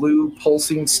the blue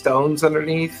pulsing stones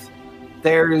underneath.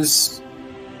 There's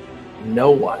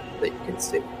no one that you can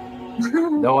see.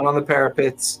 No one on the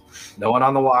parapets, no one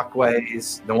on the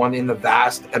walkways, no one in the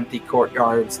vast empty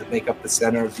courtyards that make up the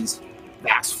center of these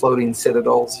vast floating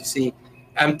citadels. You see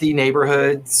empty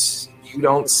neighborhoods. You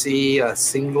don't see a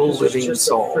single This is living just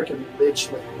soul. a freaking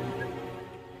bitch.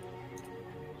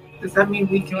 Does that mean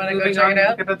we can wanna go move check on it and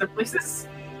out? look at other places?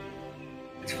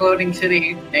 It's floating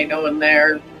city. Ain't no one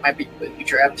there. Might be completely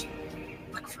trapped.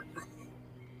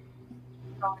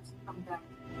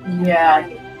 Yeah.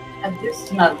 And this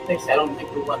is not a place I don't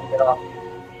think we want to get off.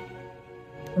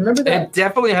 Remember that? It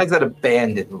definitely has that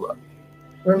abandoned look.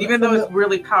 Even though it's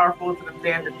really powerful, it's an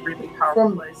abandoned, really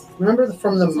powerful place. Remember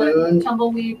from the It's like moon?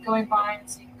 tumbleweed going by and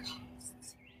saying,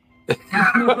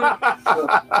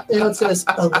 It says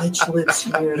a lich lives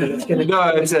here, and it's gonna. No,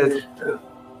 it says.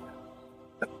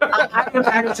 I am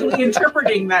actually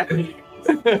interpreting that.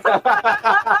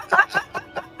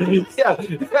 Yeah.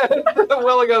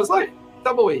 Willie goes like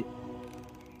tumbleweed.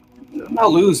 I'm a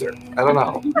loser. I don't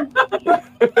know.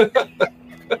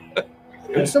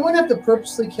 Does someone have to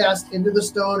purposely cast into the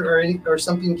stone, or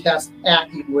something cast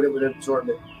at you would absorb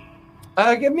it?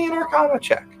 Give me an Arcana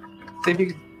check. See if you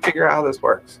can figure out how this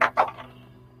works.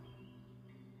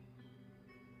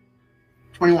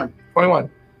 21.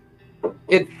 21.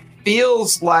 It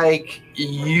feels like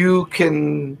you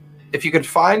can, if you could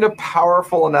find a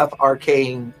powerful enough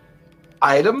arcane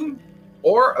item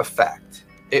or effect,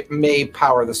 it may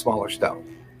power the smaller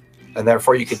stone. And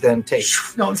therefore you could then take.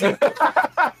 No,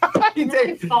 You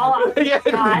take. Fall off the Yeah.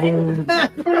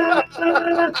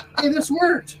 hey, this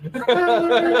worked.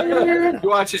 You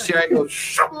watch this here and go,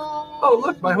 oh,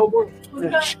 look, my whole world.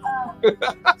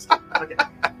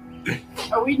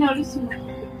 Are we noticing?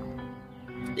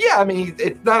 Yeah, I mean,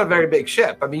 it's not a very big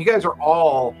ship. I mean, you guys are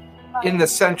all in the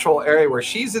central area where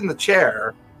she's in the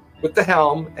chair with the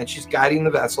helm and she's guiding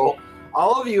the vessel.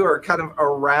 All of you are kind of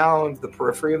around the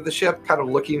periphery of the ship, kind of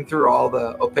looking through all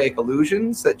the opaque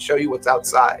illusions that show you what's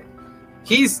outside.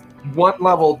 He's one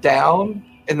level down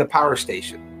in the power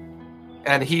station,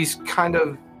 and he's kind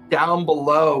of down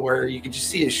below where you can just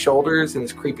see his shoulders and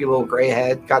his creepy little gray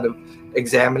head kind of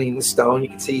examining the stone. You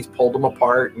can see he's pulled them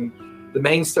apart, and the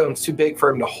main stone's too big for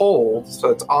him to hold, so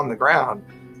it's on the ground.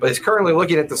 But he's currently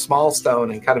looking at the small stone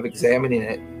and kind of examining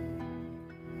it.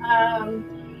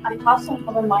 I also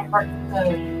have in my heart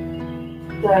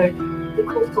the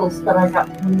crystals that I got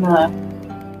from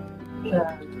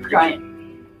the giant.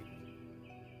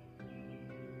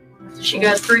 She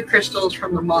got 3 crystals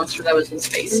from the monster that was in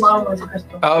space. Mine was a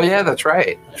crystal. Oh, yeah, that's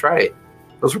right. That's right.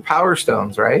 Those were power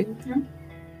stones, right? Mhm.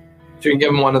 So you can give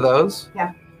him one of those?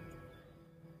 Yeah.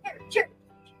 Sure.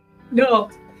 No.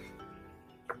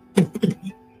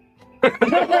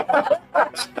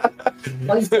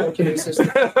 Please don't kill your sister.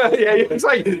 Yeah, it's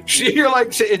like, you're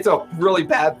like, it's a really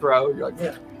bad throw. You're like,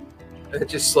 Yeah. It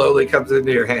just slowly comes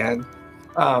into your hand.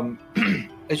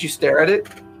 As you stare at it,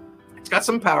 it's got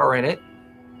some power in it,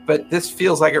 but this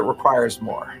feels like it requires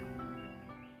more.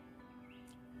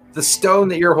 The stone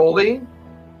that you're holding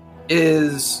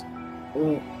is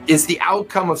the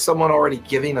outcome of someone already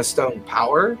giving a stone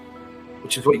power,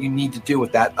 which is what you need to do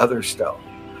with that other stone.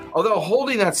 Although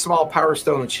holding that small power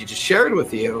stone that she just shared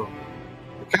with you,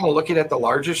 you're kind of looking at the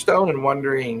larger stone and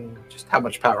wondering just how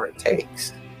much power it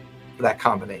takes for that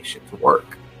combination to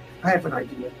work. I have an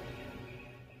idea.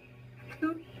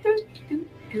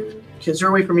 Is there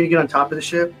a way for me to get on top of the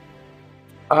ship?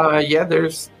 Yeah,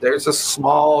 there's a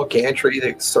small gantry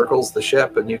that circles the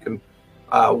ship, and you can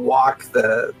walk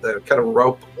the kind of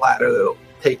rope ladder that'll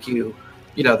take you,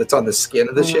 that's on the skin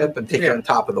of the ship and take you on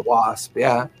top of the wasp.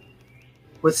 Yeah.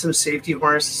 With some safety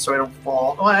harnesses so I don't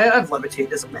fall. Oh, I have levitate.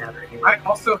 Doesn't matter. Anyway. I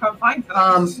also have vines that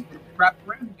I can wrap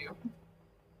around you.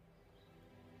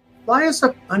 Fly us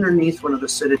up underneath one of the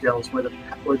citadels where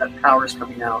that power is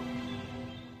coming out.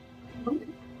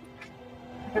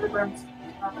 Under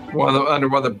one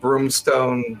of the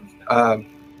broomstone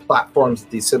platforms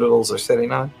that these citadels are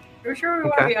sitting on. You're sure we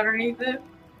want to be underneath it?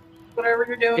 Whatever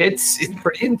you're doing. It's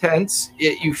pretty intense.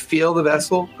 You feel the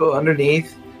vessel go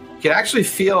underneath. You can actually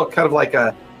feel kind of like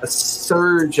a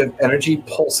surge of energy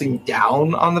pulsing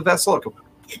down on the vessel.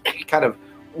 It kind of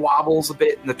wobbles a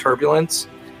bit in the turbulence.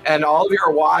 And all of you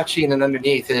are watching and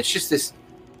underneath, and it's just this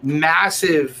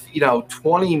massive,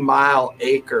 20-mile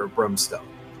acre brimstone.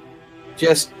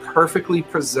 Just perfectly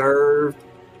preserved,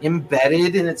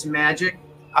 embedded in its magic.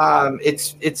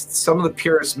 It's some of the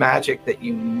purest magic that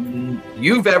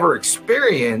you've ever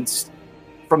experienced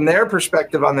from their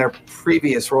perspective on their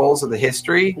previous roles of the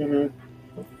history. Mm-hmm.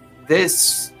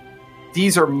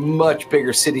 These are much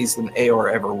bigger cities than Aor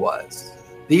ever was.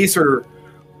 These are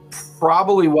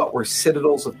probably what were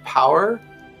citadels of power,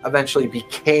 eventually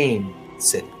became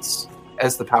cities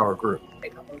as the power grew.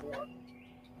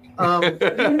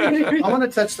 I want to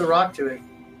touch the rock to it.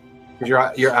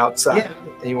 You're outside,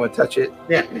 and you want to touch it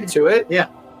to it? Yeah.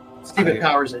 See if it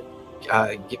powers it.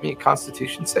 Give me a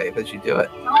Constitution save as you do it.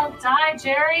 Don't die,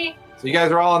 Jerry. So you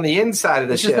guys are all on the inside of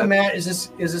the ship. Is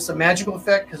this a magical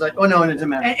effect? Because it doesn't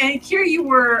matter. And here you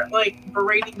were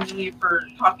berating me for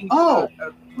talking to a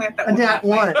plant that was that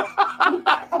one.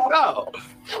 No.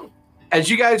 As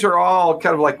you guys are all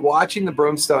kind of watching the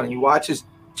broomstone, and you watch as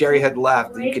Jerry had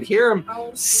left, and you could hear him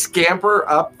scamper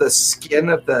up the skin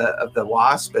of the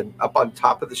wasp and up on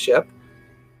top of the ship.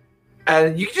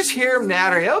 And you can just hear him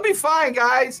nattering. It'll be fine,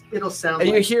 guys. It'll sound.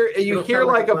 And like, you hear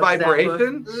like a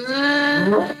vibration,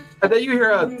 and then you hear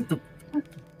a.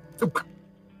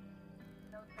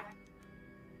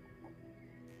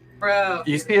 Bro.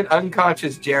 You see an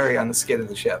unconscious Jerry on the skin of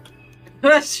the ship,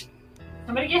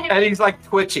 Somebody get him. and he's like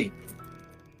twitchy.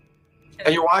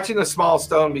 And you're watching the small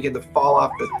stone begin to fall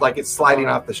off, like it's sliding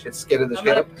off the skin of the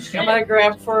ship. I'm gonna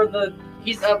grab for the.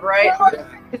 He's up, right?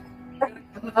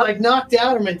 like knocked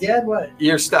out, or my dad? What?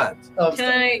 You're stunned. Oh,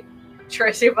 Can I try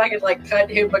to see if I could like cut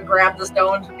him but grab the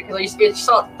stones because you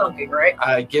saw it thunking,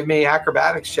 right? Give me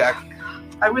acrobatics check.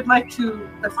 I would like to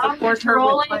support her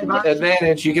with my body.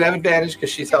 Advantage. You can have advantage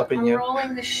because she's helping I'm you.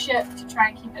 rolling the ship to try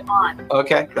and keep it on.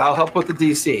 Okay, I'll help with the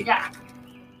DC. Yeah.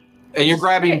 And you're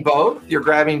grabbing both? You're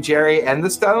grabbing Jerry and the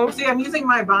stone? See, I'm using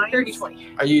my bind.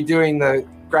 30-20. Are you doing the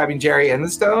grabbing Jerry and the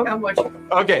stone? How much?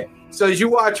 Okay, so as you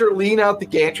watch her lean out the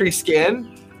gantry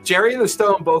skin, Jerry and the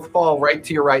stone both fall right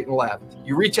to your right and left.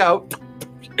 You reach out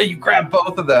and you grab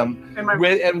both of them.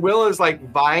 And Will is like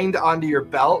vined onto your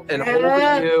belt and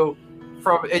holding you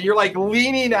from, and you're like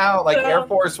leaning out like Air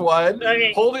Force One,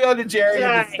 holding onto Jerry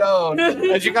and the stone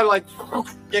as you kind of like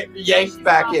get yanked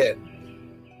back in.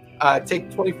 Take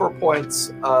 24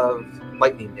 points of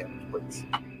lightning damage, please.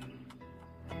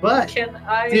 But Can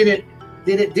I? did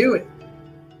it do it?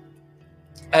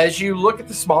 As you look at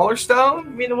the smaller stone,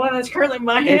 You mean the one that's currently in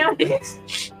my hand?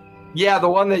 yeah, the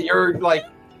one that you're like,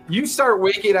 you start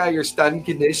waking out of your stunned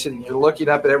condition. You're looking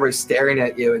up and everybody's staring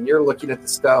at you, and you're looking at the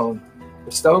stone.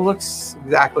 The stone looks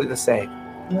exactly the same.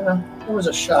 Yeah, it was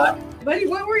a shot. Buddy,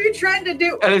 what were you trying to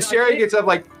do? And as Jerry gets up,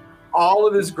 like all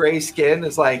of his gray skin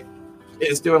is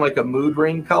doing like a mood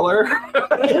ring color,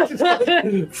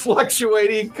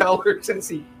 fluctuating colors as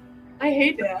he. I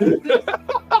hate that.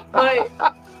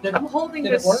 But I'm holding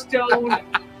the stone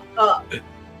up.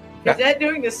 Is that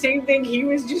doing the same thing he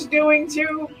was just doing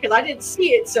too? Because I didn't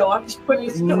see it, so I'm just putting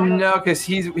the stone up. No, because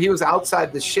he was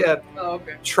outside the ship Oh,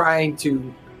 okay. trying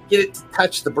to get it to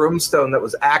touch the broomstone that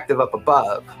was active up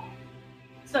above.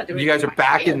 It's not doing You guys are anything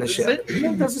back in with the my hand, ship. is it?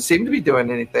 It doesn't seem to be doing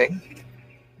anything.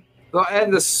 Well,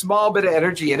 and the small bit of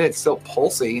energy in it's still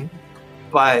pulsing,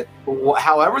 but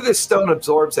however this stone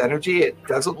absorbs energy, it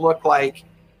doesn't look like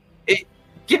it.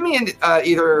 Give me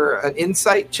either an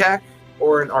insight check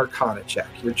or an arcana check,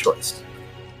 your choice.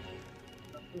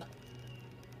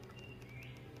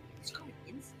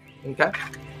 Okay.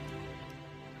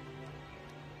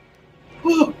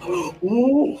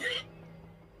 Ooh.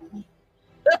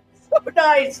 That's so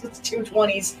nice. It's 2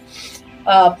 20s.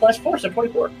 Plus 4, so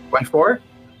 24. 24.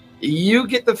 You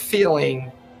get the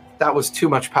feeling that was too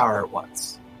much power at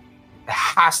once. It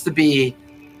has to be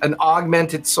an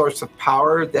augmented source of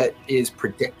power that is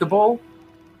predictable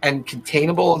and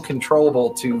containable and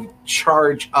controllable to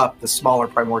charge up the smaller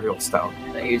primordial stone.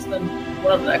 I use them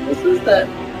one of the necklaces that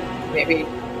maybe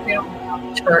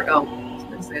chart. Oh,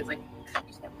 it's like.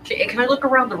 Okay, can I look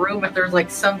around the room if there's like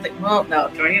something? Well, no.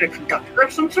 Do I need a conductor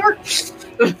of some sort?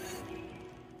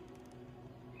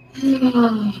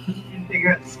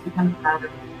 Figure out some kind of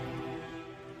pattern.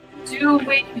 Do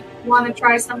we want to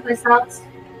try someplace else?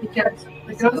 Because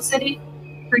the ghost city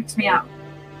freaks me out.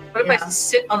 What if I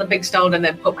sit on the big stone and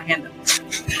then put my hand up?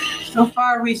 So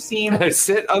far, we've seen.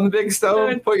 Sit on the big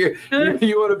stone. Put your.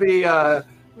 You want to be.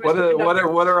 What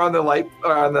are on the light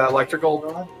on the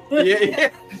electrical? Yeah,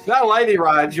 not lightning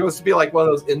rods. You want to be like one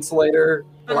of those insulator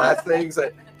glass things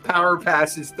that power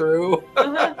passes through.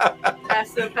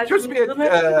 Supposed to be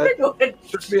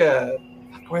a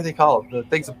what do they call it? The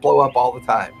things that blow up all the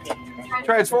time.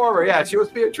 Transformer, yeah. She wants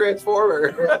to be a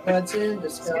transformer. That's in He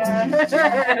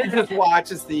just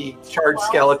watches the charged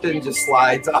skeleton just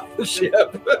slides off the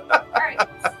ship.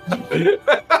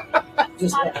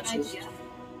 Just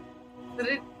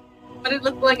But it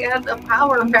looked like it had the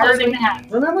power. Remember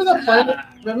the planet?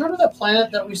 Remember the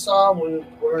planet that we saw when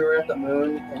we were at the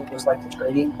moon, and it was like the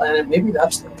trading planet? Maybe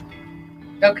that's the.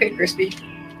 Okay, Crispy.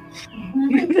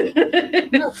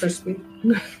 Not crispy.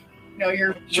 No,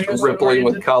 you're Just rippling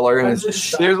with color, and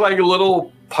there's like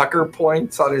little pucker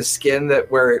points on his skin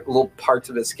where little parts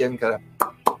of his skin kind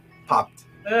of popped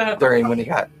during when he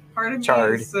got Part of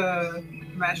charred. me is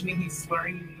imagining he's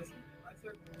slurring.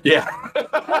 Yeah.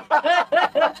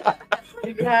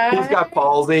 He's got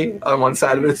palsy on one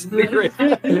side of his finger.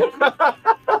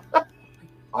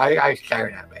 I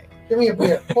carry that, man. Give me a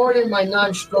beer. Pour it in my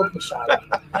non-stroking shot.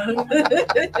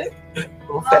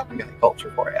 We'll family guy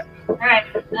culture for you. Alright.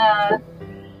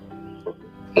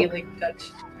 Healing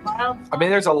touch. Well, I mean,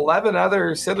 there's 11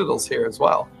 other citadels here as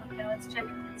well. okay, let's check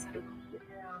it.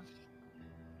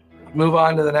 Move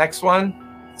on to the next one.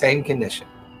 Same condition.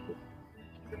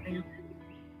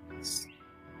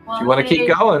 Well, you want to keep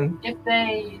going. If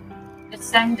they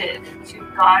ascended to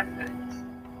godhood,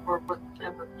 or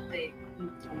whatever they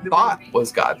Thought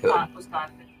was godhood. thought was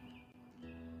godhood.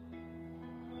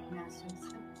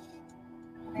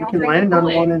 You can land on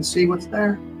one and see what's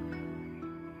there.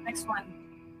 Next one.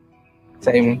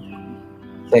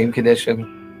 Same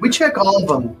condition. We check all of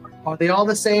them. Are they all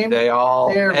the same? They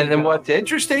all. There we And then go. what's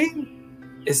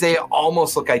interesting is they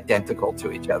almost look identical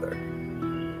to each other.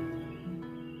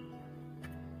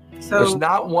 There's So,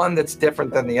 not one that's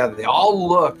different than the other. They all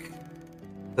look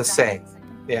the same.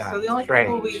 Yeah. so the only strange.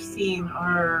 people we've seen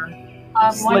are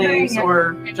I'm wondering slaves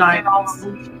or if they're all giants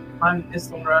illusion. on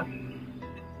Isora.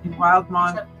 In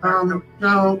Wildmont.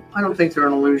 No, I don't think they're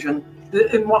an illusion.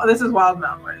 This is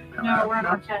Wildmount, right? No, we're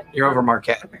not yet. You're over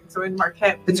Marquette. Okay, so in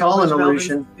Marquette, It's you know, all an bush buildings,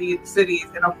 illusion. The cities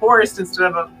in a forest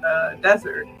instead of a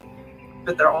desert,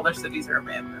 but all their cities are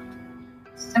abandoned.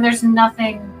 And there's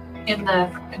nothing in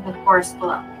the forest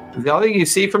below. The only thing you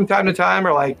see from time to time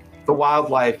are like the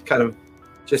wildlife kind of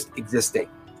just existing.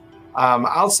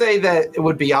 I'll say that it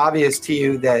would be obvious to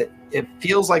you that it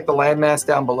feels like the landmass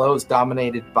down below is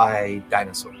dominated by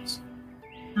dinosaurs.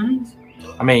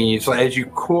 I mean, so as you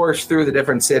course through the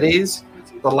different cities,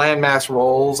 the landmass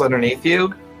rolls underneath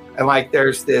you, and like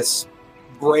there's this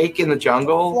break in the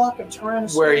jungle Flock of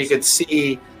tyrannosaurs. where you could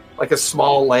see like a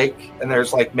small lake, and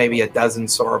there's like maybe a dozen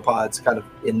sauropods kind of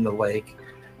in the lake.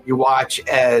 You watch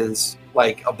as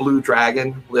like a blue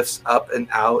dragon lifts up and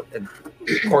out and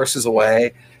courses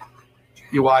away.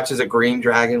 You watch as a green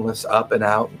dragon lifts up and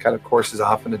out and kind of courses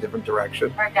off in a different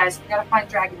direction. All right, guys, we gotta find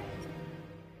dragon.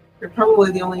 They're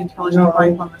probably the only intelligent No.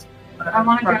 life on this I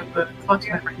wanna part of the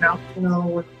continent right now.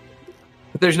 No,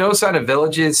 But there's no sign of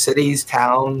villages, cities,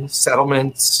 towns,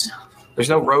 settlements. There's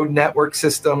no road network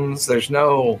systems. There's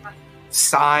no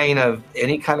sign of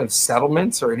any kind of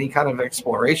settlements or any kind of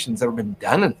explorations ever been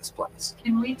done in this place.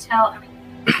 Can we tell? I mean,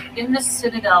 in the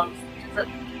citadel,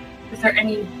 is there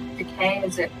any decay?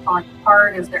 Is it falling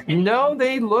apart? Is there any No,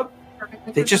 they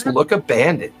perfectly just preserved? look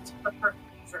abandoned. Or perfectly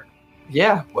preserved?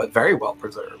 Yeah, but very well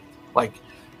preserved. Like,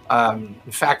 in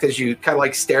fact, as you kind of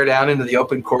like stare down into the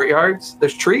open courtyards,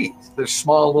 there's trees, there's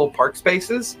small little park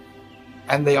spaces,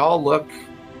 and they all look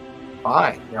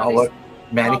fine. They all look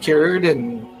manicured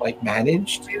and like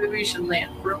managed. Maybe we should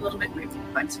land for a little bit. Maybe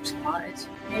find some supplies.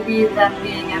 Maybe them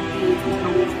being empty is an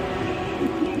illusion.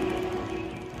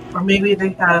 Or maybe they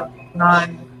have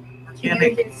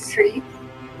non-organic tree.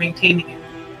 maintaining it.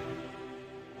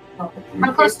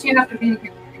 How close do you have to be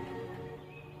here?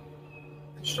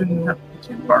 Shouldn't have to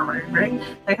be too far away, right?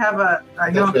 They have a. I I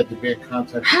know. guess we have to be in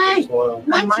contact Hey! with the soil.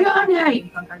 What's your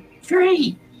name?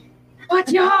 Tree.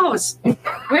 What's yours?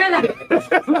 Where the?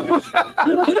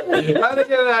 How did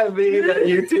that be that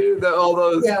you two, all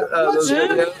those, Yeah. those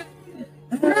videos?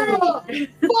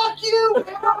 Fuck you!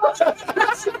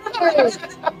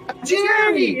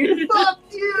 Jerry! Fuck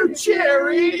you,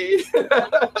 Jerry! You know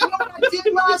what I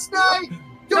did last night?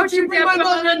 Don't you bring my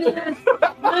mother in there!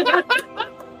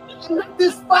 I lit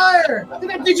this fire!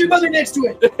 Then I did your mother next to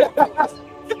it!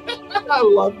 I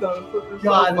love those. Those are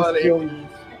God, so that's funny. funny.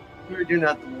 We're doing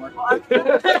nothing more.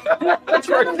 That's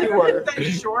right, you were.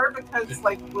 Sure, because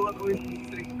like we'll always be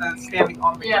sitting, standing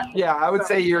on the Yeah. Yeah, I would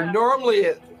say you're normally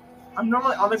at. I'm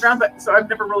normally on the ground, but so I've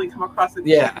never really come across a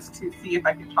Yeah. chance to see if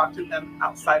I can talk to them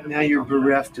outside of Now you're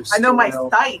bereft of I know my soil.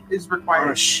 sight is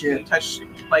required Oh, shit. to touch,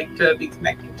 like to be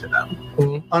connected to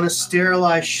them. On a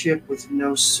sterilized ship with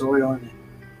no soil in it.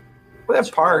 Well, they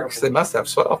have parks. They must have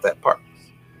soil if they have parks.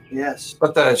 Yes.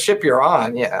 But the ship you're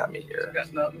on, yeah, I mean, you're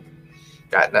Got nothing.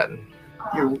 got nothing.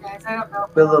 Your Guys, I don't know.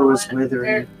 willow is They're-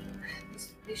 withering.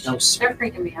 These No ships, they're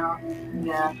freaking me out.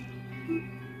 Yeah.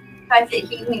 I think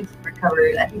he needs to recover.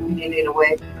 I think we need to get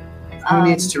away. Who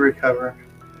needs to recover?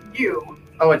 You.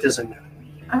 Oh, it doesn't matter.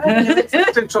 I have an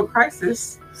existential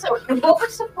crisis. So, what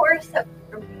was the forest that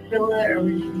Villa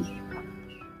originally?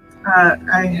 I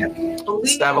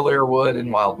believe. Stavalier Wood and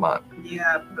Wildmont.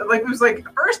 Yeah, but like it was like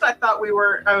at first I thought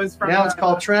I was from. Now it's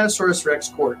called Tyrannosaurus Rex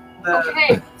Court. the. Okay,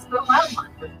 let's go to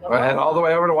Wildmont. Go ahead all the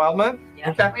way over to Wildmont.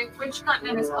 Yeah. Wait, which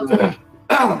continent is closer?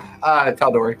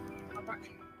 Tal'Dorei.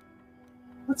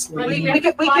 Let's We leave.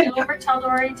 can fly over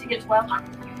Tal'Dorei to get to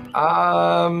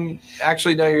Wildmont.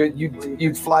 Actually, no.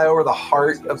 You'd fly over the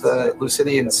heart of the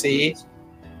Lucidian Sea,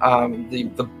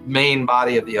 the main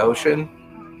body of the ocean.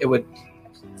 It would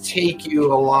take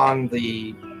you along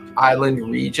the island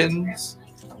regions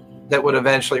that would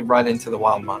eventually run into the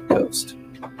Wildmont coast.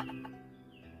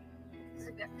 If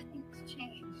everything's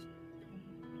changed,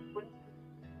 wouldn't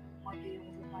we be able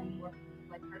to find more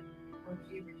like her or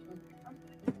she originally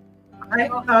I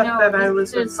thought that I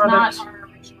was It's in front not of. our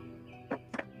original.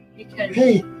 Because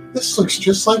Hey, This looks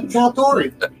just like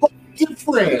Caldori, but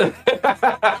different.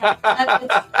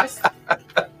 It's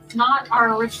not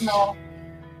our original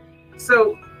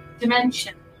So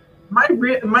dimension. my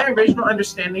original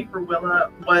understanding for Willa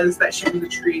was that she was a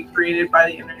tree created by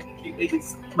the energy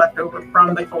is left over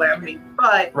from the calamity,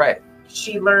 but Right.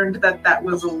 she learned that that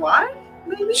was a lie.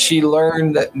 Maybe. She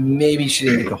learned that maybe she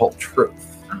didn't get the whole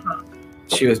truth. Uh-huh.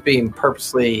 She was being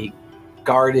purposely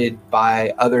guarded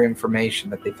by other information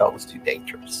that they felt was too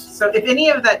dangerous. So if any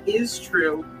of that is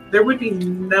true, there would be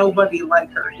nobody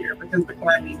like her here because the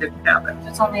calamity didn't happen.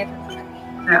 It's only a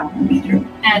Now,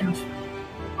 and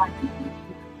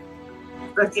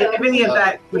but if any of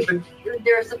that was the,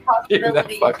 There's a That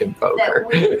possibility fucking poker. that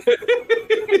we,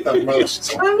 The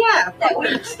most, oh yeah, that we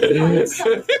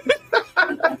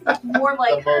more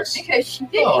like The her most- because she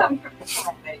did Oh. come from the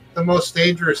calamity. the most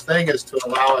dangerous thing is to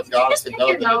allow a dog to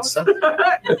know that it's something.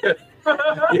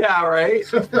 Yeah, right?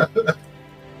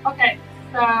 okay,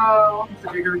 so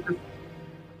we're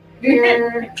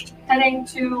heading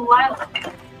to Lila.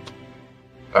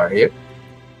 Are you?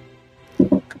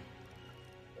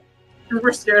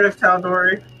 we're scared of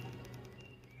Taldori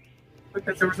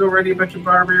because there was already a bunch of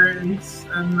barbarians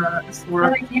and Where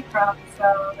Isora. they came from,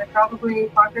 so they probably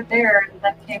conquered there, and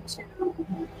that came to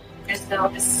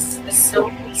Isora.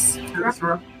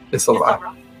 It's a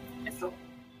lot.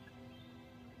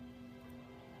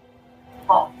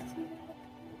 Fall.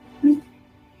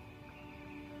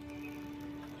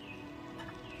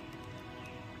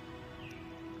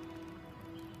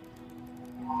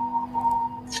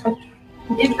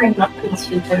 I did bring muffins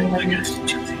to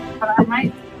the but I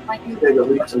might like you.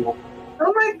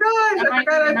 Oh my god! That I might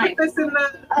forgot be I put this in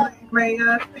my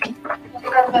thing.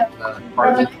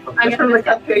 Party. It's from the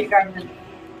cupcake.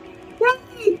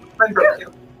 Yay! Mine broke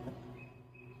too.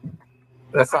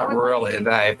 That's not really a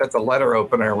knife. That's a letter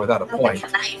opener without a point.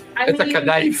 It's a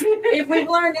knife. If we've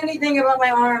learned anything about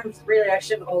my arms, really, I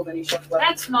shouldn't hold any sharp weapons.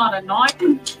 That's not a knife.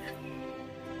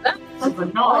 That's a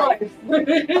knife.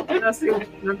 I see.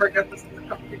 Remember, I got this in the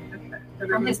cupcake.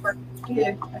 From his work.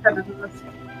 Yeah, I had it in this.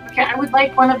 Okay, I would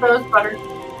like one of those butters.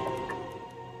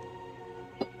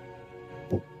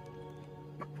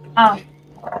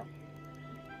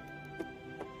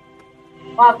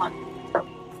 Wild one.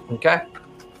 Okay.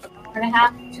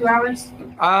 1.5, 2 hours.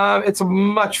 It's a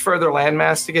much further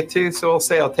landmass to get to, so we'll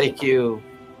say it'll take you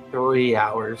 3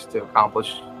 hours to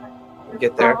accomplish.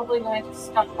 Get there. Probably going to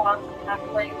stop on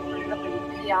halfway through the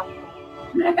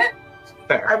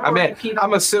Fair. I mean,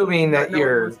 I'm assuming that Not knowing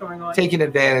you're what's going on. taking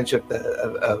advantage of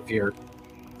the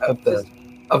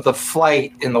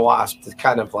flight in the Wasp to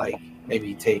kind of like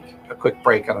maybe take a quick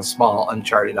break on a small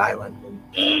uncharted island and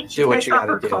do what you Takes off got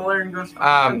her to do. collar and goes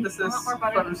synthesis,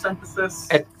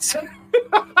 photosynthesis. It's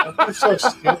You're so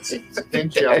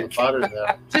stingy on the butter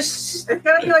there. It's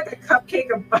gotta be like a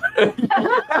cupcake of butter.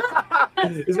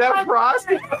 Is that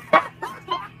frosting?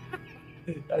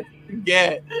 I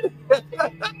forget.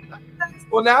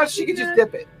 Well, now she can just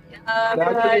dip it.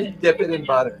 Now she can dip it in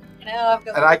butter,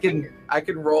 and I can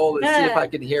roll and see if I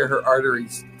can hear her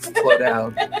arteries slow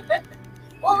down.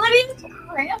 Well, it is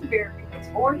cranberry. It's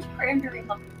orange cranberry.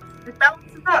 It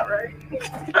balances out, right?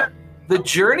 The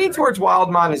journey towards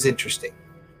Wildmont is interesting.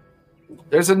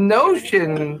 There's a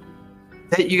notion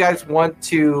that you guys want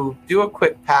to do a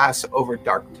quick pass over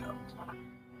Dark Toe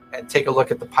and take a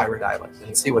look at the Pirate Island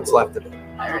and see what's left of it.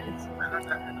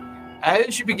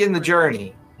 As you begin the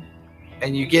journey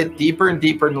and you get deeper and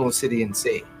deeper into the Lucidian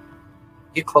Sea, you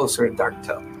get closer to Dark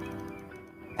Toe.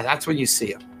 And that's when you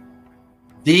see them.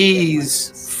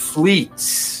 These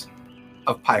fleets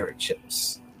of pirate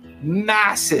ships,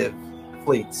 massive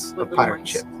fleets of pirate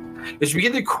ships. As you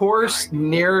begin to course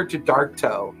nearer to Dark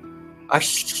Toe, a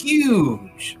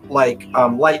huge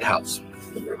lighthouse,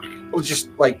 just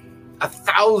like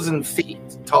 1,000 feet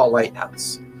tall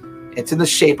lighthouse. It's in the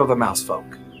shape of a mouse folk.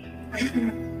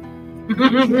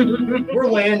 We're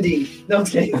landing. No, I'm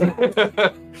kidding.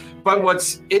 But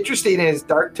what's interesting is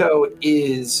Dark Toe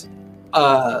is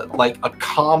like a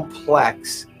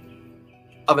complex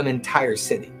of an entire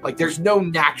city. Like there's no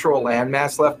natural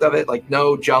landmass left of it, like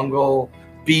no jungle,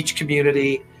 beach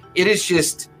community. It is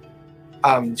just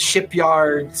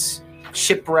shipyards,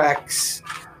 shipwrecks,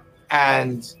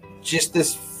 and just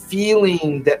this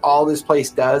feeling that all this place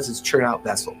does is churn out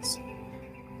vessels.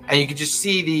 And you can just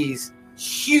see these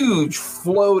huge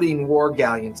floating war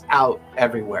galleons out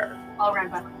everywhere. All ran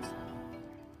by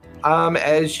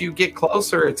As you get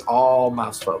closer, it's all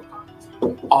mouse folk.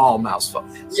 All mouse folk.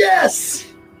 Yes.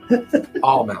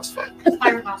 All mouse folk.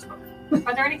 pirate mouse.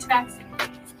 Are there any taxis?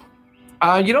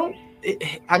 You don't.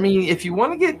 I mean, if you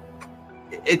want to get,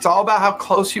 it's all about how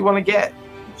close you want to get.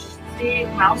 see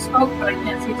mouse folk, but I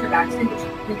can't see tabaxi, which is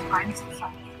 3 times the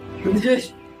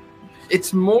size.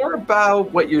 It's more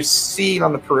about what you're seeing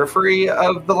on the periphery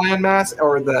of the landmass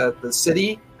or the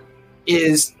city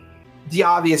is the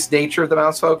obvious nature of the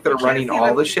mouse folk that are running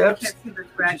all the ships.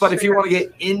 But if you want to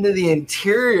get into the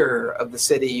interior of the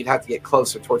city, you'd have to get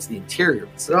closer towards the interior.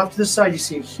 So off to the side, you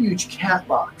see a huge cat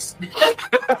box.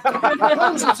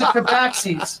 Hundreds of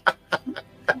tabaxis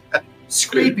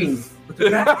scraping. With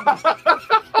the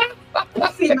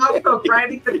I see mouse folk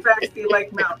riding the tabaxi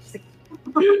like mouse.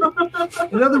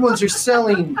 And other ones are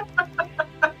selling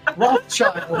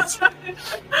Rothschilds,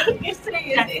 You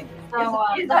say it.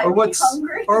 or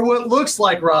what looks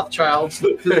like Rothschilds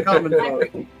to the common folk.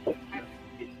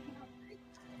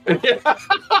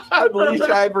 Bleach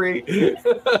Ivory.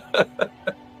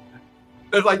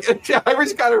 It's like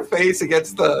Ivory's got her face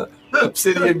against the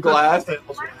obsidian glass.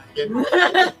 She's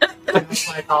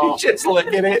just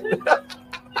licking it.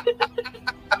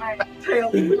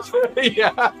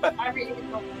 Yeah.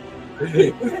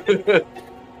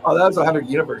 Oh, that was 100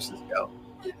 universes ago.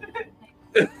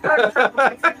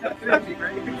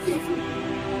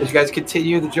 As you guys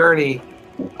continue the journey,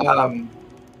 one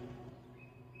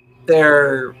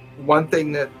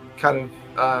thing that kind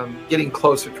of getting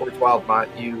closer towards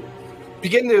Wildmont, you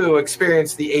begin to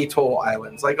experience the atoll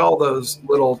islands, like all those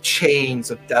little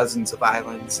chains of dozens of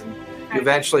islands, and you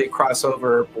eventually cross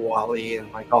over Bawali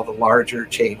and like all the larger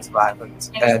chains of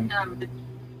islands. And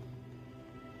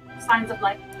Signs of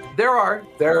life.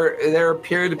 there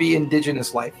appear to be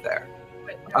indigenous life there.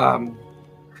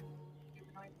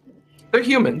 They're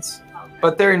humans,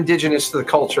 but they're indigenous to the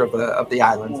culture of the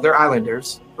islands. They're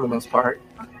islanders for the most part.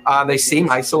 They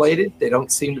seem isolated. They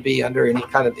don't seem to be under any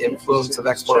kind of influence of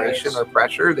exploration or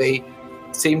pressure. They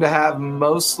seem to have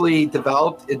mostly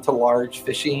developed into large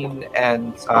fishing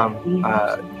and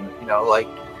like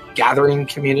gathering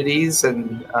communities,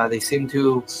 and they seem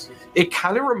to. It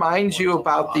kind of reminds you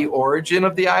about the origin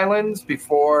of the islands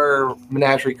before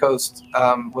Menagerie Coast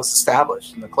was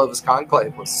established and the Clovis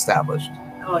Conclave was established.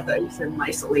 Oh, I thought you said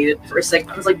isolated for a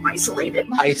second. I was like, isolated.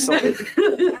 Isolated.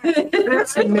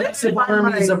 That's the massive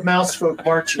armies of mouse folk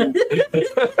marching.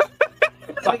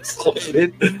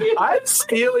 Isolated. I'm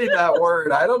stealing that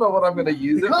word. I don't know what I'm going to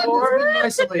use it for.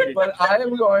 Isolated. But I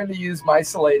am going to use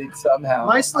mysolated somehow.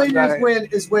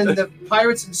 Mysolated is when the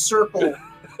pirates encircle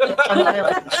an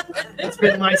island. It's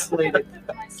been isolated.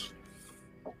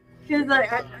 Because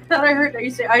I thought I heard that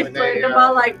you say isolated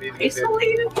about like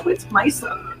isolated. What's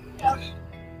mysolated?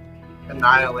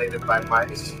 Annihilated by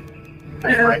mice.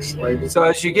 Isolated. So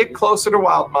as you get closer to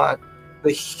Wildmont,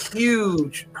 the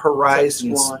huge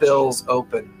horizon spills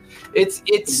open. It's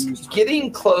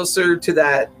getting closer to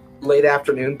that late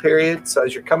afternoon period. So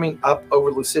as you're coming up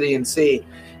over Lucidian Sea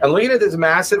and looking at this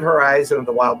massive horizon of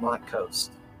the Wildmont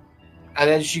coast, and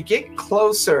as you get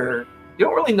closer, you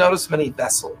don't really notice many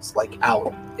vessels like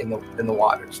out in the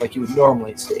waters like you would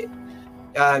normally see.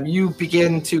 You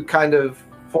begin to kind of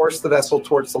force the vessel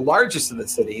towards the largest of the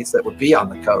cities that would be on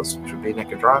the coast, which would be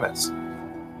Nicodranus.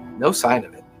 No sign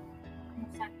of it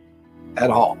at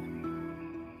all.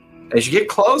 As you get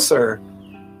closer,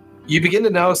 you begin to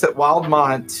notice that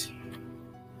Wildmont,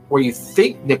 where you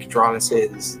think Nicodranus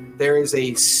is, there is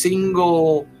a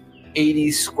single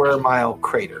 80 square mile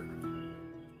crater.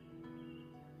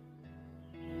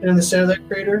 And in the center of that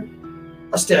crater,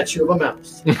 a statue of a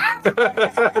mouse.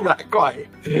 Not quite.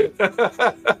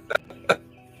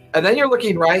 And then you're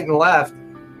looking right and left,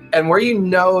 and where you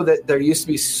know that there used to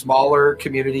be smaller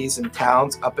communities and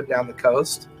towns up and down the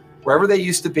coast, wherever they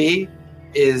used to be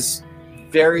is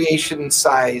variation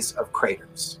size of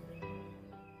craters.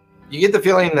 You get the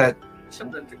feeling that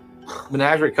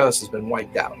Menagerie Coast has been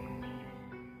wiped out.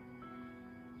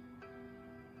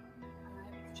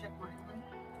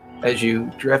 As you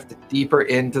drift deeper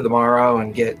into the Morrow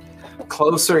and get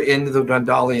closer into the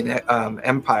Dundalian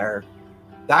Empire,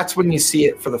 that's when you see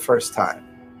it for the first time.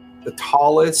 The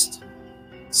tallest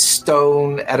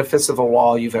stone edifice of a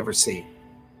wall you've ever seen.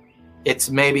 It's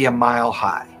maybe a mile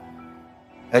high.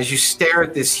 As you stare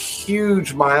at this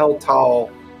huge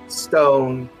mile-tall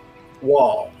stone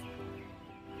wall,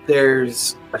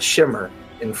 there's a shimmer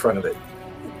in front of it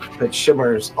that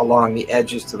shimmers along the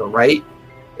edges to the right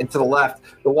and to the left.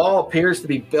 The wall appears to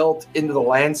be built into the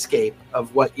landscape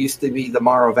of what used to be the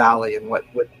Morrow Valley and what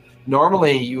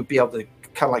normally you would be able to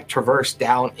kind of like traverse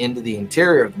down into the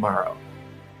interior of the Morrow.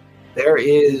 There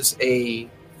is a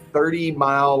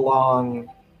 30-mile long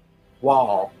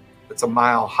wall that's a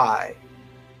mile high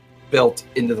built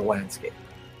into the landscape.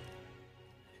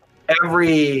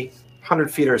 Every 100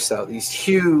 feet or so, these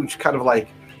huge kind of like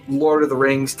Lord of the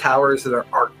Rings towers that are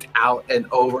arced out and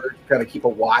over to kind of keep a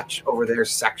watch over their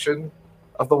section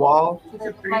of the wall.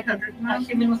 Like a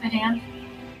human with a hand.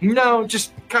 No,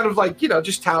 just kind of like,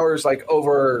 just towers like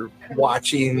over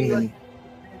watching.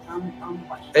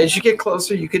 As you get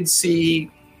closer, you can see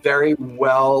very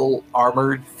well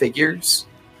armored figures.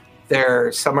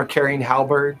 Some are carrying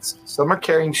halberds, some are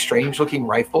carrying strange looking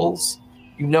rifles.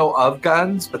 You know of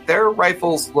guns, but their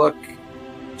rifles look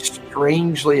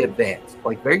strangely advanced,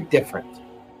 like very different.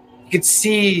 You can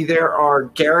see there are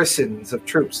garrisons of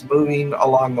troops moving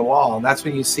along the wall, and that's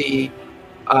when you see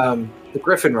the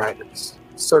Griffin Riders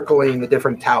circling the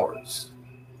different towers,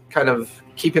 kind of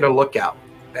keeping a lookout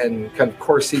and kind of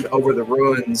coursing over the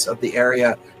ruins of the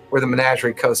area where the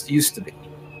Menagerie Coast used to be.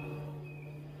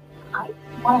 I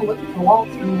want to look at the walls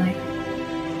and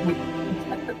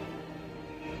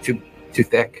Too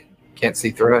thick. Can't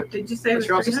see through it. Did you say it was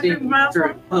You're also 300 seeing miles through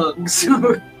long? bugs. Did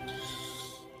you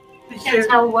Can't say-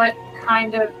 tell what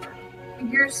kind of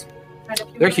figures.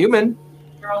 They're human.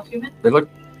 They're all human. They look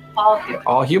All human.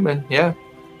 all human, yeah.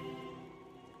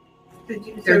 Did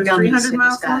you say it They're was gummies 300 in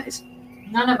miles long? disguise.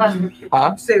 None of us. Did you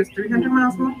say it was 300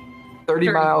 miles long? 30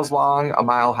 miles long, a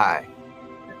mile high.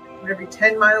 Every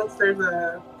 10 miles, there's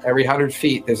a. Every 100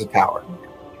 feet, there's a tower.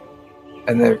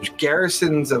 And there's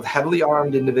garrisons of heavily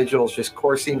armed individuals just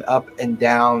coursing up and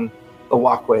down the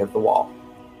walkway of the wall.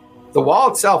 The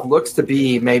wall itself looks to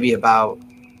be maybe about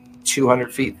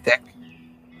 200 feet thick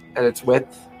at its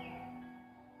width.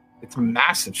 It's a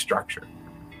massive structure.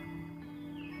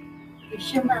 the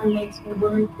shimmer makes me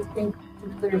worried to think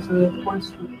that there's a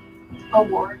force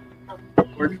award.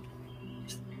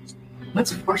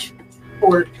 What's a force?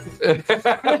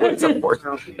 It's a force.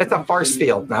 It's a force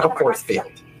field, not a force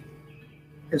field.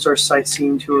 Is our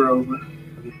sightseeing tour over?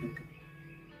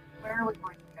 Where are we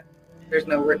going to go? There's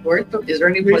no word. Is there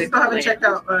any We place? still haven't checked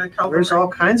out California. There's all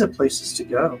kinds of places to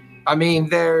go. I mean,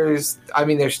 there's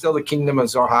still the kingdom of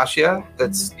Zorhashia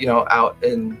that's, out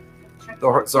in the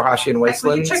Zorhashian We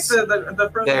wastelands. checked the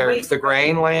frozen There's waste. the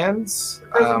grain lands. The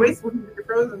frozen waste wouldn't be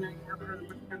frozen anymore.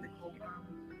 Because they cooled down.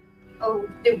 Oh,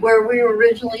 where we were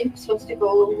originally supposed to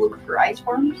go look for ice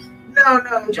worms? No,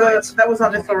 that was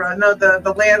on Ithilra. No,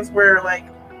 the lands where that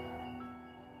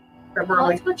were Well, like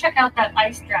let's go check out that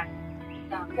ice dragon.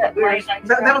 Yeah, we were- White ice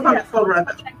that was on dragon. Ithilra.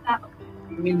 Check that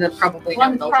I mean, that's probably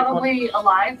one. One's probably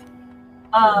alive.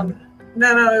 No,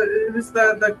 it was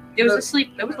the It was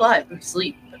asleep. It was alive. It was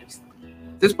asleep. But it's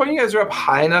At this point, you guys are up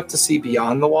high enough to see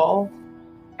beyond the wall,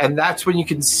 and that's when you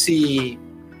can see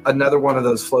another one of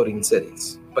those floating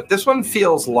cities. But this one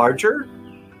feels larger.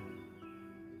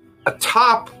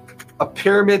 Atop a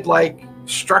pyramid-like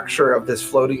structure of this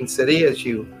floating city, as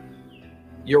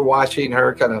you're watching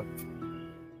her kind of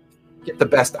get the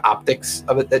best optics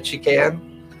of it that she can.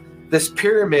 This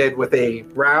pyramid with a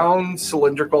round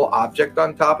cylindrical object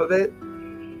on top of it.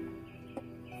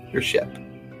 Your ship.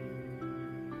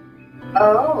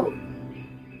 Oh.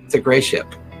 It's a gray ship.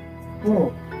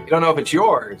 You don't know if it's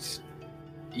yours.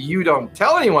 You don't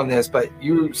tell anyone this, but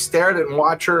you stare at it and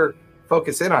watch her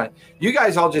focus in on it. You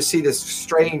guys all just see this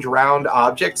strange round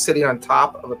object sitting on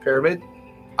top of a pyramid.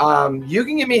 You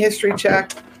can give me a history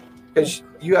check because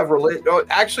you have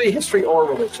history or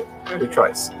religion. Your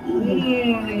choice.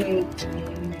 Did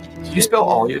you spill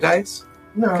all your dice?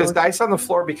 No. Because dice on the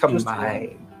floor become Just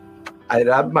mine. I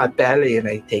rub my belly and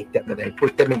I take them and I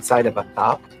put them inside of a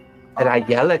cup and I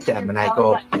yell at them and I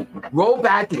go, roll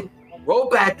badly,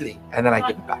 and then I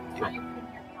give it back to you.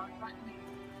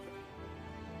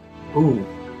 Ooh.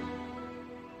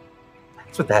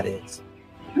 That's what that is.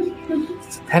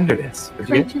 It's tenderness.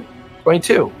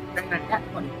 22.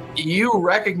 You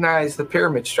recognize the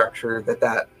pyramid structure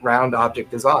that round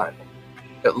object is on.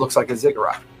 It looks like a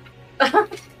ziggurat.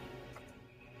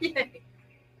 Yay.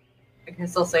 I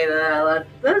guess I'll say that out loud.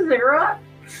 That's a ziggurat.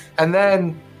 And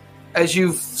then as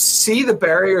you see the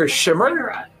barrier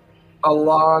shimmer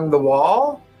along the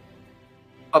wall,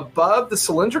 above the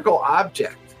cylindrical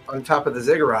object on top of the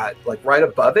ziggurat, like right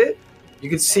above it, you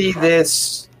can see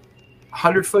this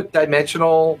 100-foot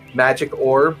dimensional magic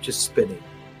orb just spinning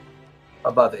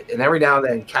above it. And every now and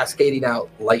then cascading out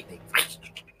lightning.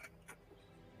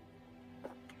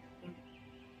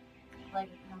 Like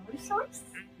a resource?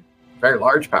 Very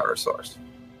large power source.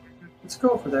 Let's go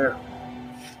over there.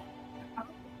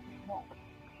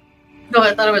 No,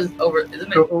 I thought it was over.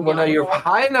 Isn't it? Well, no, you're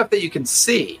high enough that you can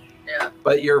see. Yeah.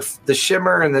 But the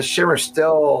shimmer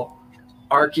still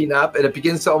arcing up, and it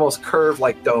begins to almost curve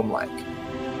like dome-like.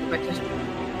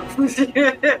 Let's see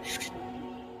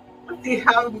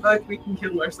how much we can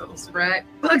kill ourselves. Right.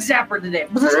 Bug zapper today.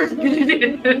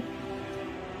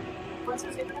 What's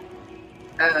the ziggurat?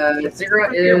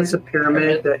 Ziggurat It's is a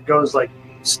pyramid that goes like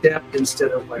stepped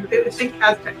instead of like They think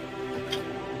Aztec.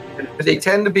 They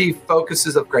tend to be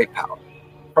focuses of great power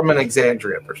from an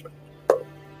Exandria perspective.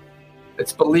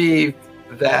 It's believed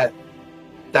that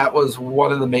that was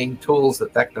one of the main tools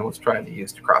that Vecna was trying to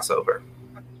use to cross over.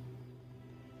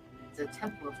 It's a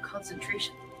temple of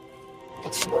concentration.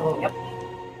 Yep.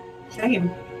 Same.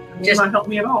 It Just- will not help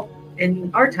me at all.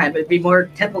 In our time, it'd be more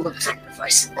temple of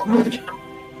sacrifice.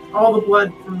 All the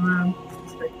blood from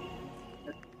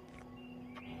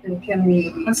And can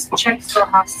we? Let's check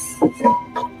Storehouse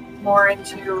more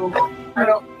into. I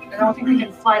don't think we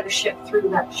can fly the ship through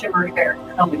that shimmery bear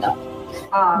coming up.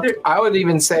 I would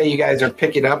even say you guys are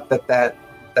picking up that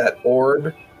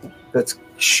orb that's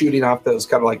shooting off those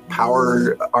kind of like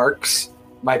power arcs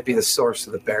might be the source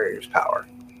of the barrier's power.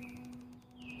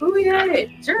 Oh yeah,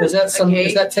 sure. Is that some? Okay.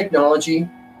 Is that technology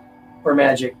or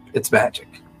magic? It's magic.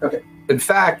 Okay. In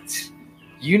fact,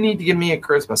 you need to give me a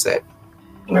charisma save.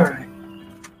 All right.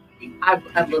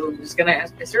 I'm literally just gonna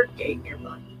ask, is there a gate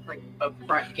nearby? Like a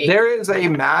front gate? There is a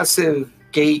massive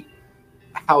gate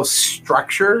house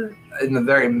structure in the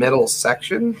very middle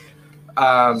section.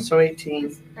 So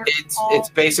 18. It's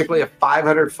basically a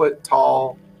 500-foot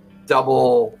tall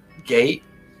double gate.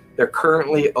 They're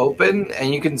currently open,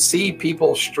 and you can see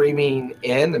people streaming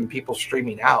in and people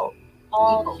streaming out.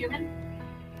 All human?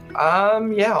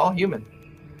 Yeah, all human.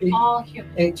 All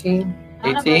human. 18. None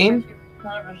of us are 18? human.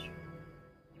 None of us.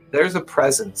 There's a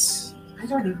presence. I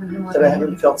don't even know what That I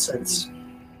haven't felt since.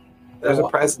 There's a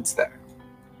presence there.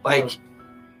 Like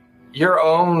your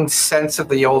own sense of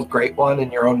the old Great One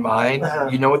in your own mind.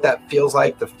 You know what that feels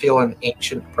like to feel an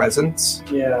ancient presence?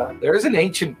 Yeah. There is an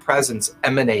ancient presence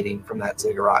emanating from that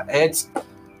ziggurat. And it's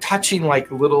touching like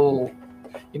little,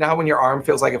 you know how when your arm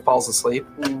feels like it falls asleep?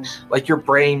 Like your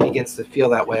brain begins to feel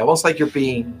that way, almost like you're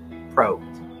being probed.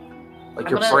 Like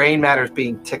your brain matter is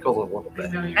being tickled a little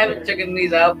bit. I haven't taken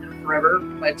these out in forever.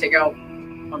 I take out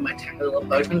one of my tiny little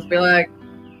potions, be like,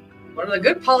 what are the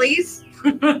good polys?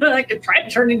 I could try to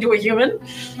turn into a human.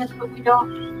 Yes, but we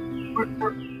don't. We're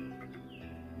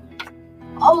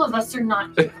all of us are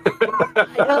not human.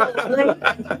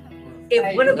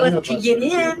 If one of us can get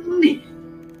in.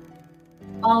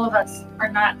 All of us are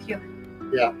not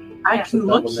human. Yeah. I can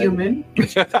look human. She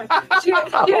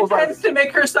tends to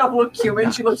make herself look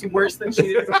human. She looks worse than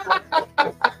she did before.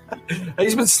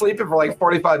 He's been sleeping for like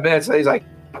 45 minutes, and he's like,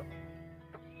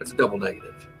 that's a double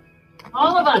negative.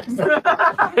 All of us.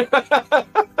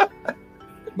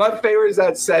 My favorite is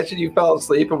that session you fell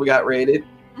asleep and we got raided.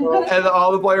 And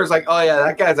all the players like, oh yeah,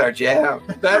 that guy's our jam.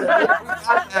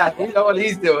 You know what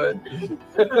he's doing.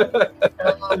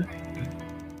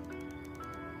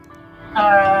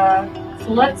 So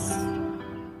let's.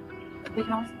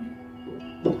 Yeah,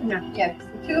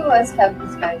 the two of us have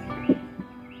this guy's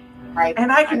right. And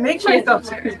I can make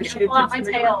myself look Pull out my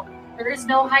tail. There is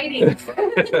no hiding. I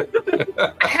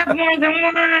have more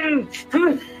than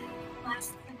one.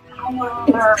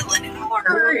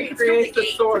 create the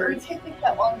sword. How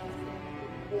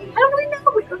do we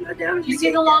know? We don't go down. You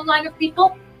see the long line of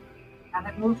people?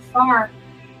 Haven't moved far.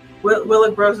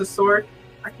 Willa grows a sword.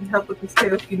 I can help with this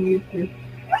tail if you need to.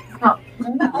 Oh.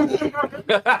 Become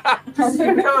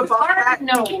a ball cat.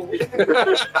 No.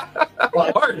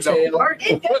 Or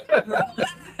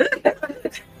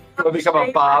We'll become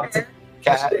a bobbed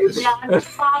cat. Yeah, I'm a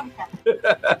bobcat.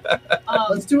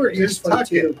 Let's do her ears funny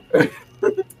too.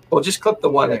 We'll just clip the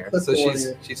one ear, Clip so the one she's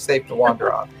ear. safe to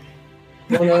wander off.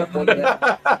 One up, one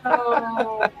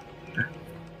down.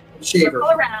 So, Shaver. circle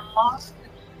around.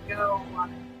 Go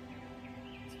on.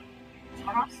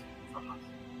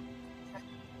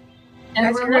 And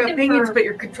That's we're your looking opinions, for. but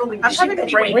you're controlling I'm having a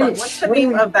brain. Wait, What's the wait.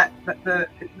 name of that? The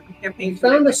campaign. We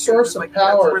found a source of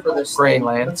power for this. Grain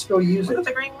land. Let's go use Was it it.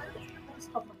 the green land?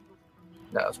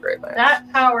 No, it's great land. That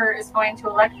power is going to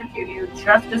electrocute you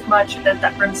just as much as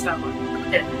that brimstone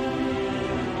did.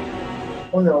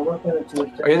 Oh no, we're gonna do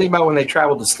it. Are you thinking about when they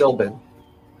traveled to Stilben,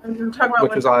 I'm talking about which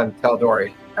when, was on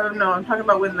Teldori? I don't know. I'm talking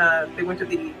about when they went to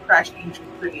the crashed ancient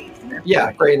cities.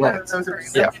 Yeah, Grain Land. Those are,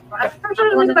 Yeah. I'm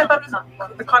trying to remember. I thought it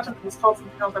was the continent was called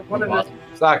something else. Like one of those.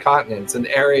 It's not a continent, it's an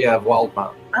area of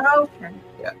Wildmount. Oh, okay.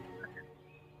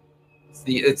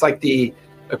 It's like the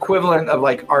equivalent of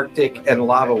like Arctic and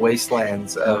lava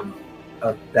wastelands of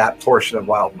that portion of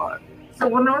Wildmont. So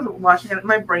when I was watching it,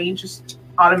 my brain just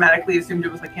automatically assumed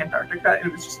it was like Antarctica, and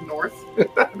it was just north. It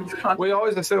was continent. We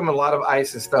always assume a lot of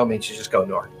ice and snow means you just go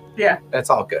north. Yeah. That's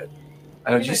all good.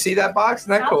 Did you see that box?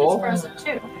 Isn't that South cool? is frozen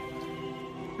too.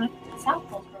 South is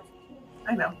frozen too.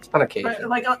 I know. On occasion. But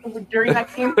like during that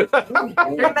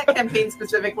campaign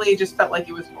specifically, it just felt like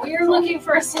it was. We're looking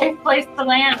for a safe place to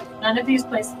land. None of these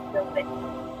places are building.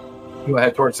 You want to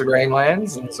head towards the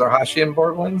Grainlands and Zarhashian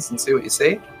borderlands and see what you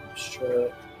see?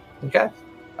 Sure. Okay.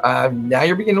 Now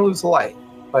you're beginning to lose the light.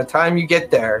 By the time you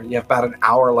get there, you have about an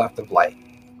hour left of light.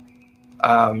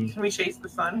 Can we chase the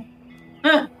sun?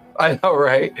 I know,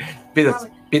 right? Be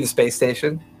the space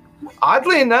station.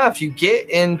 Oddly enough, you get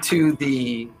into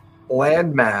the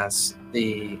landmass,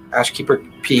 the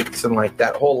Ashkeeper Peaks, and like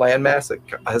that whole landmass that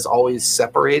has always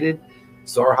separated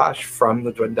Zorhash from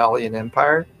the Dwendalian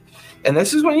Empire. And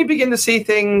this is when you begin to see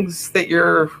things that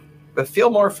feel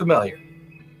more familiar.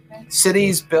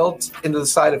 Cities built into the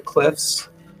side of cliffs,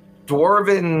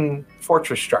 dwarven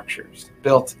fortress structures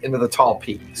built into the tall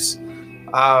peaks.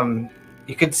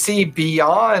 You could see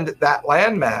beyond that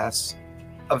landmass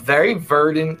a very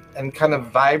verdant and kind of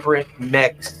vibrant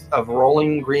mix of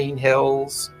rolling green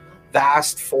hills,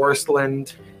 vast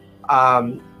forestland.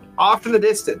 Off in the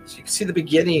distance, you can see the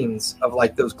beginnings of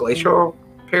like those glacial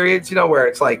periods, where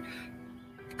it's like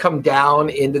come down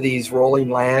into these rolling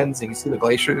lands. And you can see the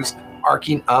glaciers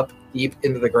arcing up deep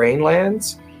into the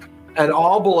grainlands. And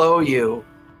all below you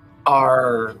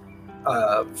are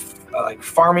like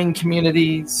farming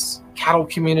communities, cattle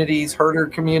communities, herder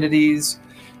communities.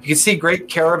 You can see great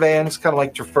caravans kind of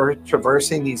like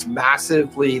traversing these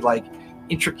massively like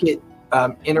intricate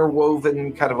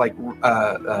interwoven kind of like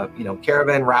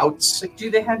caravan routes. Like, do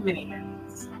they have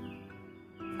minivans?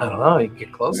 I don't know. You can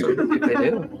get closer if they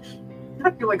do.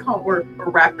 I feel like or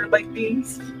raptor like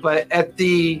these. But at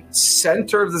the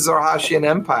center of the Zarhashian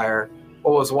Empire,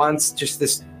 what was once just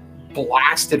this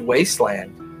blasted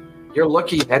wasteland, you're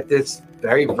looking at this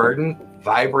very verdant,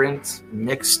 vibrant,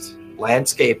 mixed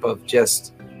landscape of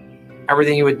just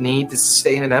everything you would need to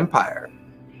sustain an empire.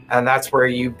 And that's where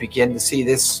you begin to see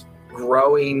this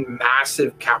growing,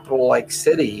 massive capital-like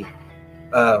city,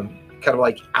 kind of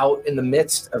like out in the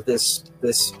midst of this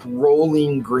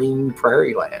rolling green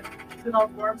prairie land.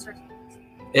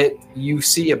 You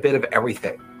see a bit of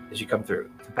everything as you come through.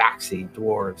 Tabaxi,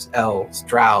 dwarves, elves,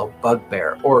 drow,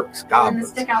 bugbear, orcs,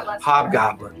 goblins,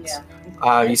 hobgoblins.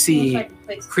 Yeah. You see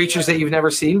creatures that you've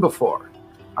never seen before.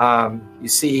 You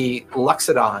see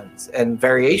Luxodons and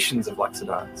variations of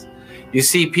Luxodons. You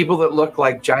see people that look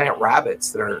like giant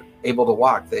rabbits that are able to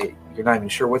walk. You're not even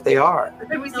sure what they are.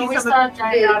 We saw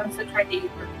giant rabbits that tried to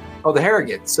eat fruit. Oh, the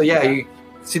Harrogans. So yeah, you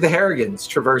see the Harrogans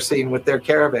traversing with their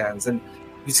caravans, and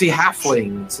you see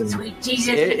halflings, and Sweet Jesus,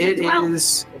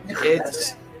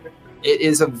 it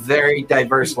is a very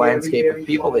diverse landscape of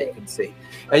people that you can see.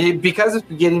 And because it's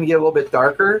beginning to get a little bit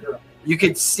darker, you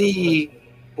could see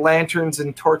lanterns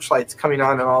and torchlights coming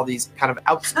on in all these kind of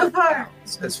outskirts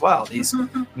towns as well. These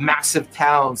massive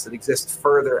towns that exist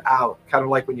further out, kind of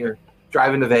like when you're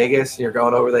driving to Vegas and you're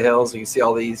going over the hills and you see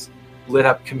all these lit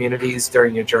up communities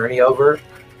during your journey over.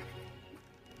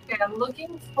 Okay, I'm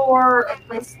looking for a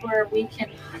place where we can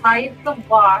hide the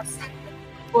wasp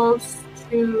close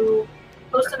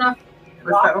enough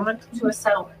For a settlement? to a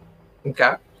settlement.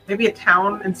 Okay. Maybe a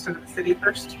town instead of a city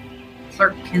first.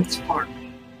 Clark Kent's farm.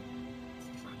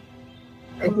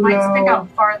 It might stick out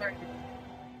farther.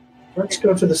 Let's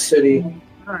go to the city.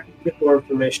 All right. Get more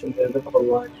information there. They have a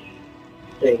lot of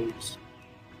things,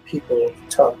 people to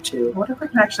talk to, What if we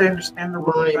can actually understand the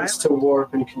word minds to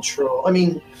warp and control. I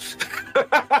mean,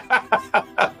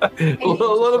 a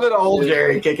little bit of old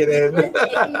Jerry kicking in. If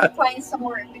you find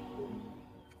somewhere in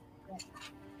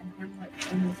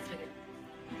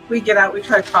We get out, we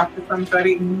try to talk to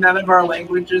somebody. None of our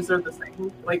languages are the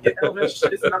same. Like the Elvish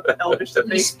is not the Elvish that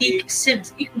We they speak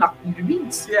Sims. You knock into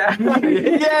means. Yeah.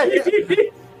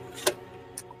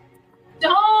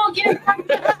 Don't get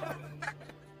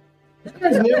you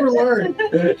guys never learn.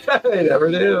 They never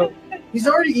do. He's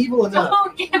already evil enough.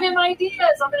 Don't give him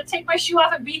ideas. I'm going to take my shoe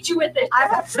off and beat you with it.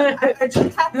 I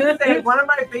just have to say, one of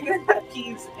my biggest pet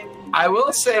peeves I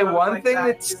will say one thing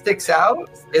that sticks out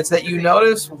is that you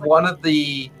notice one of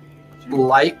the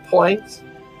light points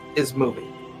is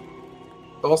moving.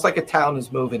 Almost like a town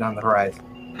is moving on the horizon.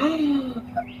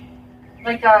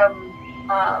 Like on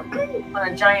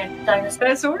a giant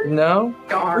dinosaur. No.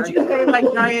 Would you say like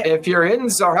giant? If you're in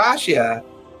Zarhashia,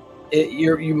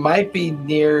 you might be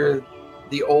near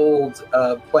the old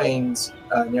plains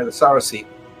near the Sorrow Seat.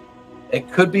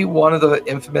 It could be one of the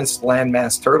infamous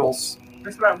landmass turtles.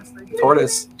 That's what I was thinking.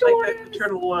 Tortoise. Like the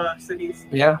turtle cities.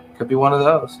 Yeah, could be one of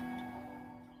those.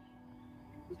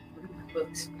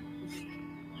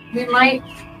 We might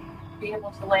be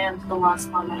able to land the last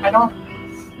one. I don't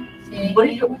see. What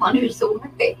if it wanders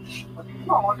away?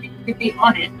 No, I mean, we'd be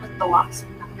on it with the last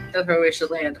one. That's where we should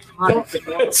land. On it.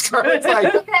 It's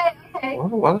like, Okay.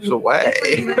 well, there's a way.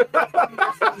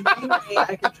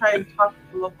 I could try and talk to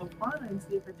the local farm and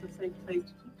see if it's a safe place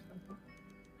to keep something.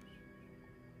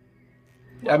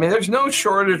 I mean, there's no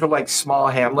shortage of like small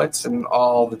hamlets in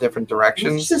all the different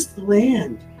directions. It's just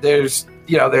land. There's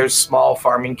small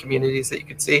farming communities that you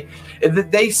can see.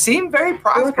 They seem very I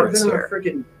feel like I've prosperous been on a here.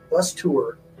 freaking bus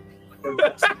tour.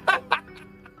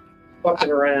 Fucking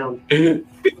around. I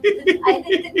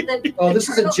think that Oh, this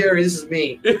isn't Jerry. This is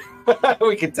me.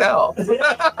 We can tell.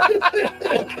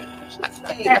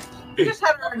 Yeah. We just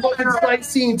had our Fucking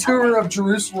sightseeing tour of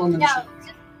Jerusalem and no, shit.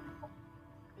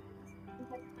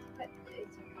 but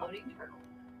it's a floating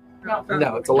turtle.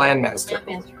 No, it's a landmass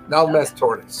turtle. Landmass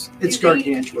tortoise. It's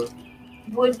gargantuan.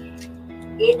 Would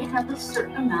it have a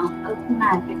certain amount of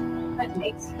magic that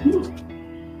makes it move?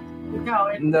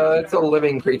 No, it's a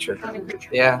living creature.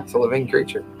 Yeah, it's a living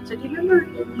creature. So do you remember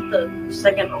in the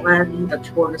second Aladdin, the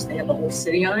tortoise, they have a whole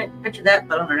city on it? Picture that,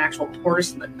 but on an actual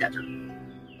tortoise in the desert.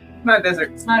 not a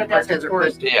desert. It's not a desert.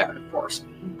 tortoise. Yeah. Of course.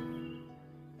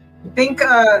 Think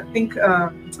Think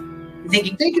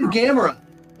of Gamera.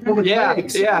 But with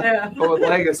legs. Yeah. But with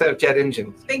legs instead of jet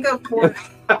engines. think of horse,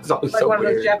 That's always like so one of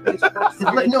those weird. Japanese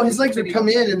horses. His legs would come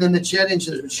in and then the jet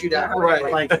engines would shoot out.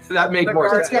 Right. Like, That makes The more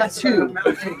guards sense. got two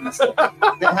things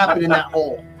that happened in that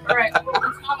hole. All right. Let's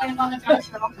not land on the giant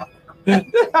turtle.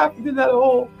 Happened in that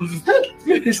hole.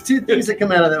 There's two things that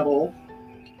come out of that hole.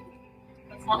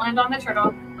 Let's not land on the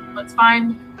turtle. Let's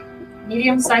find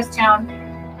medium-sized town,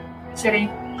 city,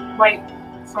 light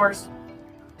source,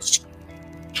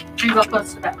 and go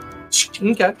close to that.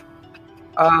 Okay.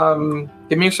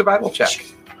 Give me a survival check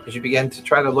as you begin to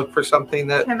try to look for something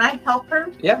that. Can I help her?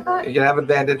 Yeah, you can have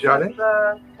advantage on it.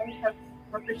 I have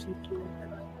proficiency in it.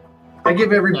 I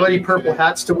give everybody purple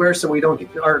hats to wear so we don't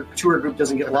get, our tour group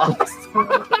doesn't get lost.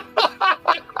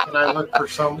 Can I look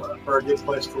for a good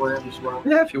place to land as well?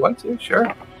 Yeah, if you want to,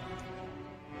 sure.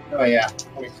 Oh yeah,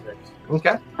 26.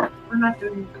 Okay. We're not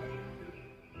doing.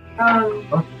 We're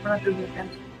not doing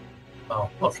adventure. Oh,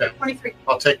 okay. 23.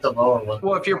 I'll take the lower one.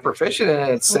 Well, if you're proficient in it,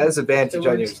 it says advantage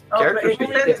on your character It sheet.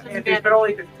 says Yeah, advantage, but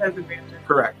only if it says advantage.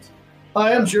 correct.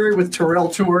 Hi, I'm Jerry with Terrell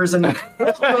Tours, and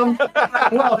welcome.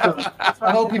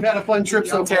 I hope you've had a fun trip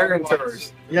so far. Terran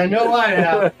tours. Yeah, I know I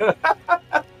have.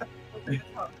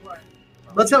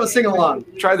 Let's have a sing along.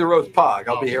 Try the roast pog.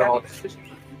 I'll be here all day.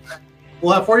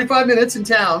 We'll have 45 minutes in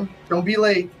town. Don't be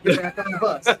late. Get back on the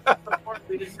bus.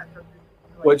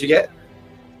 What'd you get?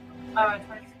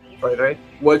 23.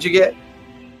 What'd you get?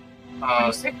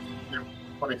 26.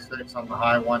 26 on the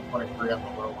high one, 23 on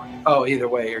the low one. Oh, either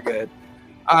way, you're good.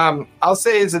 I'll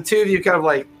say as the two of you kind of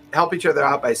like help each other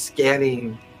out by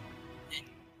scanning,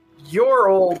 your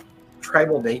old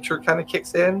tribal nature kind of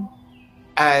kicks in,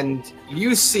 and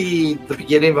you see the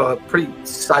beginning of a pretty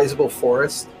sizable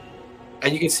forest,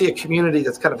 and you can see a community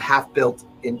that's kind of half built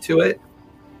into it,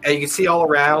 and you can see all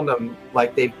around them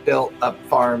like they've built up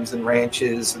farms and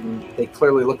ranches, and they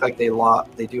clearly look like they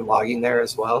do logging there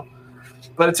as well.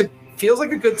 But feels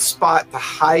like a good spot to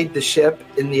hide the ship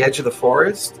in the edge of the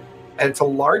forest. And it's a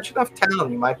large enough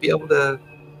town, you might be able to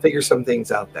figure some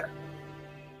things out there.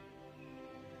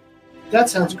 That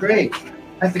sounds great.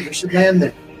 I think we should land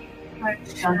there.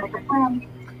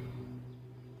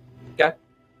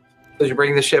 So you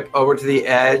bring the ship over to the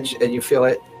edge and you feel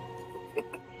it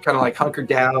kind of like hunker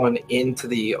down into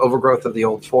the overgrowth of the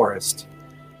old forest.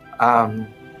 You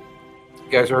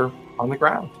guys are on the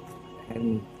ground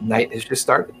and night has just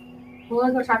started.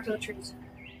 We'll go talk to the trees.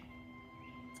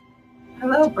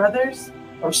 Hello, brothers.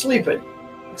 I'm sleeping.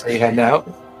 So you heading out?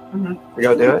 Mhm. We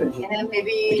go do it? Yeah, The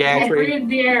maybe. gantry, Breathe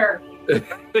the air.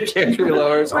 the gantry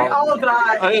lowers. We all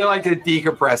die. I like it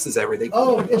decompresses everything.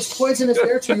 Oh, it's poisonous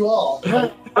air to you all.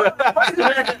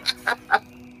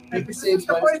 Maybe saves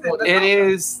my exploding.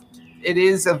 It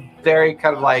is a very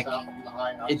kind of like,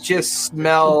 it just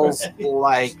smells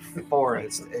like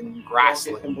forest and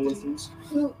grassland.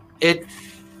 It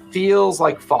feels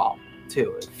like fall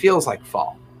too. It feels like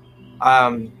fall.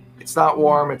 It's not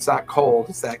warm, it's not cold,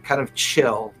 it's that kind of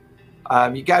chill.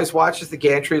 You guys watch as the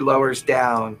gantry lowers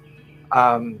down,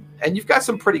 and you've got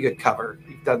some pretty good cover.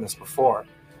 You've done this before.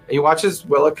 And you watch as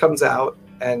Willa comes out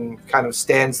and kind of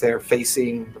stands there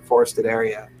facing the forested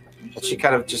area. And she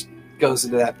kind of just goes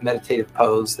into that meditative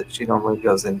pose that she normally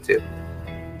goes into.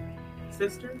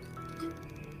 Sisters?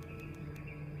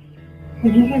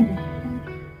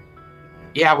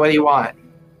 Yeah, what do you want?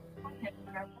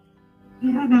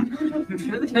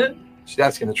 She's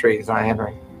asking the trees, not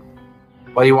answering.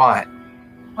 What do you want?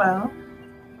 Well,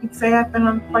 you'd say I've been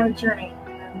on quite a journey.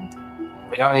 And,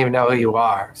 We don't even know who you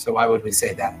are, so why would we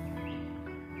say that?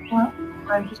 well,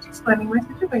 I'm just explaining my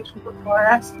situation before I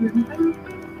ask you anything.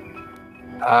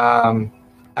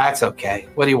 That's okay.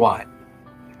 What do you want?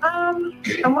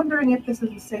 I'm wondering if this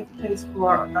is a safe place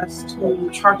for us to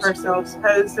park ourselves.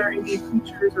 Is there any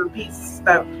creatures or beasts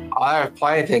that? Oh, there are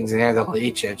plenty of things in here that'll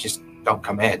eat you. Just don't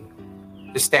come in.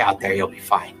 Just stay out there. You'll be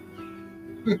fine.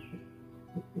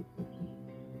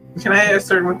 Can I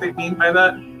discern what they mean by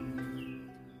that?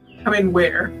 Come in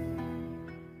where?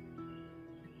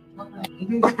 I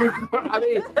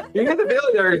mean, you get the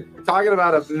feeling they're talking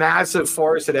about a massive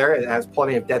forested area that has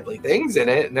plenty of deadly things in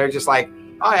it, and they're just like,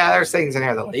 oh yeah, there's things in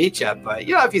here that'll eat you, but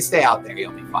if you stay out there,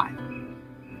 you'll be fine.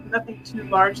 Nothing too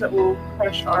large that will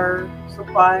crush our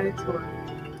supplies, or.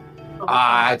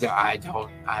 I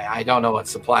don't know what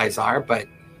supplies are, but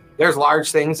there's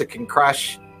large things that can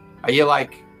crush. Are you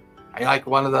like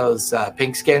one of those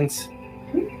pink skins?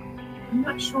 I'm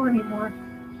not sure anymore.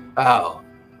 Oh.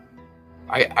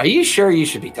 Are you sure you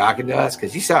should be talking to us?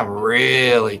 Because you sound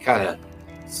really kind of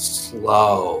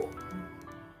slow.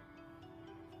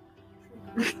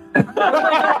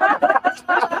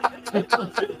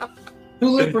 Who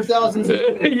lived for thousands of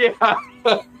years? Yeah.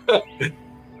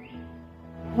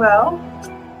 Well,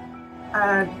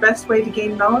 best way to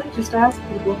gain knowledge is to ask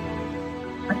people.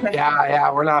 Okay.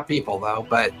 Yeah, we're not people though,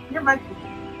 but You're my people.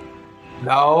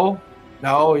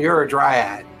 no, you're a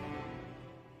dryad.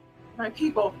 My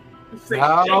people.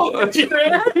 No.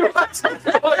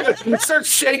 Start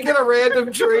shaking a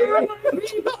random tree. Are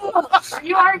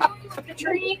you arguing with the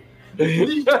tree?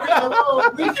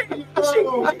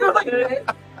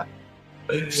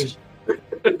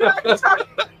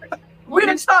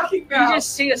 We're talking You now.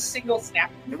 just see a single snap.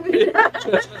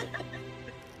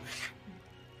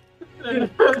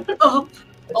 Oh.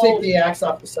 I take the axe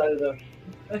off the side of the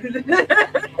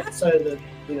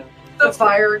The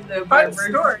fire and the Fun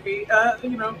burn. story.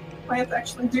 Plants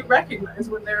actually do recognize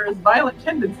when there is violent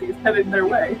tendencies headed their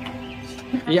way.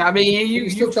 Yeah, I mean, you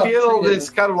still chop feel the tree this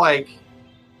kind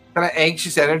of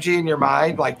anxious energy in your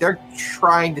mind. Like they're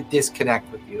trying to disconnect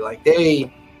with you. Like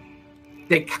they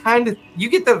kind of,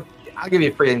 I'll give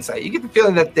you a free insight. You get the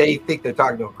feeling that they think they're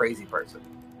talking to a crazy person,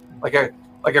 like a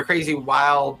crazy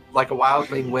like a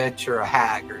wildling witch or a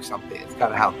hag or something. It's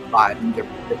kind of how the vibe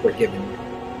they're giving you.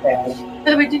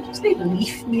 By the way, did you say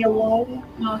leave me alone?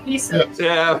 No, he said.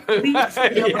 Yeah.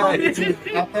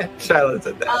 Charlotte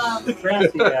said that.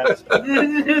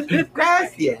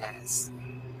 Gracias.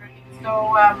 So,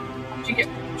 did you get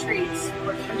trees?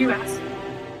 What did you ask?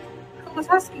 I was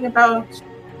asking about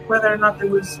whether or not there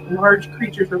was large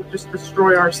creatures that would just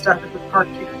destroy our stuff at the park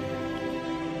here.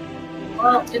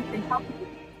 Well, did they help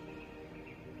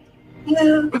you?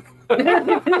 Yeah.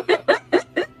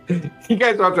 You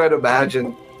guys don't try to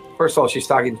imagine. First of all, she's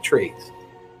talking to trees.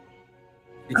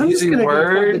 She's I'm just using gonna go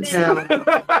words. talk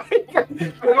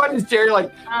What is Jerry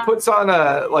puts on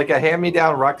a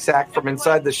hand-me-down rucksack from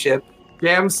inside the ship,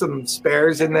 jams some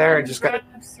spares in there, and just got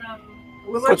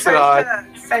Willa Puts it tries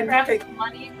on. to send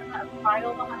money from that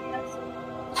file behind us.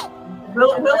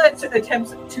 Willa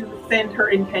attempts to send her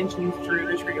intentions through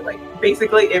the tree, like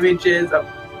basically images of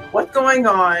what's going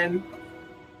on,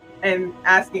 and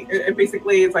asking.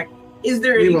 Basically, it's like, is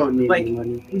there You any won't need like? any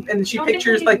money. And she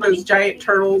pictures like those giant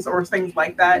turtles or things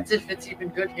like that. As if it's even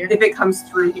good here. If it comes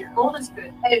through here. Gold is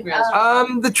good.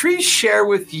 The trees share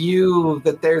with you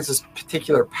that there's this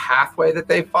particular pathway that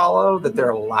they follow, that they're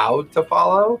allowed to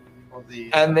follow,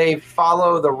 and they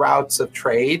follow the routes of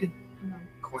trade.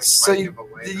 So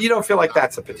you don't feel like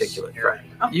that's a particular threat.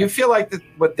 You feel like that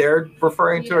what they're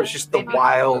referring to is just the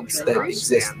wilds that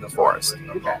exist in the forest.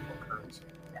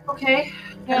 Okay.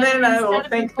 And then I will Instead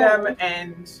of thank gold, them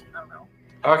and I don't know.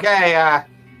 Okay,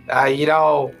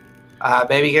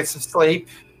 maybe get some sleep,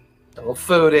 a little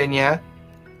food in you.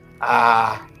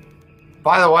 By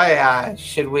the way,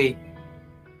 should we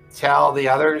tell the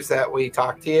others that we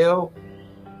talked to you?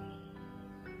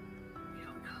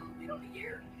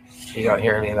 You don't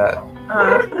hear any of that.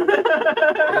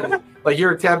 Like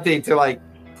you're attempting to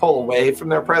pull away from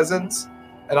their presence,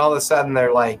 and all of a sudden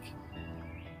they're like,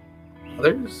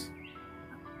 others?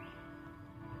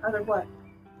 Other what?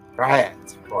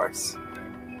 Dryads, of course.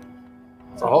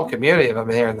 There's a whole community of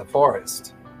them here in the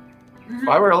forest. That's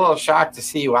why we're a little shocked to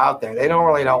see you out there. They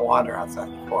normally don't wander outside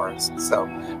the forest. So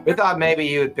we thought maybe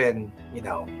you had been,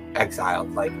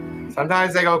 exiled. Like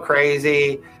sometimes they go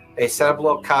crazy. They set up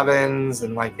little covens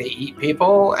and they eat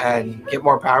people and get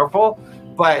more powerful.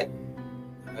 But,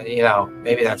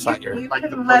 maybe that's not your... You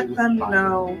can let them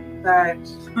know that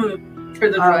For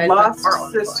the our drive lost that are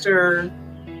on the sister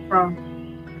from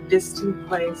a distant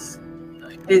place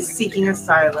is seeking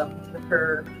asylum with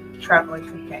her traveling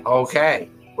companion. Okay,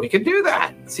 we can do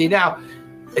that. See, now,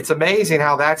 it's amazing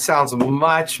how that sounds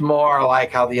much more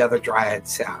like how the other dryads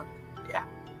sound. Yeah,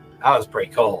 that was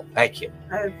pretty cool. Thank you.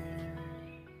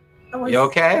 You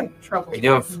okay? Trouble. Are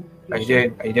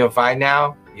you doing fine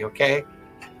now? You okay?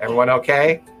 Everyone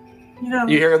okay? You know,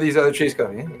 You hear these other trees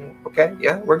going, yeah, okay,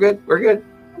 yeah, we're good.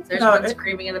 There's No, one it-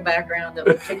 screaming in the background of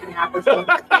a chicken apple. Phone.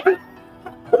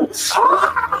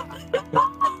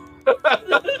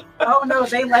 oh no,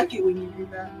 they like it when you do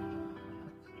that.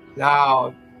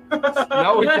 No,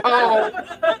 no, we don't.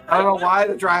 I don't know why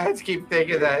the Dryads keep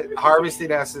thinking that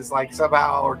harvesting us is like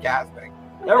somehow orgasmic.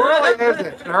 It really isn't.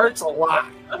 It hurts a lot.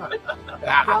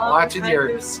 Yeah, watching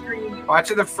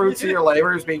the fruits of your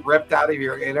labors being ripped out of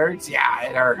your innards. Yeah,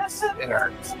 it hurts. It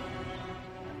hurts.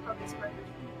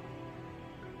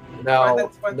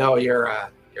 No, your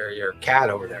cat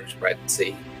over there spreading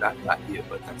seed. Not you,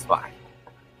 but that's fine.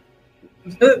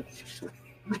 See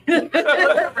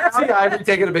Ivy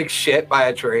taking a big shit by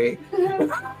a tree.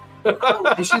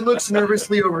 And she looks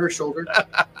nervously over her shoulder.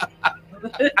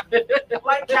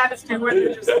 Like cats do when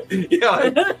they're just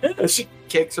Yeah, she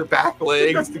kicks her back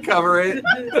legs to cover it.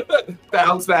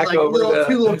 Bounce back Like over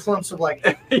two little clumps of like,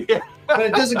 Yeah. but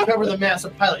it doesn't cover the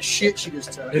massive pile of shit she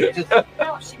just took. It just-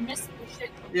 No, she missed the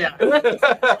shit. yeah.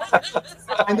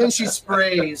 And then she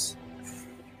sprays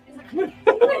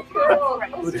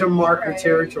to mark her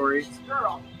territory.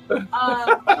 Girl.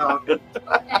 Oh,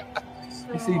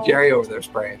 You see Jerry over there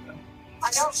spraying. I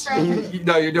don't spray.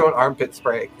 No, you're doing armpit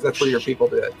spray because that's where your people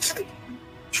do it.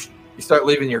 You start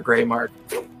leaving your gray mark.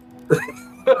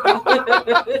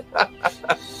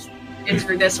 It's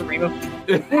for Desiree. and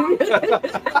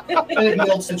it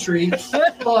melts the tree.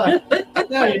 But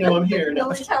now you know I'm here. Now.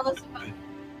 Tell us about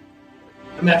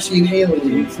I'm actually an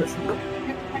alien.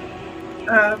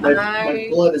 My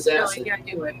blood is No, acid. you gotta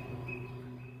do it.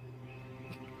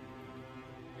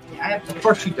 Yeah, I have to. Of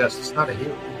course she does. It's not a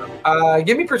hero.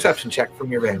 Give me a perception check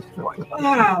from your vantage point.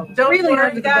 wow. Don't Really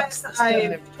hard worry, to guys. get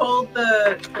I told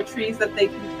the trees that they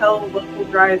can tell local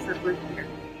Dryads that we're here.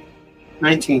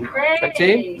 19.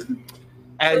 Great.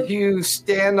 As you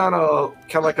stand on a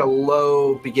kind of like a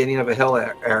low beginning of a hill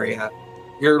area,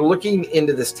 you're looking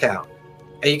into this town.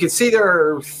 And you can see there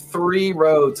are 3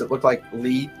 roads that look like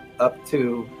lead up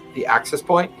to the access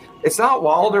point. It's not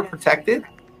walled or protected.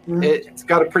 It's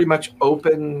got a pretty much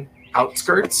open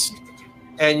outskirts.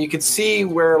 And you can see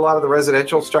where a lot of the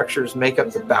residential structures make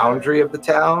up the boundary of the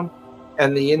town.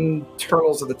 And the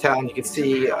internals of the town, you can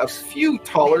see a few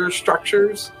taller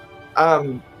structures.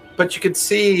 But you can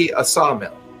see a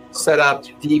sawmill set up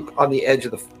deep on the edge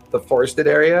of the forested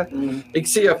area. You can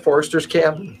see a forester's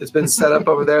camp has been set up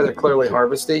over there. They're clearly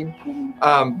harvesting.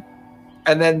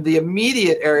 And then the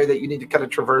immediate area that you need to kind of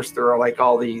traverse through are like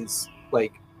all these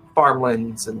like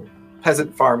farmlands and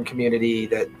peasant farm community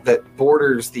that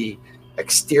borders the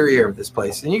exterior of this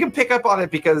place. And you can pick up on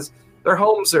it because their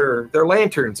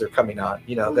lanterns are coming on.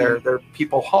 You know, they're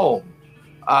people home.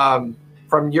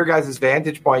 From your guys'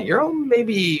 vantage point, you're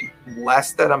maybe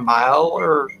less than a mile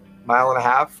or mile and a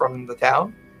half from the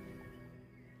town.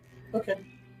 Okay.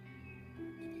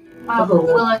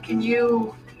 Willa, can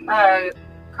you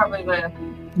cover the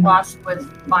wasp with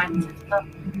vines and stuff?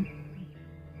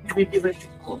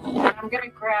 I'm gonna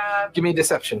grab Give me a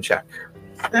deception check.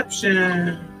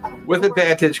 Deception. With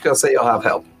advantage, because say you'll have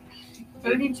help.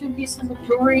 32 pieces of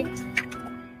jewelry.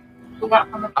 We got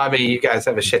from the, I mean, you guys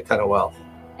have a shit ton of wealth.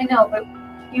 I know, but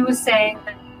he was saying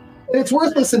that It's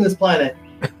worthless in this planet.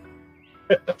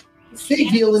 They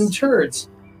deal in turds.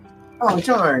 Oh,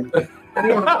 darn.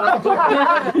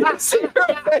 See your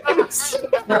face.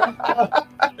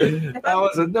 That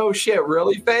was a no shit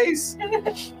really face.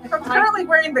 If I'm currently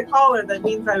wearing the collar, that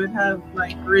means I would have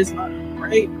like charisma,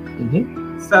 right?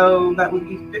 Mm-hmm. So that would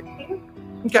be 15.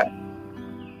 Okay.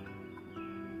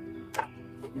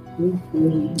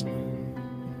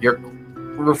 Your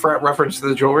reference to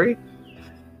the jewelry?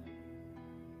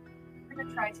 we're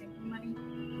gonna try taking money.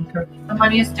 Okay. The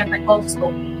money is different, old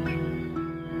school.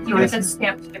 You would have been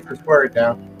stamped different. Just wear it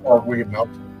down, or we can melt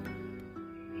it.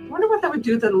 I wonder what that would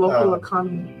do to the local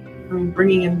economy. I mean,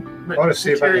 bringing in I want to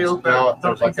see if I can materials smell that if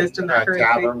don't there's like exist in a that currency.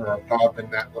 tavern or a pub in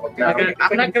that little town.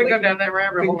 I'm not gonna go down that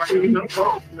rabbit hole.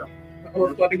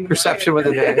 Perception with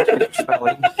advantage.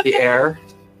 Smelling the air.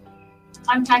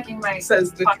 I'm packing my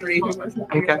Says the pocket tree. full.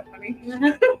 Okay.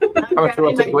 How much you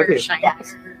want to take with you?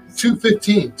 Yes. 2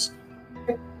 15s.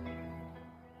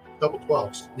 Double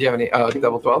 12s. Do you have any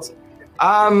double 12s?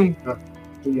 On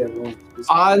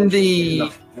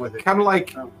the With it. kind of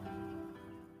like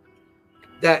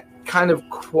that kind of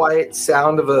quiet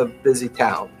sound of a busy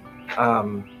town.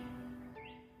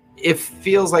 It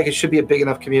feels like it should be a big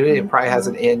enough community. It probably has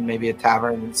an inn, maybe a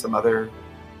tavern, and some other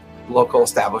local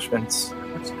establishments.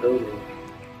 Let's go.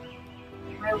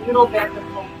 My little bag of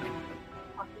gold.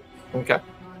 Okay.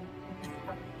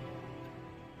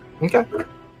 Okay.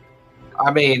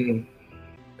 I mean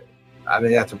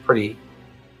that's a pretty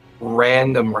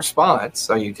random response.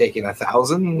 Are you taking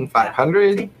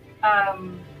 1,500?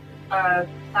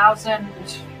 1,000.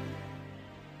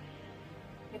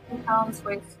 50 pounds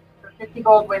weighs, or 50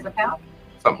 gold weighs a pound.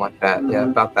 Something like that. Yeah,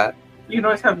 about that. You can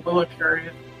always have bullet carry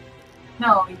it.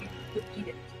 No, you could eat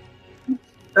it.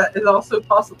 That is also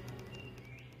possible.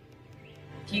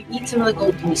 If you eat some of the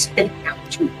gold, can you spit it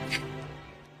out too?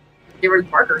 They were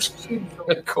markers.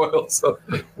 Coils of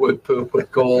wood poop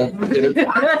with gold.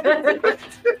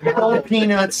 All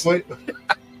peanuts. What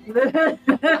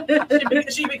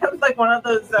She becomes like one of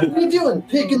those. are you doing?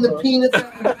 Picking the peanuts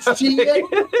out of your shit?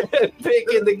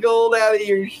 Picking the gold out of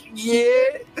your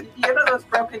shit. You know those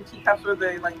broken teacups where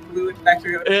they like glue it back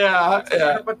together? Yeah.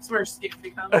 That's where skin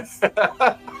becomes.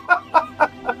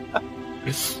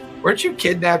 Weren't you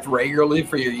kidnapped regularly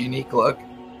for your unique look?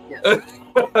 Yes.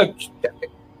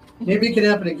 Maybe it can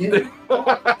happen again. She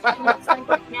looks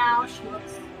like now she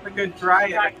looks Like a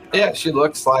dryad. Yeah, she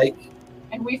looks like.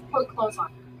 and we've put clothes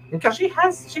on. Okay. She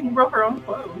can grow her own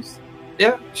clothes.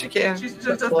 Yeah, she can. She's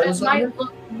Put just clothes It on her? might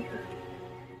look weird.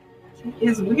 she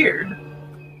is weird.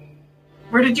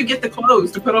 Where did you get the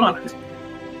clothes to put on it?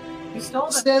 You stole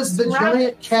them. Says the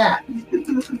giant cat.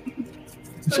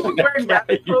 So she's wearing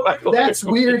rabbit clothes. That's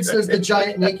weird, says the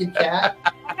giant naked cat.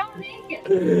 I don't make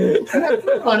it. I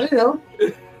don't know.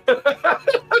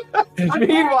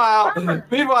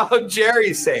 meanwhile,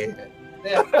 Jerry's saying it.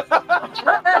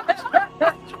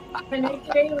 The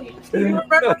naked alien. Do you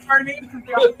remember our names?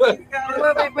 Wait.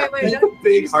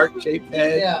 Big heart-shaped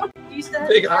head. Yeah. You said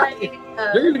Big eye.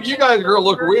 You guys are gonna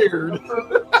look weird.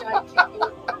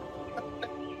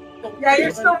 Yeah,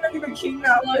 you're still not even king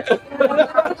now.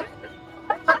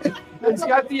 He's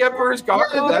got the Emperor's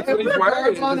garb. That's what he's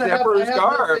wearing. It's the Emperor's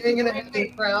garb. Hanging a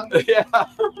hanging crown. Yeah.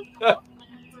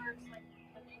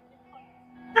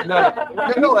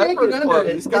 No Emperor's clothes.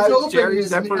 This guy's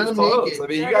Jerry's Emperor's clothes. I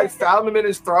mean, you guys found him in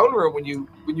his throne room when you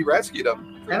rescued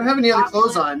him. I don't have any other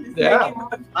clothes on. Yeah.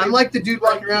 I'm like the dude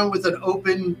walking around with an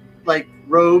open like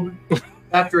robe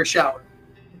after a shower.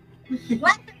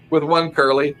 With one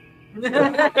curly.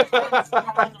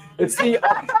 It's the.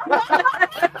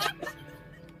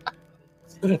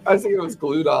 I think it was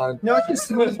glued on. No, it just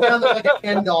smooths down like a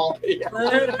Ken doll.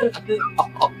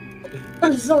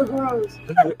 That's so gross.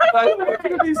 I think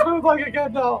it'd be smooth like a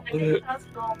gun doll. That's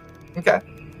cool. Okay.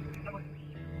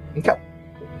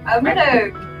 I'm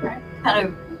gonna kind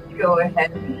of go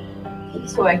ahead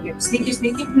so I can sneaky.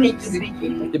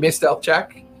 Give me a stealth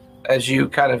check as you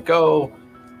kind of go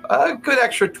a good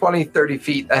extra 20, 30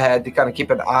 feet ahead to kind of keep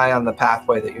an eye on the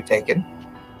pathway that you're taking.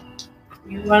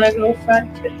 You want to go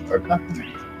front or come?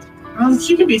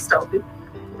 She can be stealthy.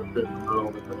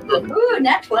 Ooh,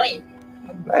 nat 20.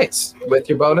 Nice. With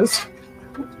your bonus?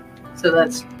 So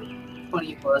that's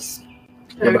 20 plus.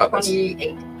 Your bonus.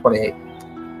 28. 28.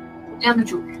 And the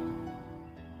jewelry.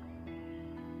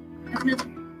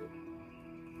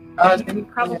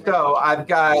 So I've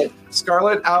got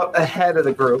Scarlet out ahead of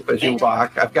the group as you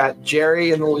walk. I've got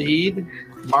Jerry in the lead,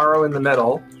 Morrow in the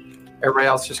middle. Everybody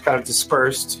else just kind of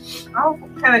dispersed. I'll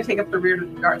kind of take up the rear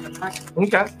of the guard.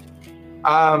 Okay.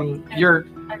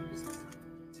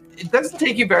 It doesn't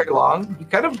take you very long. You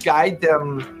kind of guide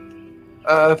them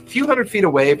a few hundred feet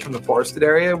away from the forested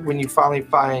area when you finally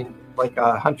find like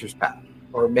a hunter's path,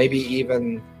 or maybe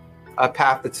even a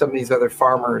path that some of these other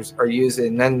farmers are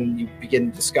using. Then you begin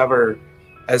to discover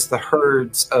as the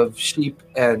herds of sheep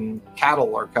and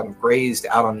cattle are kind of grazed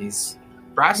out on these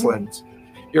grasslands,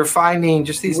 you're finding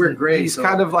just these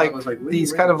kind of like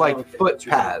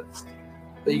footpaths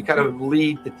that you kind of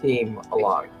lead the team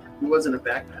along. He wasn't a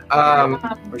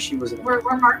backpack. Or she wasn't. We're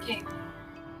marking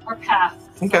our path.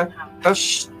 Okay.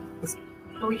 So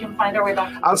we can find our way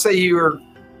back. I'll say you were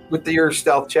with your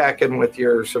stealth check and with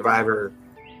your survivor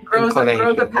Grows a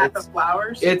inclination. path of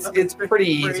flowers. It's pretty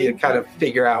easy to kind of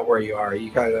figure out where you are.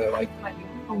 You kind of like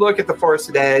look at the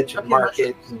forested edge and mark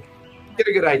it and get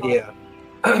a good idea.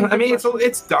 I mean,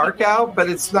 it's dark out, but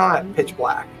it's not pitch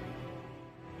black.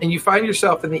 And you find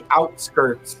yourself in the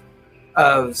outskirts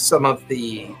of some of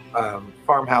the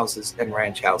farmhouses and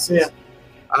ranch houses. Yeah.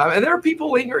 And there are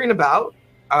people lingering about.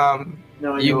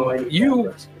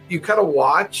 You kind of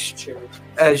watch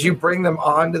as you bring them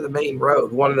onto the main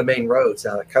road, one of the main roads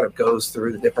now that kind of goes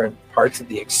through the different parts of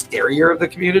the exterior of the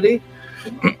community.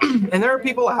 And there are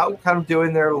people out kind of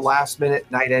doing their last minute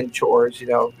night end chores,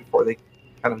 before they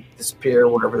kind of disappear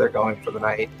wherever they're going for the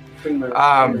night.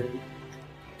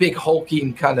 Big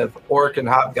hulking kind of orc and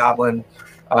hobgoblin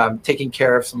taking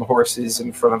care of some horses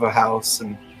in front of a house,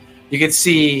 and You can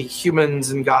see humans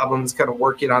and goblins kind of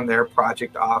working on their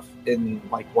project off in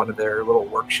like one of their little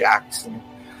work shacks,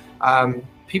 and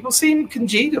people seem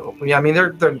congenial. Yeah, I mean,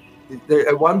 they're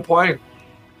at one point,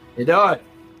 you know it,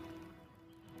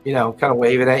 kind of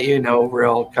waving at you, no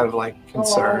real kind of like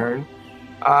concern.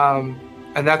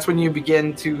 And that's when you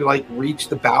begin to like reach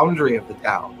the boundary of the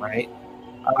town, right?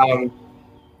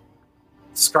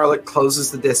 Scarlet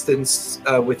closes the distance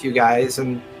with you guys,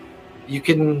 and you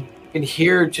can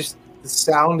hear just the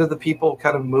sound of the people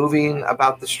kind of moving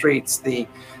about the streets,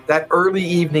 that early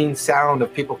evening sound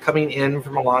of people coming in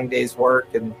from a long day's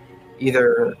work and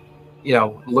either,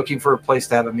 looking for a place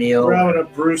to have a meal. Grabbing a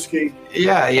brewski.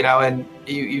 Yeah, and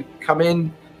you come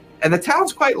in, and the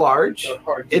town's quite large.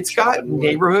 It's got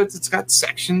neighborhoods, it's got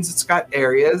sections, it's got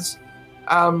areas.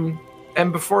 And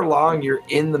before long, you're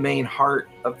in the main heart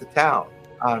of the town.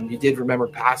 You did remember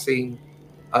passing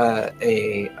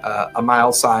a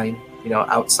mile sign,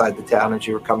 outside the town as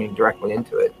you were coming directly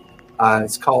into it.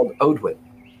 It's called Odwin.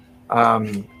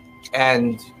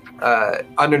 And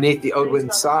underneath the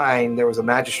Odwin sign, there was a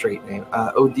magistrate named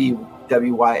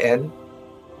Odwyn.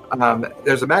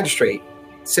 There's a magistrate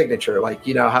signature, like,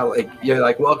 how like you're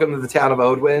like, welcome to the town of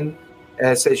Odwin, and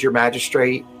it says your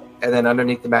magistrate, and then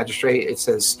underneath the magistrate it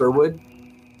says Sturwood.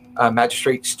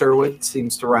 Magistrate Sturwood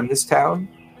seems to run this town.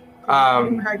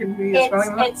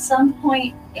 At some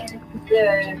point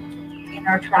in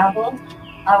our travel,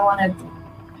 I want to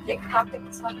get contact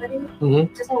with somebody.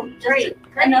 Mm-hmm. Just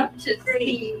enough to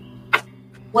see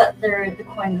what the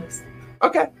coin is.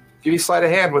 Okay, give you sleight of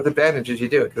hand with advantage as you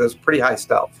do it, because it's pretty high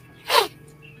stealth.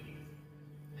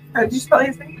 Did you spell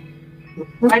his name?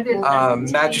 I did.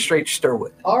 Magistrate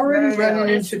Sturwood. Already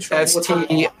running into trouble. Stirwod.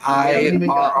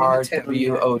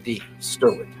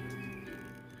 Sturwood.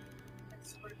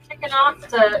 We're kicking off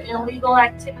the illegal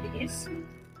activities.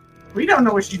 We don't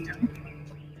know what she's doing.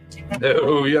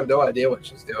 No, you have no idea what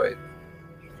she's doing.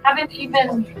 Haven't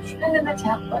even been in the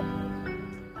temple.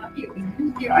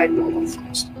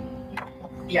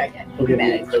 Yeah.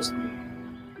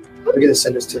 We're gonna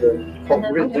send us to the.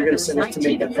 They're gonna send us to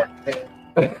make that.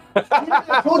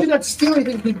 I told you not to steal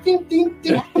anything. Ding, ding,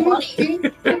 ding, ding,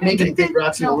 ding. Making big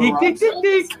rocks and little rocks.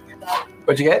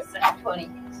 What'd you get? 20.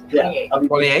 Yeah.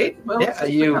 28? Yeah,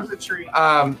 you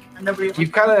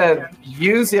kind of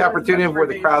use the opportunity of where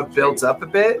the crowd builds up a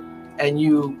bit, and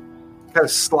you kind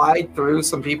of slide through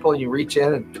some people, and you reach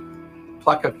in and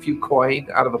pluck a few coin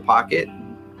out of a pocket.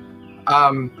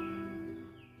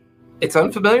 It's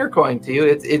unfamiliar coin to you.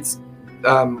 It's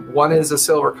one is a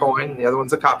silver coin, the other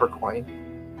one's a copper coin.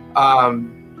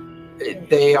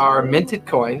 They are minted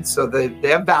coins, so they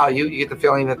have value. You get the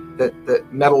feeling that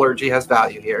metallurgy has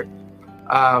value here.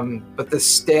 But the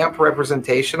stamp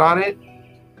representation on it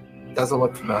doesn't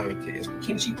look familiar to you.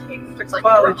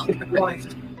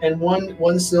 And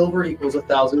one silver equals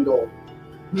 1,000 gold.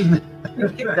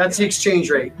 That's the exchange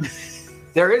rate.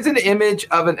 There is an image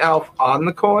of an elf on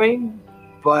the coin,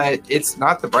 but it's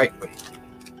not the bright queen.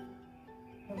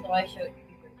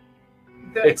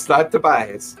 It's not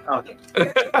Tobias. Okay.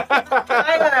 Can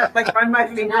I run my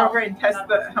finger over and test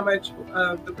how much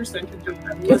the percentage of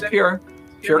It's pure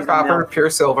copper, pure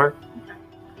silver.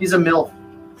 He's a MILF,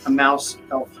 a mouse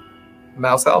elf.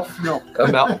 Mouse elf? No. A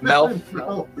melf? No,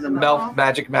 he's a Melf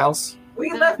magic mouse?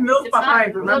 We left MILF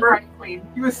behind, remember? Queen.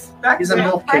 He was back He's a then.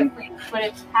 MILF Bright king. queen, but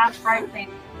it's half bright queen.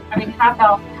 I mean, half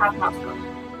elf, half mouse girl.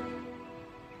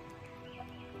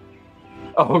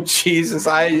 Oh, Jesus.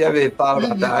 I haven't even thought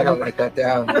about that. I gotta write that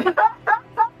down.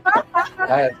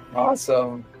 That's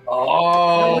awesome.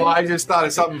 Oh, I just thought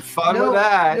of something fun with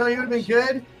that. You would have been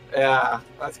good. Yeah,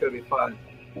 that's gonna be fun.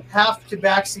 Half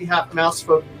Tabaxi, half mouse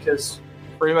folk, because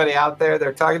For anybody out there,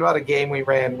 they're talking about a game we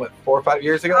ran, 4 or 5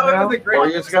 years ago Oh, it now? was a great 4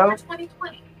 years ago?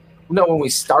 2020. No, when we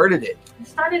started it. We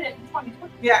started it in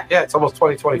 2020. Yeah, Yeah, it's almost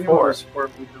 2024.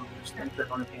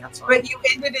 but you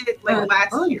ended it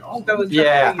last year. So it was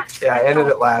Yeah, definitely- I ended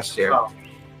it last year. Oh.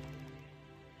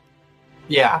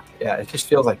 Yeah, it just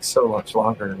feels like so much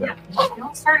longer Yeah, ago. we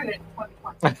all started it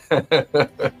in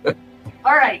 2020.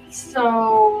 All right,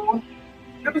 so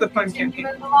That was a fun continue campaign.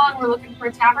 moving along. We're looking for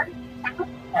a tavern.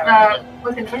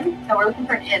 With an inn? No, we're looking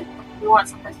for an inn. We want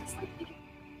someplace to sleep.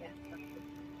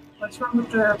 What's wrong with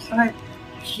the side?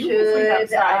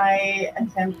 Should I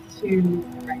attempt to?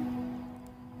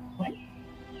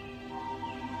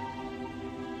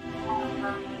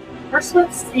 First,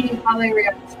 let's see how they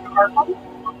react to our home.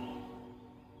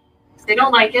 If they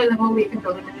don't like it, then we'll leave and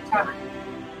go to the tavern.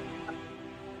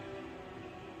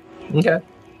 Okay.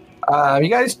 You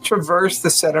guys traverse the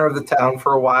center of the town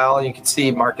for a while, and you can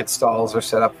see market stalls are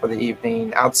set up for the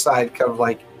evening. Outside, kind of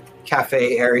like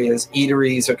cafe areas.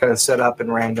 Eateries are kind of set up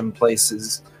in random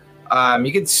places.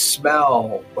 You can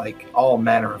smell like all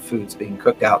manner of foods being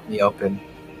cooked out in the open.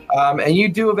 And you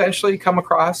do eventually come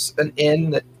across an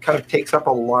inn that kind of takes up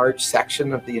a large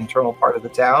section of the internal part of the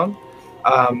town.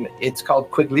 It's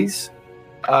called Quigley's.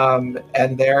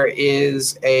 And there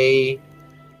is a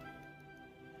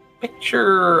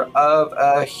picture of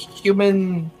a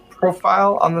human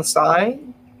profile on the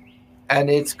sign, and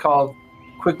it's called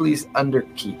Quigley's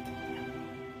Underkeep.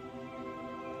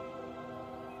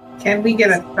 Can we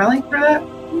get a spelling for that?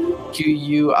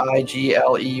 Quigley's.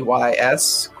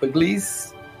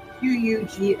 Quigley's.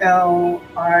 Quigley's.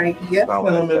 Not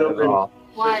what I said at all.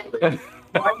 Why?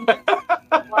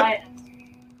 Why?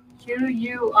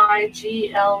 Quiglys.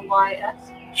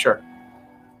 Sure.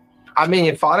 I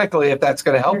mean, phonetically, if that's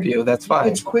going to help you, that's fine.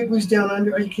 It's Quigley's down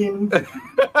under. Are you kidding?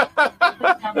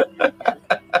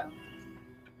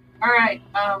 All right.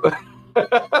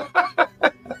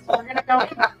 We're gonna go.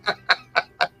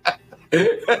 I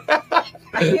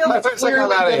feel like It's like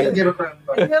I'm out of here. Give a crap.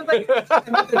 I feel like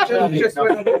just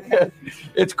went over.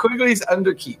 It's Quigley's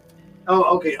Underkeep. Oh,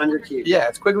 okay, underkeep. Yeah,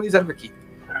 it's Quigley's Underkeep.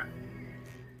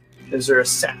 Is there a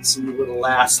sassy little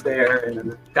lass there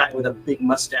and a guy with a big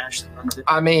mustache that runs it?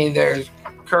 I mean, there's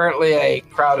currently a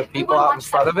crowd of people out in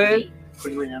front of it.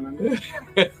 Quigley and It's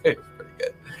pretty good.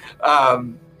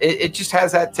 It just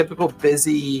has that typical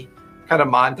busy kind of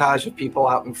montage of people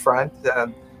out in front.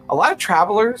 A lot of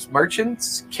travelers,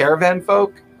 merchants, caravan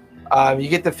folk. You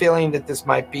get the feeling that this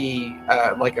might be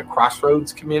like a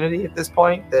crossroads community at this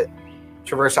point that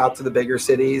traverse out to the bigger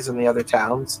cities and the other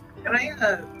towns. Can I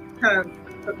kind of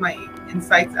put my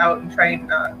insights out and try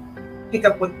and pick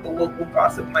up what the local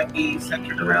gossip might be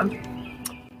centered around?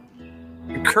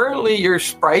 Currently, your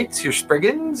sprites, your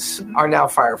Spriggans, are now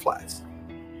fireflies.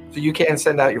 So you can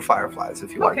send out your fireflies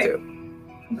if you want to.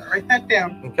 Write that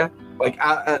down. Okay. Like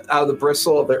out of the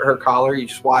bristle of her collar, you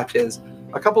just watch as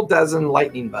a couple dozen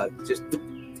lightning bugs just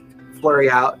flurry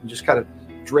out and just kind of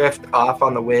drift off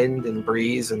on the wind and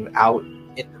breeze and out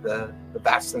into the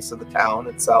vastness of the town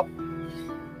itself.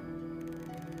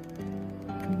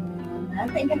 I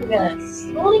think I'm gonna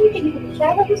slowly get into the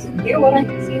shadows and hear what I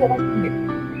can see that I can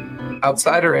hear.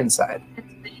 Outside or inside?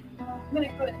 I'm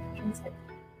gonna go inside.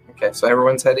 Okay, so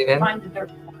everyone's heading in? Find the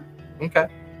dirt. Okay.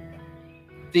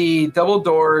 The double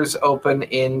doors open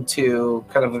into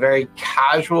kind of a very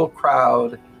casual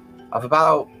crowd of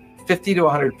about 50 to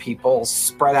 100 people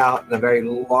spread out in a very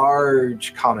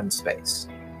large common space.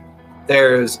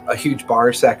 There's a huge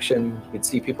bar section. You can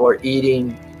see people are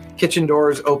eating, kitchen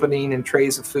doors opening and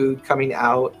trays of food coming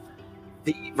out.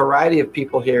 The variety of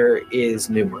people here is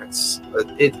numerous.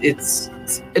 It's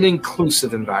an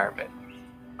inclusive environment.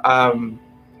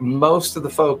 Most of the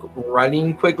folk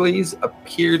running Quigley's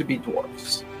appear to be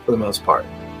dwarves for the most part.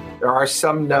 There are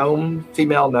some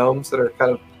female gnomes that are kind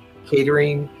of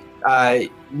catering.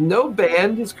 No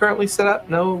band is currently set up,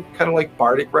 no kind of like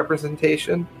bardic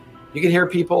representation. You can hear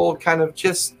people kind of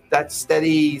just that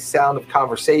steady sound of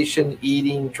conversation,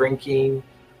 eating, drinking.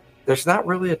 There's not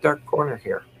really a dark corner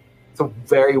here. It's a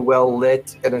very well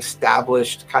lit and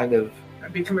established kind of I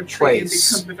become a tree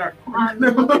place. and become the dark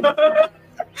corner.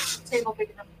 Table big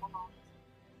enough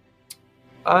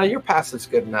for Your pass is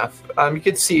good enough. You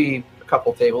can see a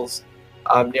couple tables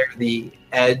near the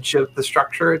edge of the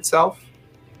structure itself.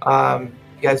 You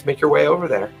guys make your way over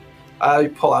there. You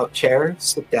pull out chairs,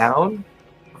 sit down.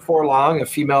 Before long, a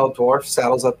female dwarf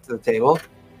saddles up to the table.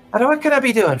 What can I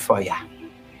be doing for you?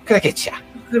 What can I get you?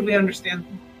 Could we understand?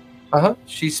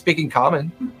 She's speaking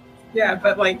common. Yeah,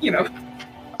 but like, You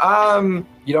don't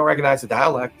recognize the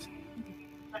dialect.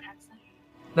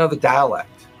 No, the dialect.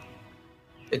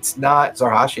 It's not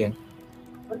Zarhashian.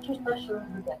 What's your special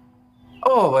in the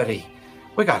Oh, buddy.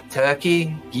 We got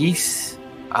turkey, geese.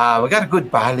 We got a good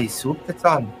barley soup that's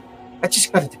on. That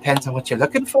just kind of depends on what you're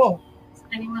looking for.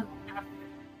 anyone?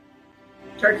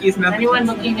 turkey is nothing. Anyone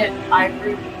looking at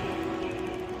ivory?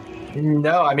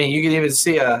 No, I mean you can even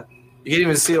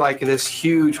see like this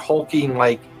huge hulking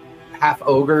like half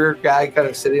ogre guy kind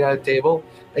of sitting at a table,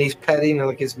 and he's petting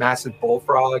like his massive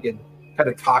bullfrog and kind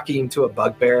of talking to a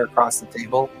bugbear across the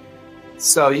table.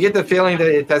 So you get the feeling that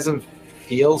it doesn't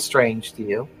feel strange to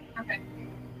you. Okay.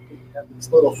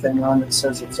 This little thing on that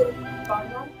says it's a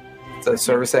It's a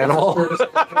service animal.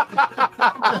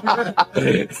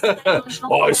 This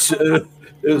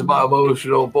is my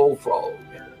emotional bullfrog.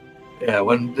 Yeah,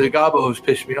 when the gobos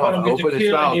piss me off, I open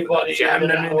his mouth, jam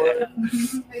them in there.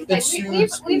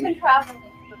 We've been traveling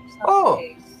for some Oh.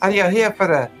 days. Are you here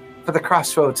for the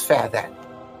Crossroads Fair then?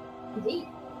 Indeed.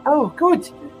 Oh, good.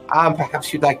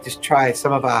 Perhaps you'd like to try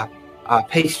some of our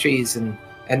pastries and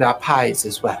our pies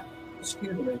as well.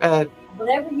 Excuse me.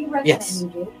 Whatever you recommend Yes. you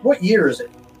do. What year is it?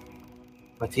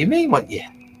 What do you mean? What year?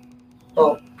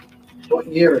 Oh, what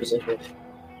year is it?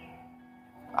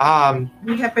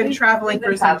 We have been traveling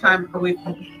for some time, but we've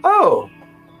Oh,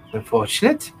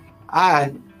 unfortunate.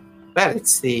 Well,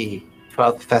 it's the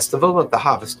 12th festival of the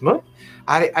Harvest Moon.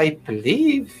 I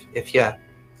believe if you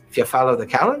follow the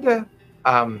calendar,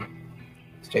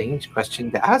 strange question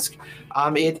to ask.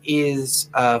 It is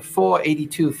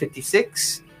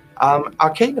 48256,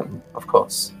 Arcanum, of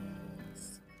course.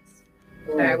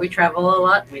 We travel a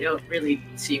lot. We don't really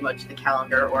see much of the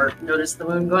calendar or notice the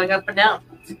moon going up and down.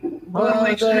 Well,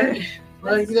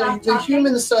 the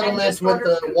human settlement with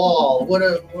the wall. What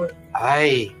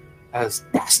Aye, those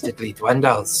dastardly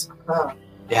dwindles. Ah.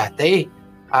 Yeah, they,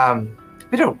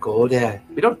 we don't go there.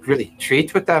 We don't really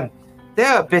treat with them.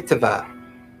 They're a bit of a,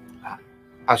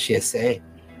 how shall I say,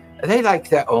 they like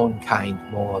their own kind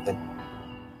more than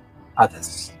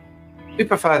others. We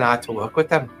prefer not to work with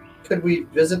them. could we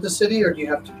visit the city, or do you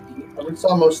have to be? We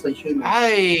saw mostly humans.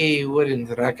 I wouldn't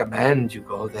recommend you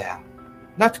go there.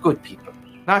 Not good people.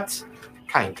 Not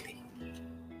kindly.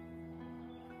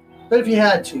 But if you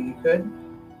had to, you could.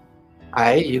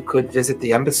 You could visit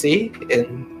the embassy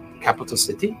in capital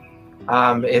city.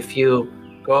 If you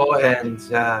go and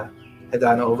head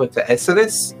on over to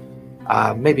Esseris,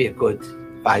 maybe a good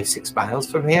 5-6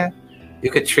 miles from here, you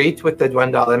could treat with the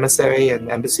Dwendal emissary and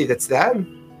embassy that's there.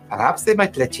 Perhaps they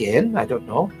might let you in. I don't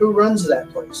know. Who runs that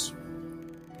place?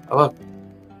 Oh,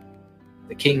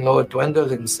 the King Lord Dwendal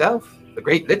himself, the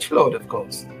Great Lich Lord, of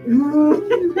course.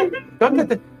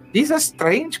 These are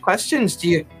strange questions. Do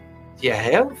you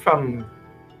hail from?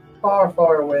 Far,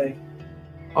 far away.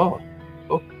 Oh,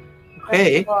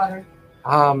 okay. I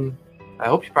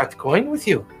hope you brought the coin with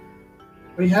you.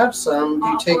 We have some. Do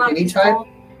you take any type?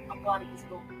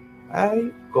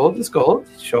 Gold is gold,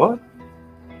 sure.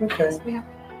 Okay.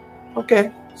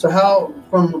 Okay. So how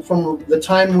from the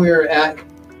time we're at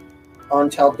on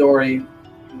Taldori,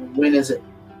 when is it?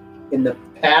 In the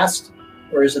past,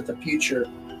 or is it the future?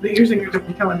 they're using a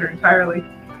different calendar entirely.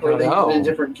 Or are they No. in a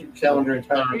different calendar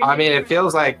entirely? I mean, it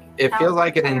feels like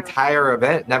an entire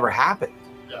event never happened.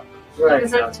 Right.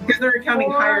 Is it Because they're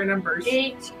counting higher numbers.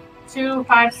 8, 2,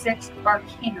 5, 6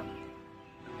 Arcanum?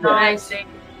 I say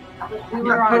We Not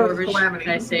were on post calamity.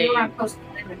 Can I say we were on post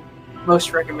calamity.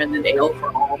 most recommended ale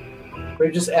for all.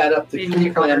 We just add up the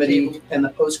pre-calamity and the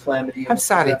post-calamity. I'm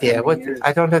sorry, dear. What?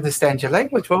 I don't understand your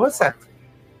language. What was that?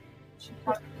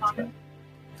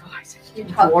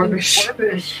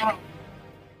 Dwarvish.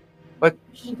 What?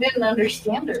 He didn't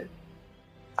understand her.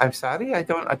 I'm sorry. I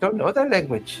don't know that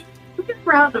language. Look at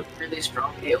round of really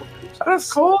strong ale. Of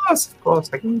course.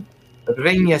 I can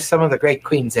bring you some of the Great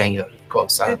Queen's Ale, of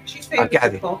course. Did she say I'll get it.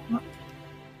 physical?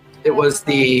 It was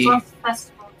the 12th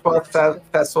festival. 12th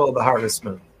Festival of the Harvest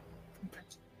Moon.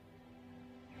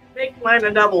 Make mine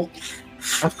a double.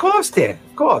 Of course, dear.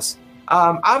 Of course.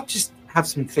 I'll just have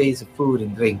some trays of food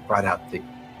and drink brought out to you.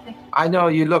 I know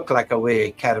you look like a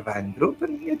weary caravan group,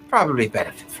 and you'd probably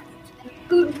benefit from it.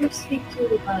 Who do you speak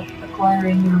to about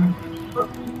acquiring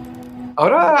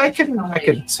All right, I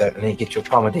can certainly get you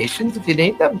accommodations if you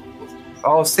need them.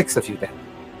 All 6 of you then.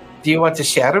 Do you want to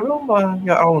share a room or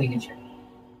your own?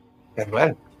 Very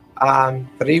well.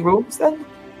 3 rooms then?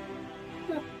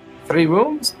 3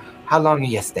 rooms? How long are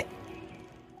you staying?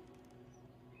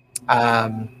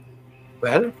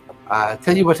 Well,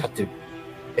 tell you what I'll do.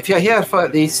 If you're here for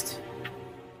at least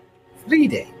 3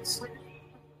 days,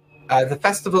 the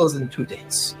festival is in 2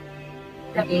 days.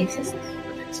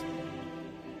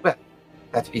 Well,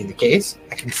 that being the case,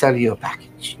 I can sell you a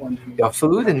package. Your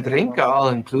food and drink are all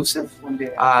inclusive.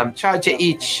 Charge you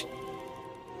each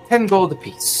 10 gold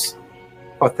apiece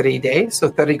for 3 days, so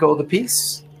 30 gold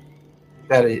apiece.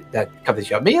 That covers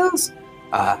your meals,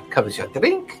 covers your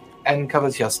drink, and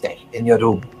covers your stay in your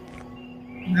room.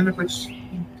 None of which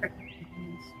technically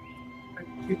means like,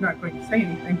 she's not going to say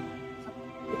anything.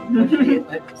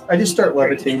 I just start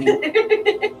levitating.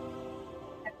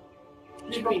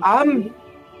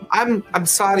 I'm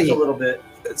sorry. A little bit.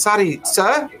 Sorry,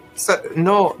 sir.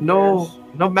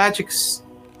 No magics,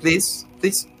 please.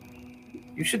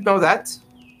 You should know that.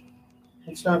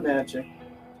 It's not magic.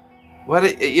 Well,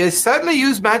 you certainly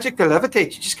use magic to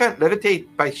levitate. You just can't levitate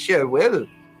by sheer will.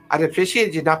 I'd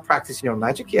appreciate you not practicing your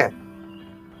magic yet.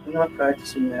 I'm not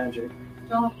practicing magic.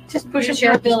 Don't Just push use it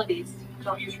your back. abilities.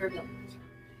 Don't use your abilities.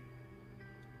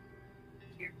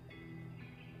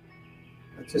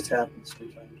 It just happens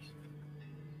sometimes.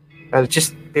 Well,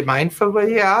 just be mindful where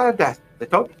you are.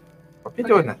 Don't be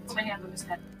doing that. Put my hand on his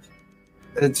head.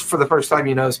 It's for the first time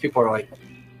you notice people are like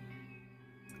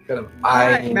kind of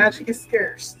Right, eyeing. magic is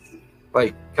scarce.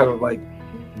 like kind of like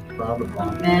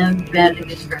Man, that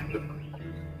is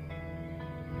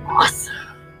awesome.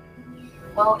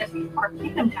 Well, if our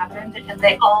kingdom happened and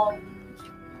they all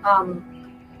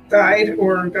Died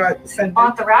or got sent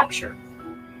bought the rapture,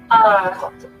 I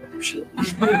love that.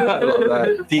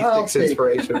 D6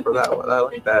 inspiration for that one. I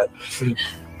like that.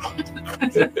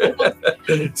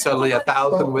 Suddenly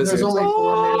 1,000 wizards. There's only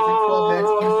 4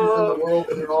 magic users in the world,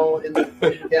 and they're all in the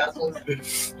castles.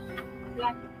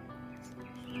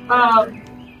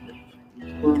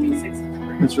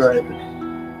 That's right.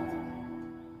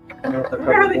 I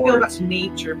wonder how they feel about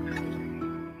nature.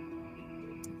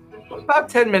 About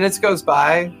 10 minutes goes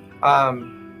by.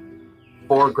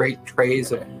 4 great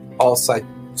trays of all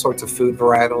sorts of food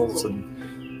varietals,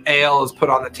 and ale is put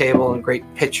on the table, and great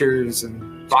pitchers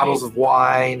and bottles of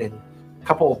wine, and a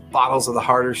couple of bottles of the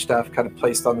harder stuff kind of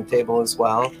placed on the table as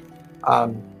well.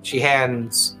 She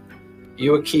hands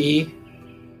you a key,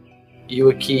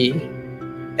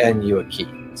 and you a key.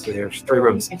 So there's 3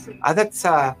 rooms. That's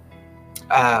I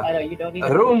know you don't need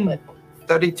room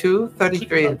 32,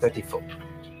 33, and 34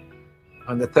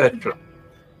 on the 3rd floor.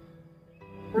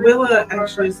 Willa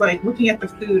actually is like looking at the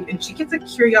food, and she gets a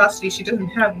curiosity. She doesn't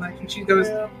have much, and she goes,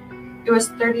 it was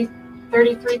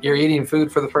 33. You're eating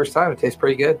food for the first time. It tastes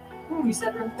pretty good. You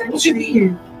said room "What you 33.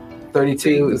 mean?"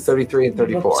 32, 33, and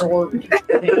 34.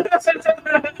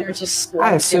 There's a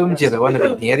I assumed you want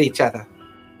to be near each other.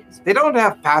 They don't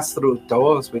have pass-through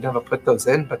doors. We never put those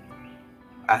in, but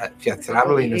if you're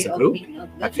traveling as a group,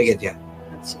 I figured you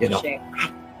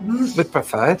would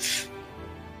prefer it.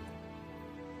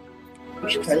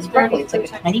 It's like a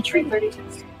tiny tree.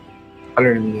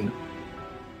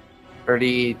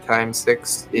 130 times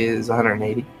 6 is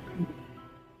 180.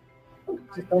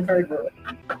 Just don't hurry through it.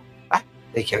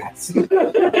 Take your ass.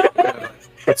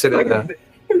 Puts it in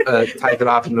ties it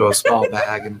off into a small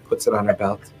bag and puts it on her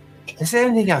belt. Is there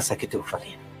anything else I could do for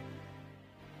you?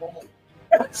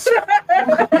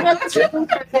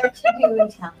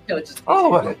 Oh,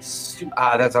 well,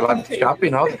 there's a lot of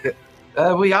shopping.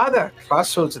 We are the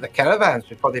crossroads of the caravans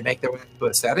before they make their way to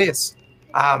Asarius.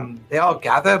 They all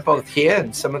gather both here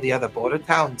and some of the other border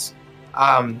towns.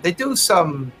 They do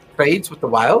some trades with the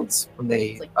wilds when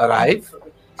they arrive.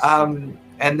 And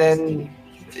then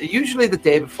usually the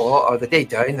day before or the day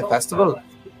during the festival,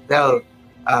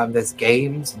 there's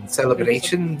games and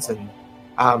celebrations and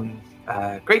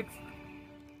great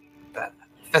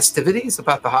festivities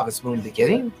about the harvest moon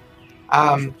beginning.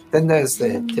 Then there's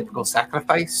the typical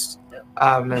sacrifice.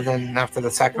 And then after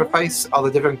the sacrifice, all the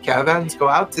different caravans go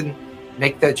out and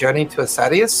make their journey to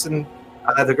Asarius, and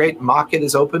the great market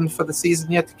is open for the season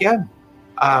yet again.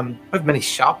 We have many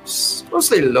shops,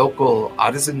 mostly local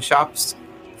artisan shops,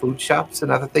 food shops, and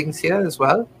other things here as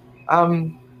well. That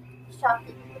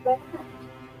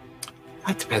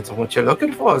depends on what you're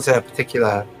looking for. Is there a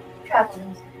particular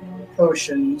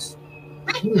Potions.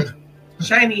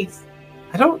 Shinies.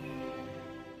 I don't.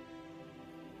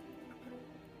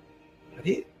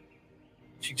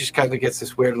 She just kind of gets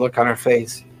this weird look on her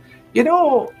face.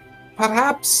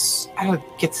 Perhaps I'll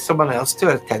get someone else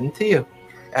to attend to you.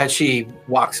 As she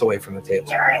walks away from the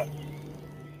table.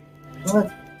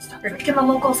 What? Stop making the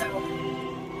locals out.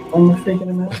 I'm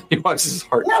thinking about. He watches his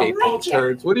heart-shaped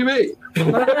turns. What do you mean?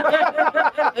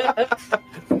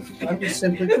 I'm just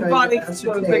simply trying Body to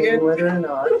explodes ascertain again. whether or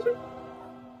not.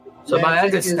 So my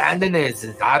magic understanding is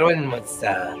Arwen was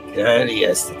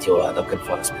curious that you are looking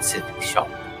for a specific shop.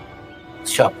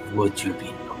 Shop would you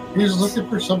be? He's looking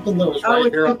for something that was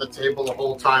right here on the table the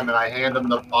whole time, and I hand him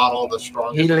the bottle of the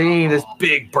strongest. He leans, this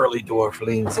big burly dwarf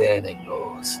leans in and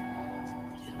goes,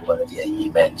 "What have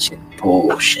you mentioned?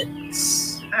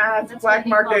 Potions. It's black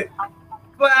market.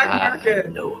 Black market.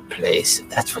 No place. If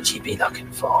that's what you'd be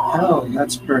looking for. Oh,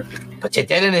 that's perfect. But you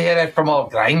didn't hear it from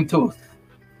old Grindtooth.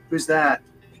 Who's that?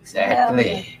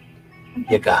 Exactly.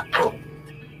 You got gold.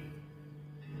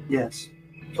 Yes,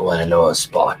 You want to know a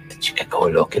spot that you can go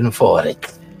looking for it.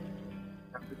 that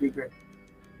would be great.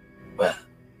 Well, how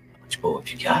much more have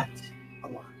you got? A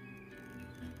lot.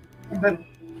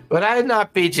 But I'd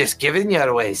not be just giving you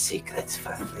away secrets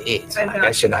for free. So I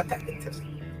guess you're not that interested.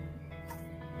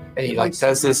 And he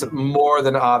does this more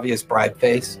than obvious bribe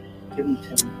face. Give me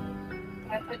 10.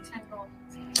 I put 10 gold.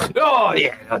 Oh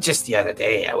yeah, just the other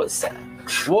day I was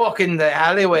walking the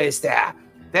alleyways there.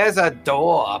 There's a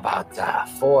door about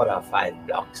 4 or 5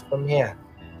 blocks from here.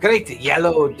 Great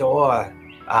yellow door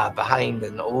behind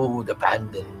an old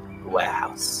abandoned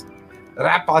warehouse.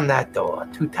 Rap on that door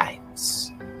 2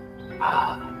 times.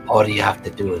 All you have to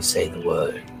do is say the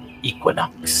word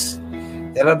Equinox.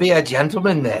 There'll be a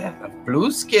gentleman there of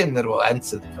blue skin that will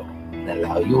answer the door and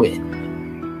allow you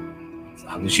in. That's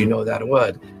long as you know that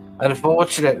word.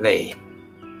 Unfortunately,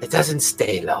 it doesn't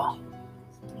stay long.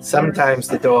 Sometimes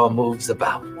the door moves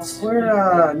about.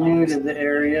 We're new to the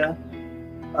area.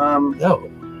 No.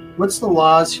 What's the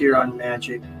laws here on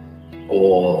magic?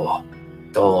 Oh,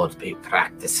 don't be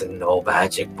practicing no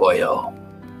magic, boyo.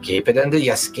 Keep it under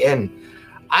your skin.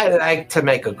 I like to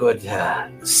make a good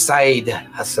side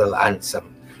hustle and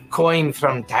some coin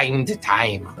from time to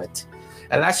time, but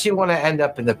unless you want to end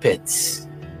up in the pits,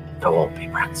 don't be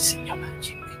practicing your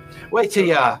magic. Wait till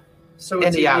you're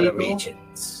in the outer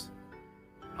regions.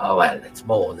 Oh, well, it's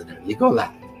more than illegal,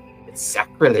 lad. It's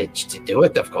sacrilege to do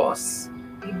it, of course.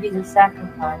 You'd be the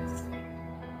sacrifice.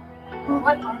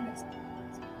 What are these?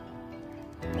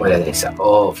 What did they say?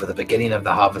 Oh, for the beginning of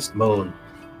the harvest moon.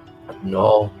 But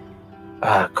no.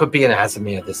 Could be an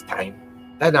Azamir this time.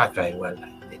 They're not very well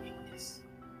liked anyways.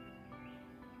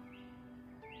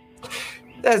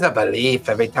 There's a belief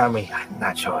every time I'm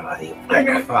not sure where you get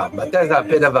it from, but there's a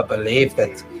bit of a belief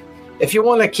that if you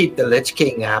want to keep the Lich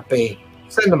King happy,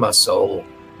 send him a soul.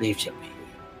 Leave him be.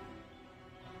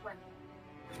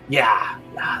 Yeah,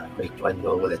 the great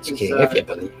Wendell Lich King, if you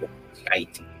believe it.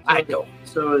 Right. I don't.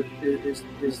 So is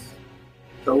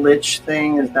the Lich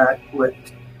thing, is that what,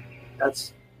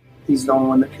 he's the only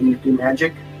one that can do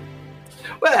magic?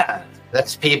 Well,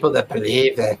 there's people that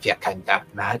believe that if you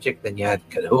conduct magic, then you're in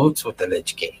cahoots with the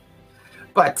Lich King.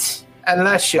 But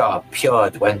unless you're pure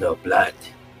Dwendal blood,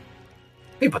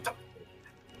 people don't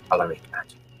tolerate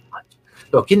magic much.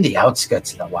 Look, in the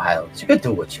outskirts of the wilds, you can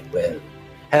do what you will.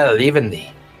 Hell, even the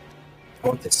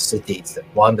cities that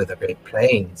wander the Great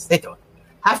Plains, they don't.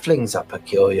 Halflings are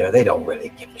peculiar. They don't really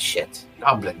give a shit.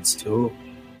 Goblins, too.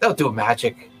 They'll do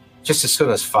magic just as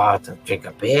soon as far to drink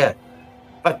a beer.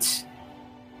 But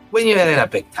when you're in a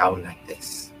big town like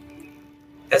this,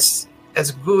 as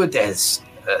good as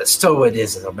Stoward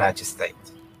is as a magistrate,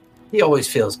 he always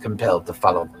feels compelled to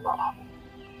follow the law.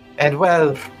 And,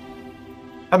 well,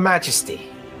 Her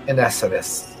Majesty in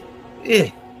Esseris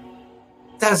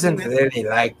doesn't really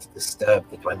like to disturb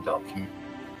the Dwendal King.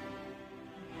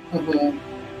 Mm-hmm.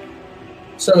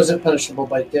 So is it punishable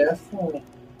by death?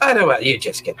 I know, well, you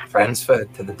just get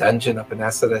transferred to the dungeon up in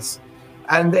Esseris,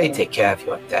 and they take care of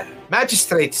you up there.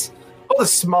 Magistrates hold a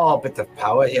small bit of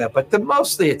power here, but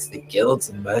mostly it's the guilds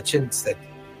and merchants that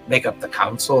make up the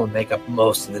council and make up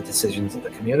most of the decisions of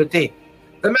the community.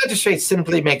 The magistrates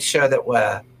simply make sure that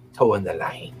we're towing the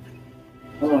line.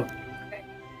 Okay.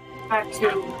 Back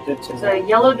to there's a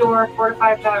yellow door, 4 to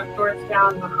 5 doors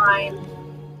down behind.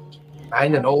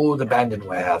 Behind an old abandoned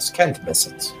warehouse. Can't miss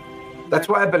it. That's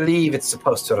why I believe it's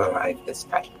supposed to arrive this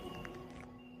time.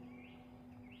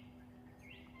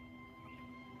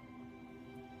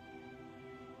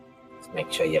 Just make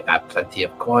sure you got plenty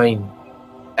of coin.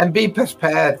 And be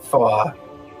prepared for...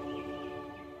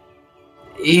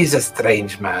 He's a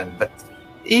strange man, but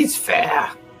he's fair.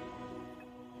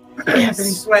 Yes.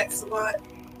 He sweats a lot.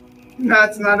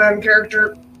 That's not on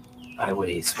character. Why would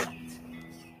he sweat?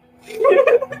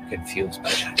 I'm confused by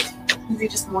that. Is he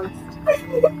just moist?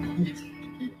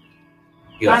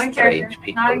 You Not are in strange character.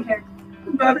 people. Not in character.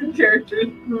 Not in character.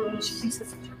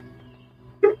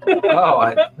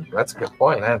 Oh, that's a good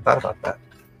point. I hadn't thought about that.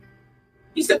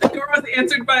 You said the door was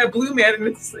answered by a blue man, and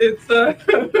it's the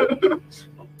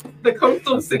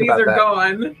coastal cities about are that.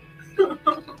 gone.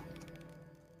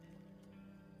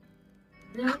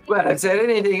 Well, is there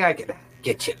anything I can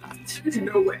get you lot? There's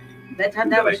no way.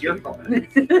 That was your fault.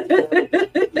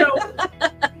 No.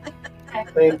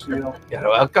 Thank you. You're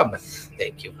welcome.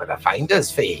 Thank you for the finder's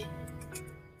fee.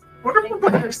 Wonderful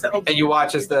by yourself. And you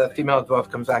watch as the female dwarf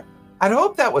comes back. I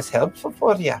hope that was helpful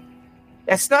for you.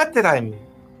 It's not that I'm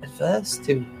averse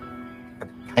to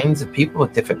kinds of people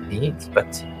with different needs,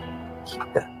 but keep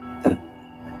the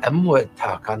M-word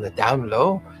talk on the down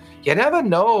low. You never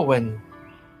know when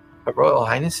Her Royal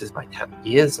Highnesses might have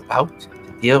ears about to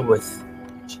deal with.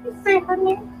 Did you say her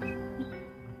name?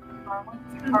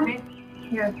 Carmen?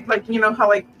 Yeah, like you know how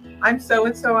like I'm so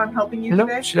and so, I'm helping you No,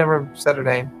 today. she never said her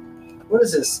name. What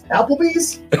is this?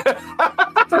 Applebee's?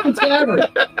 Fucking tavern.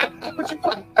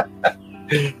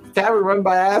 Tavern run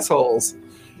by assholes.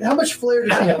 How much flair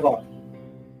does he have on?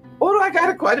 Oh, I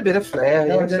got quite a bit of flair.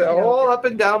 No, Yes, yeah. all up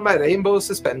and down my rainbow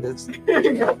suspenders.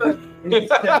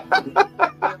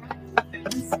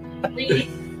 Please.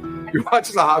 You're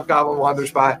watching the Hobgoblin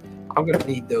wanders by. I'm going to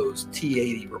need those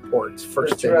T80 reports first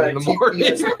That's thing right. in the morning.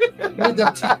 TPS. Need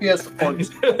them TPS reports.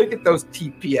 Get those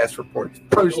TPS reports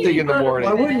first thing in the I morning.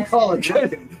 wouldn't call it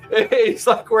drinking. He's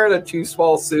like wearing a too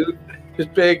small suit, this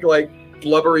big, like,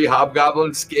 blubbery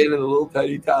hobgoblin skin and a little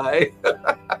tiny tie.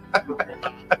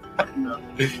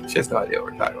 She has no idea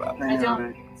what we're talking about. I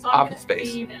don't. So I'm Off going his to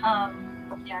face. feed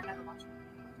Yeah, I never watched it.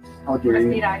 How dare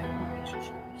you?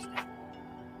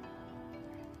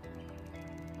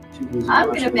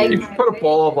 I'm gonna make. You put a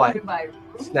bowl of like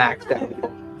snacks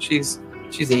down. She's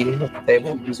eating at the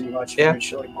table. Busy watching Yeah. your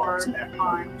show like Bob's and that.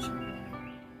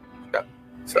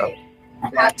 So How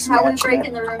we break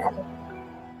in the room?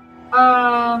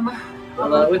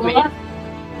 With me.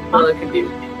 Well, it could be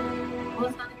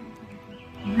with me.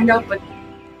 I know, but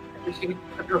she could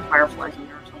put her fireflies in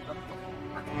there or something.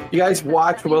 you guys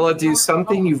watch Willa do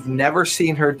something you've never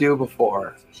seen her do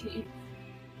before.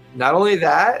 Not only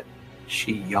that,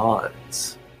 she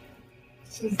yawns.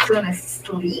 She's gonna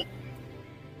sleep.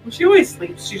 Well, she always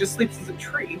sleeps. She just sleeps as a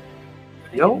tree.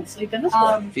 You don't Sleep in this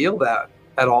feel that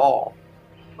at all.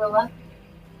 Willa,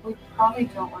 we probably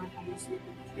don't want to have you sleep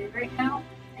in the tree right now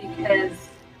because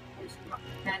there's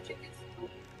magic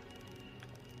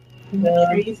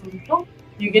is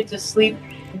You get to sleep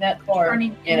in that car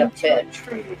turning in a into bed.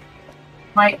 tree.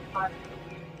 Might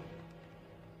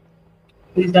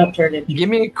Please don't turn it. Give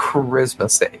me a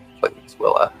charisma save, please,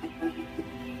 Willa.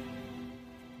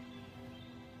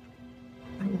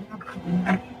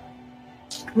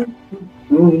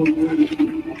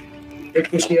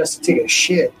 Because she has to take a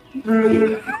shit.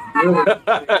 Really?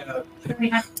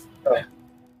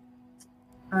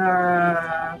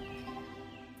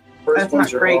 First That's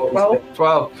ones not are great. always Well, big.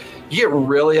 12. You get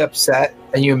really upset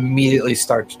and you immediately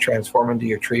start to transform into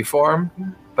your tree form,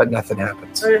 but nothing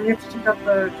happens. so you have to take off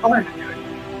the color to do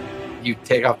it. You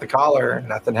take off the collar,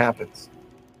 nothing happens.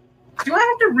 Do I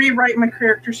have to rewrite my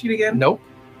character sheet again? Nope.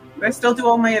 Do I still do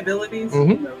all my abilities?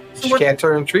 Mhm. So You what? can't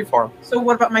turn in tree form. So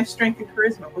what about my strength and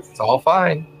charisma? It's all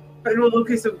fine. But, well,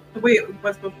 okay, so the way it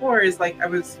was before is like I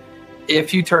was.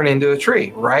 If you turn into a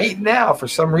tree. Right now, for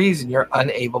some reason, you're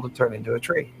unable to turn into a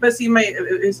tree. But see,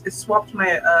 it swapped my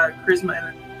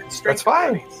charisma and strength. That's fine.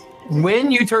 abilities.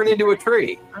 When you turn into a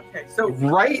tree, Okay, so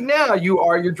right now you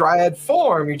are your dryad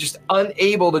form. You're just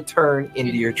unable to turn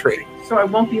into your tree. I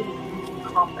won't be able to do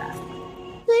combat.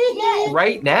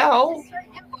 Right now,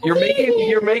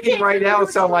 you're making right now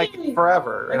sound like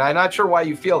forever, and I'm not sure why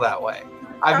you feel that way.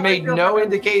 I've made no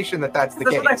indication that that's the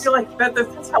That's case. what I feel like.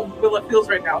 That's how Willa feels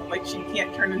right now. Like she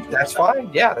can't turn into. That's herself.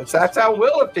 fine. Yeah, that's how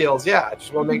Willa feels. Yeah, I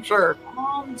just want to make sure.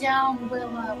 calm down,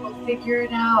 Willa. We'll figure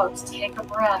it out. Take a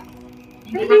breath.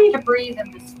 You have to breathe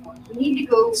in this one. We need to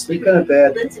go. Sleep in a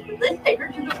bed. Let's take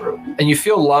her to the room. And you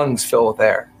feel lungs fill with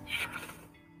air.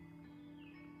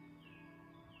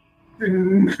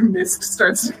 Mist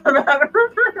starts to come out of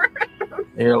her.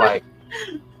 And you're like,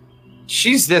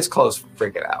 she's this close from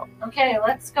freaking out. Okay,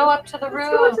 let's go up to the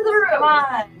room. go up to the room. Come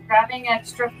on, grabbing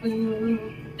extra food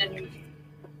and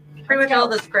Pretty much all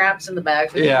the scraps in the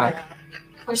bag. Yeah.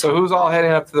 So who's all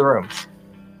heading up to the room?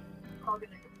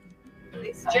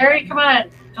 Jerry, come on.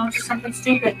 Don't do something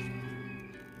stupid.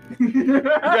 You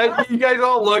guys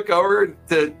all look over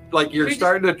to like you're We just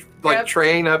starting to like grab-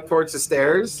 train up towards the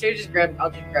stairs. I'll just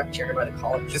grab Jerry by the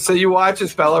collar. So you watch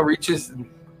as Bella reaches and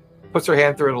puts her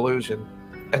hand through an illusion,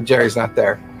 and Jerry's not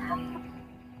there.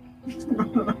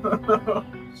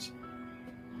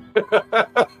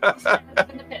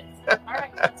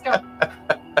 Alright, let's go.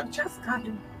 Just got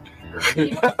him.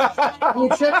 Oh,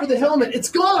 check for the helmet. It's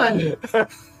gone.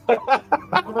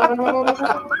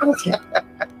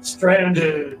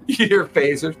 Stranded. Your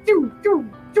phaser. Doo, doo,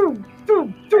 doo,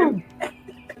 doo, doo.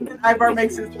 And then Ivar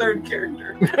makes his third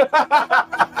character.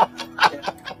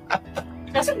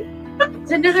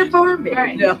 It's another farm baby.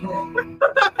 Alright. No.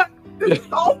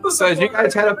 So as you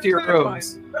guys head up to your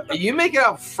rooms, you make it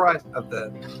out front of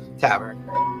the tavern.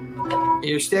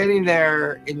 You're standing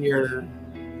there in your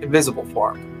invisible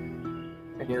form,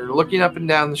 and you're looking up and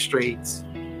down the streets.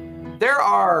 There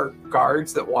are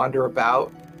guards that wander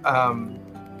about,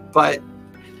 but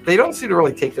they don't seem to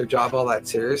really take their job all that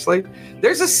seriously.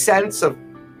 There's a sense of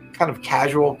kind of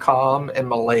casual calm and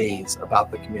malaise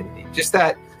about the community. Just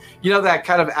that, that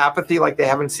kind of apathy, like they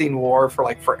haven't seen war for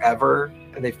like forever,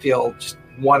 and they feel just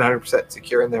 100%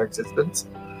 secure in their existence.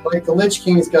 Like the Lich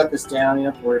King's got this down. You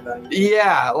don't have to worry about it.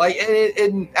 Yeah, like,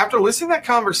 and after listening to that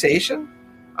conversation,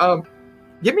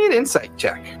 give me an insight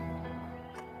check.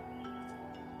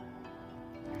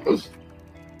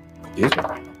 Excuse me.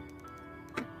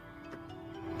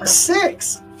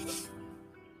 6.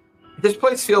 This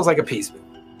place feels like a peace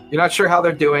movement. You're not sure how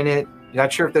they're doing it. You're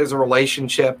not sure if there's a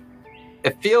relationship.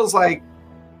 It feels like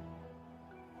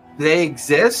they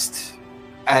exist,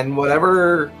 and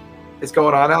whatever is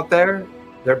going on out there,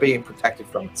 they're being protected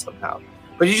from it somehow.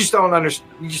 But you just don't understand.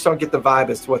 You just don't get the vibe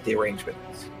as to what the arrangement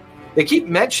is. They keep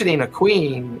mentioning a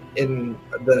queen in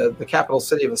the capital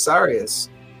city of Asarius,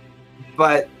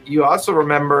 But you also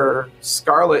remember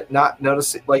Scarlet not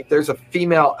noticing, like, there's a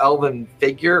female elven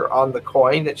figure on the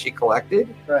coin that she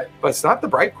collected, Right. but it's not the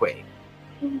Bright Queen.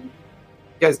 You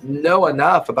guys know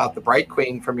enough about the Bright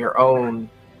Queen from your own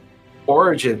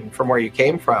origin, from where you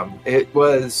came from. It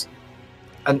was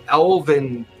an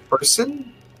elven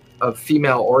person of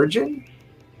female origin,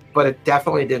 but it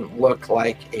definitely didn't look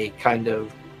like a kind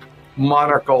of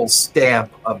monarchical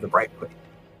stamp of the Bright Queen.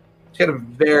 She had a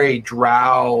very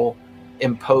drow,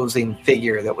 imposing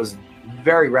figure that was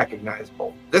very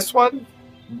recognizable. This one,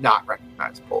 not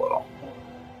recognizable at all.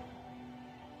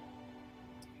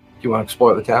 Do you want to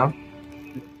explore the town?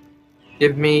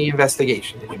 Give me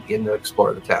investigation as you begin to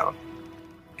explore the town.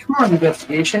 Come on,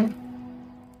 investigation.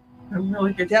 I'm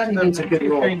really good. Daddy needs a good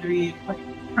roll. Trying to be like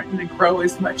trying to grow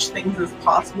as much things as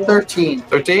possible. 13.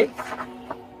 13?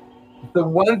 The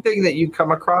one thing that you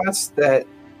come across that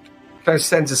kind of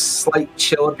sends a slight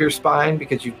chill up your spine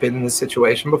because you've been in this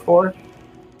situation before,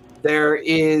 there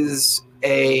is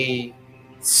a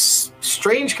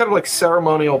strange kind of like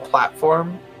ceremonial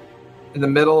platform in the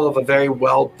middle of a very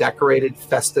well decorated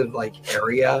festive like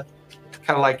area,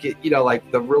 kind of like, you know,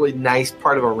 like the really nice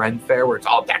part of a Ren fair where it's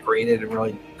all decorated and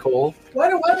really cool. Why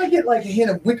do I get like a hint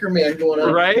of Wicker Man going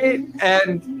on? Right?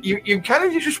 And you're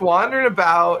just wandering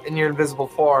about in your invisible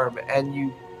form, and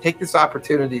you take this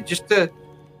opportunity just to,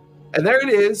 and there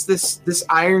it is, this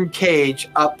iron cage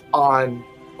up on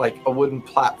like a wooden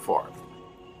platform,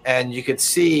 and you could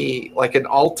see like an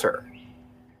altar,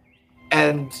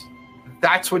 and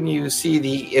that's when you see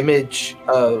the image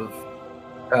of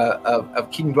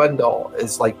King Gwendol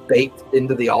is like baked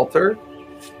into the altar,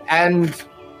 and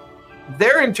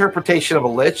their interpretation of a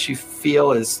lich you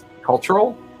feel is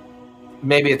cultural.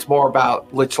 Maybe it's more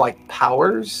about lich-like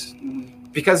powers,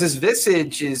 because his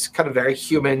visage is kind of very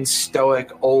human,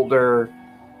 stoic, older,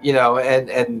 you know,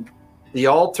 and the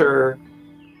altar,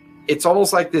 it's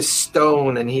almost like this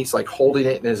stone, and he's like holding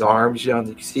it in his arms, you know, and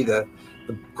you can see the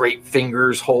great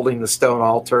fingers holding the stone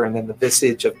altar, and then the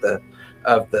visage of the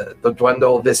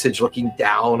Dwendal visage looking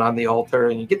down on the altar,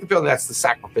 and you get the feeling that's the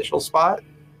sacrificial spot.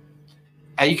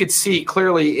 And you could see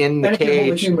clearly in the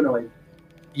cage. Humanoid.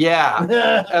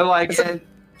 Yeah. And like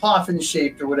coffin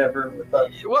shaped or whatever. With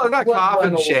well, not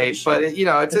coffin shaped, but it, you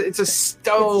know, it's a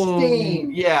stone. It's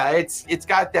yeah, it's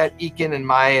got that Ekin and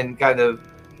Mayan kind of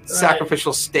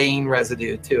sacrificial stain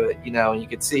residue to it, you know, and you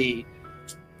could see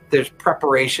there's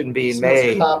preparation being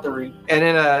made. Coppery. And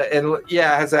it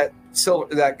has that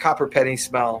copper penny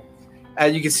smell.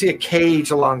 And you can see a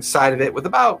cage alongside of it with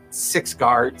about 6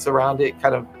 guards around it,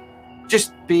 kind of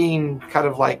just being kind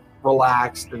of like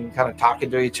relaxed and kind of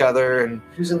talking to each other. And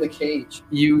who's in the cage?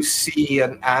 You see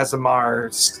an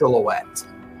Azamar silhouette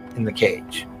in the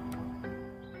cage.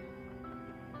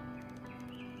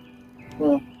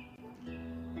 Well,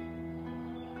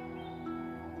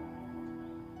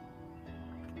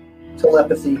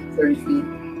 telepathy, 30 feet.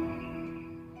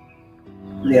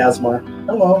 The Azamar.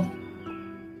 Hello.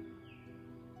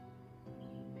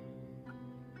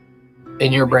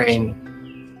 In your brain,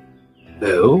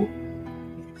 who?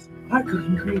 I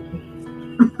couldn't agree.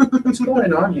 What's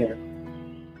going on here?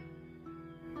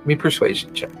 Give me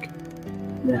persuasion check.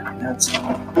 Yeah, that's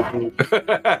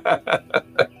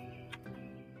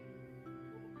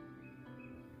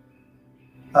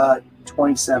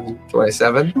 27.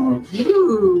 27?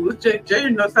 Ooh, Jay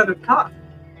knows how to talk.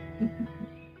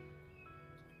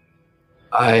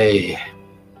 I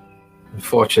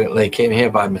unfortunately came here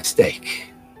by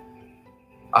mistake.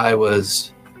 I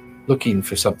was looking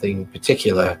for something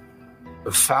particular,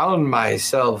 found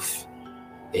myself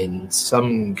in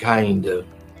some kind of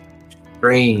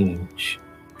strange,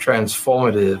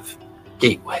 transformative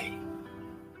gateway.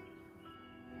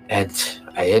 And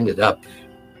I ended up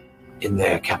in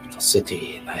their capital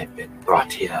city, and I've been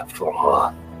brought here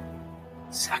for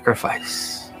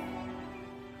sacrifice.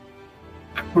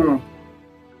 How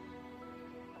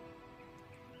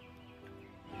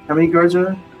many guards are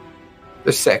there?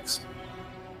 There's 6.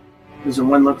 Does the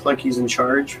one look like he's in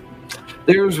charge?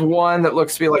 There's one that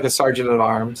looks to be like a sergeant at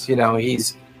arms. You know,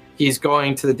 he's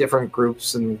going to the different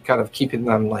groups and kind of keeping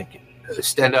them like,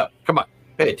 stand up, come on,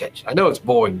 pay attention. I know it's a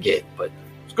boring gig, but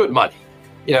it's good money.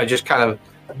 You know, just kind of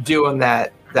doing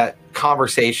that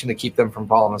conversation to keep them from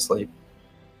falling asleep.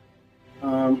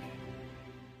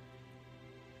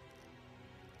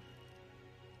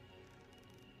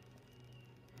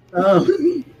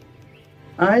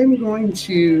 I'm going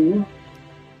to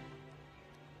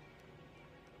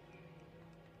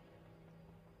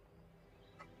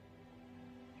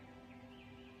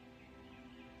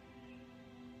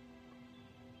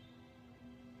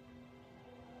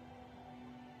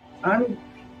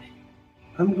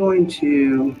I'm going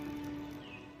to.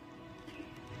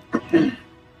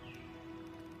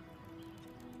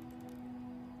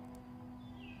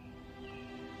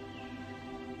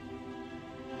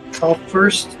 I'll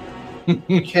first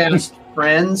cast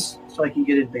friends so I can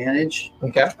get advantage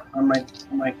Okay. on my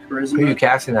Who are you charisma.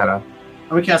 casting that on? I'm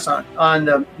gonna cast on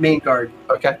the main guard.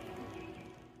 Okay.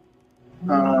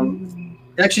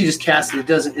 It actually just casts it. It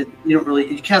doesn't. You don't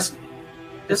really. You cast. It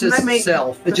Doesn't says that make-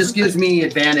 self. It just gives me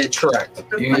advantage. Correct.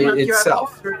 Doesn't that knock you out of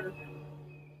Itself. order?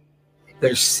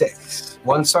 There's 6.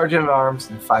 1 sergeant at arms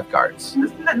and 5 guards.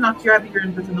 Doesn't that knock you out of your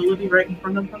invisibility right in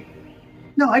front of them?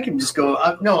 No, I can just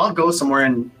go. No, I'll go somewhere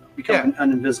and become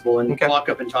uninvisible and Okay. walk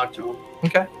up and talk to him.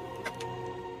 Okay.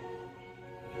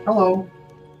 Hello.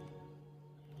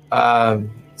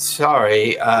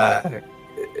 Sorry.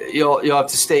 You'll have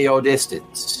to stay your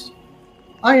distance.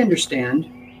 I understand.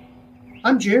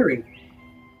 I'm Jerry.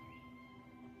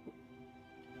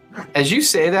 As you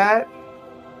say that,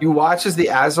 you watch as the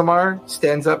Azamar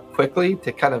stands up quickly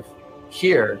to kind of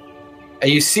hear, and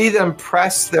you see them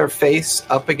press their face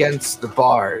up against the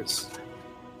bars.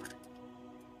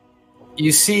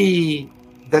 You see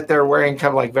that they're wearing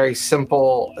kind of like very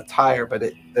simple attire, but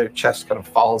their chest kind of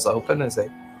falls open as they,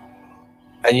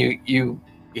 and you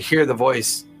hear the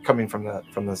voice coming from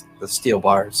the steel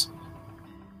bars.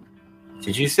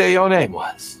 Did you say your name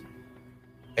was?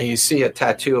 And you see a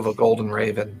tattoo of a golden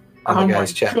raven on the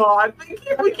guy's chest. Oh my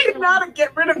god! We cannot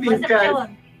get rid of these guys.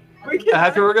 We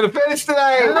That's what we're gonna finish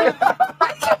tonight.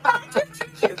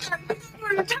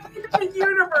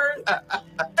 universe,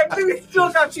 and we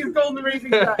still got these golden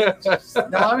raven guys.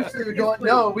 Now, obviously, we're going.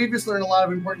 No, we've just learned a lot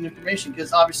of important information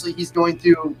because obviously he's going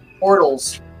through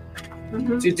portals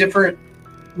to different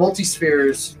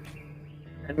multispheres,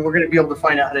 and we're going to be able to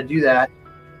find out how to do that.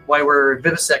 Why we're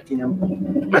vivisecting him?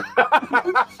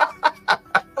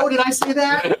 Oh, did I say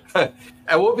that?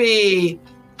 And we'll be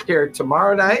here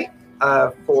tomorrow night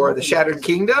for the Shattered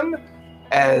Kingdom,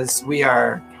 as we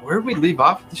are. Where did we leave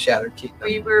off the Shattered Kingdom?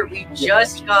 We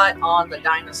just got on the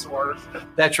dinosaur.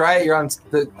 That's right. You're on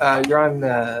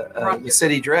the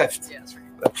City Drift. Yes.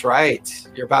 That's right.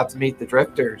 You're about to meet the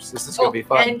Drifters. This is gonna be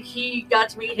fun. And he got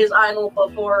to meet his idol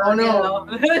before. Oh, no.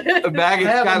 The bag I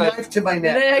have a kind of. knife to my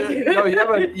neck. No, you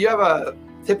have a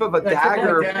tip of a I took my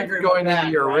dagger dagger in going my into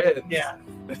back, your right? ribs. Yeah.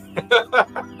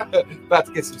 About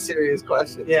to get some serious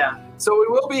questions. Yeah. So we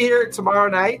will be here tomorrow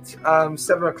night,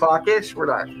 7 o'clock-ish. We're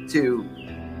not too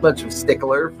much of a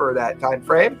stickler for that time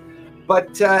frame.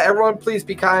 But everyone, please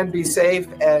be kind, be safe,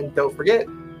 and don't forget,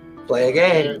 play a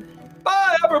game.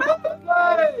 Bye,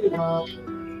 everybody! I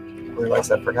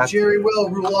realized I forgot. Jerry will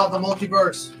rule out the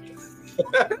multiverse.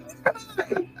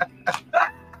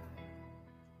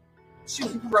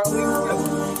 She's growing.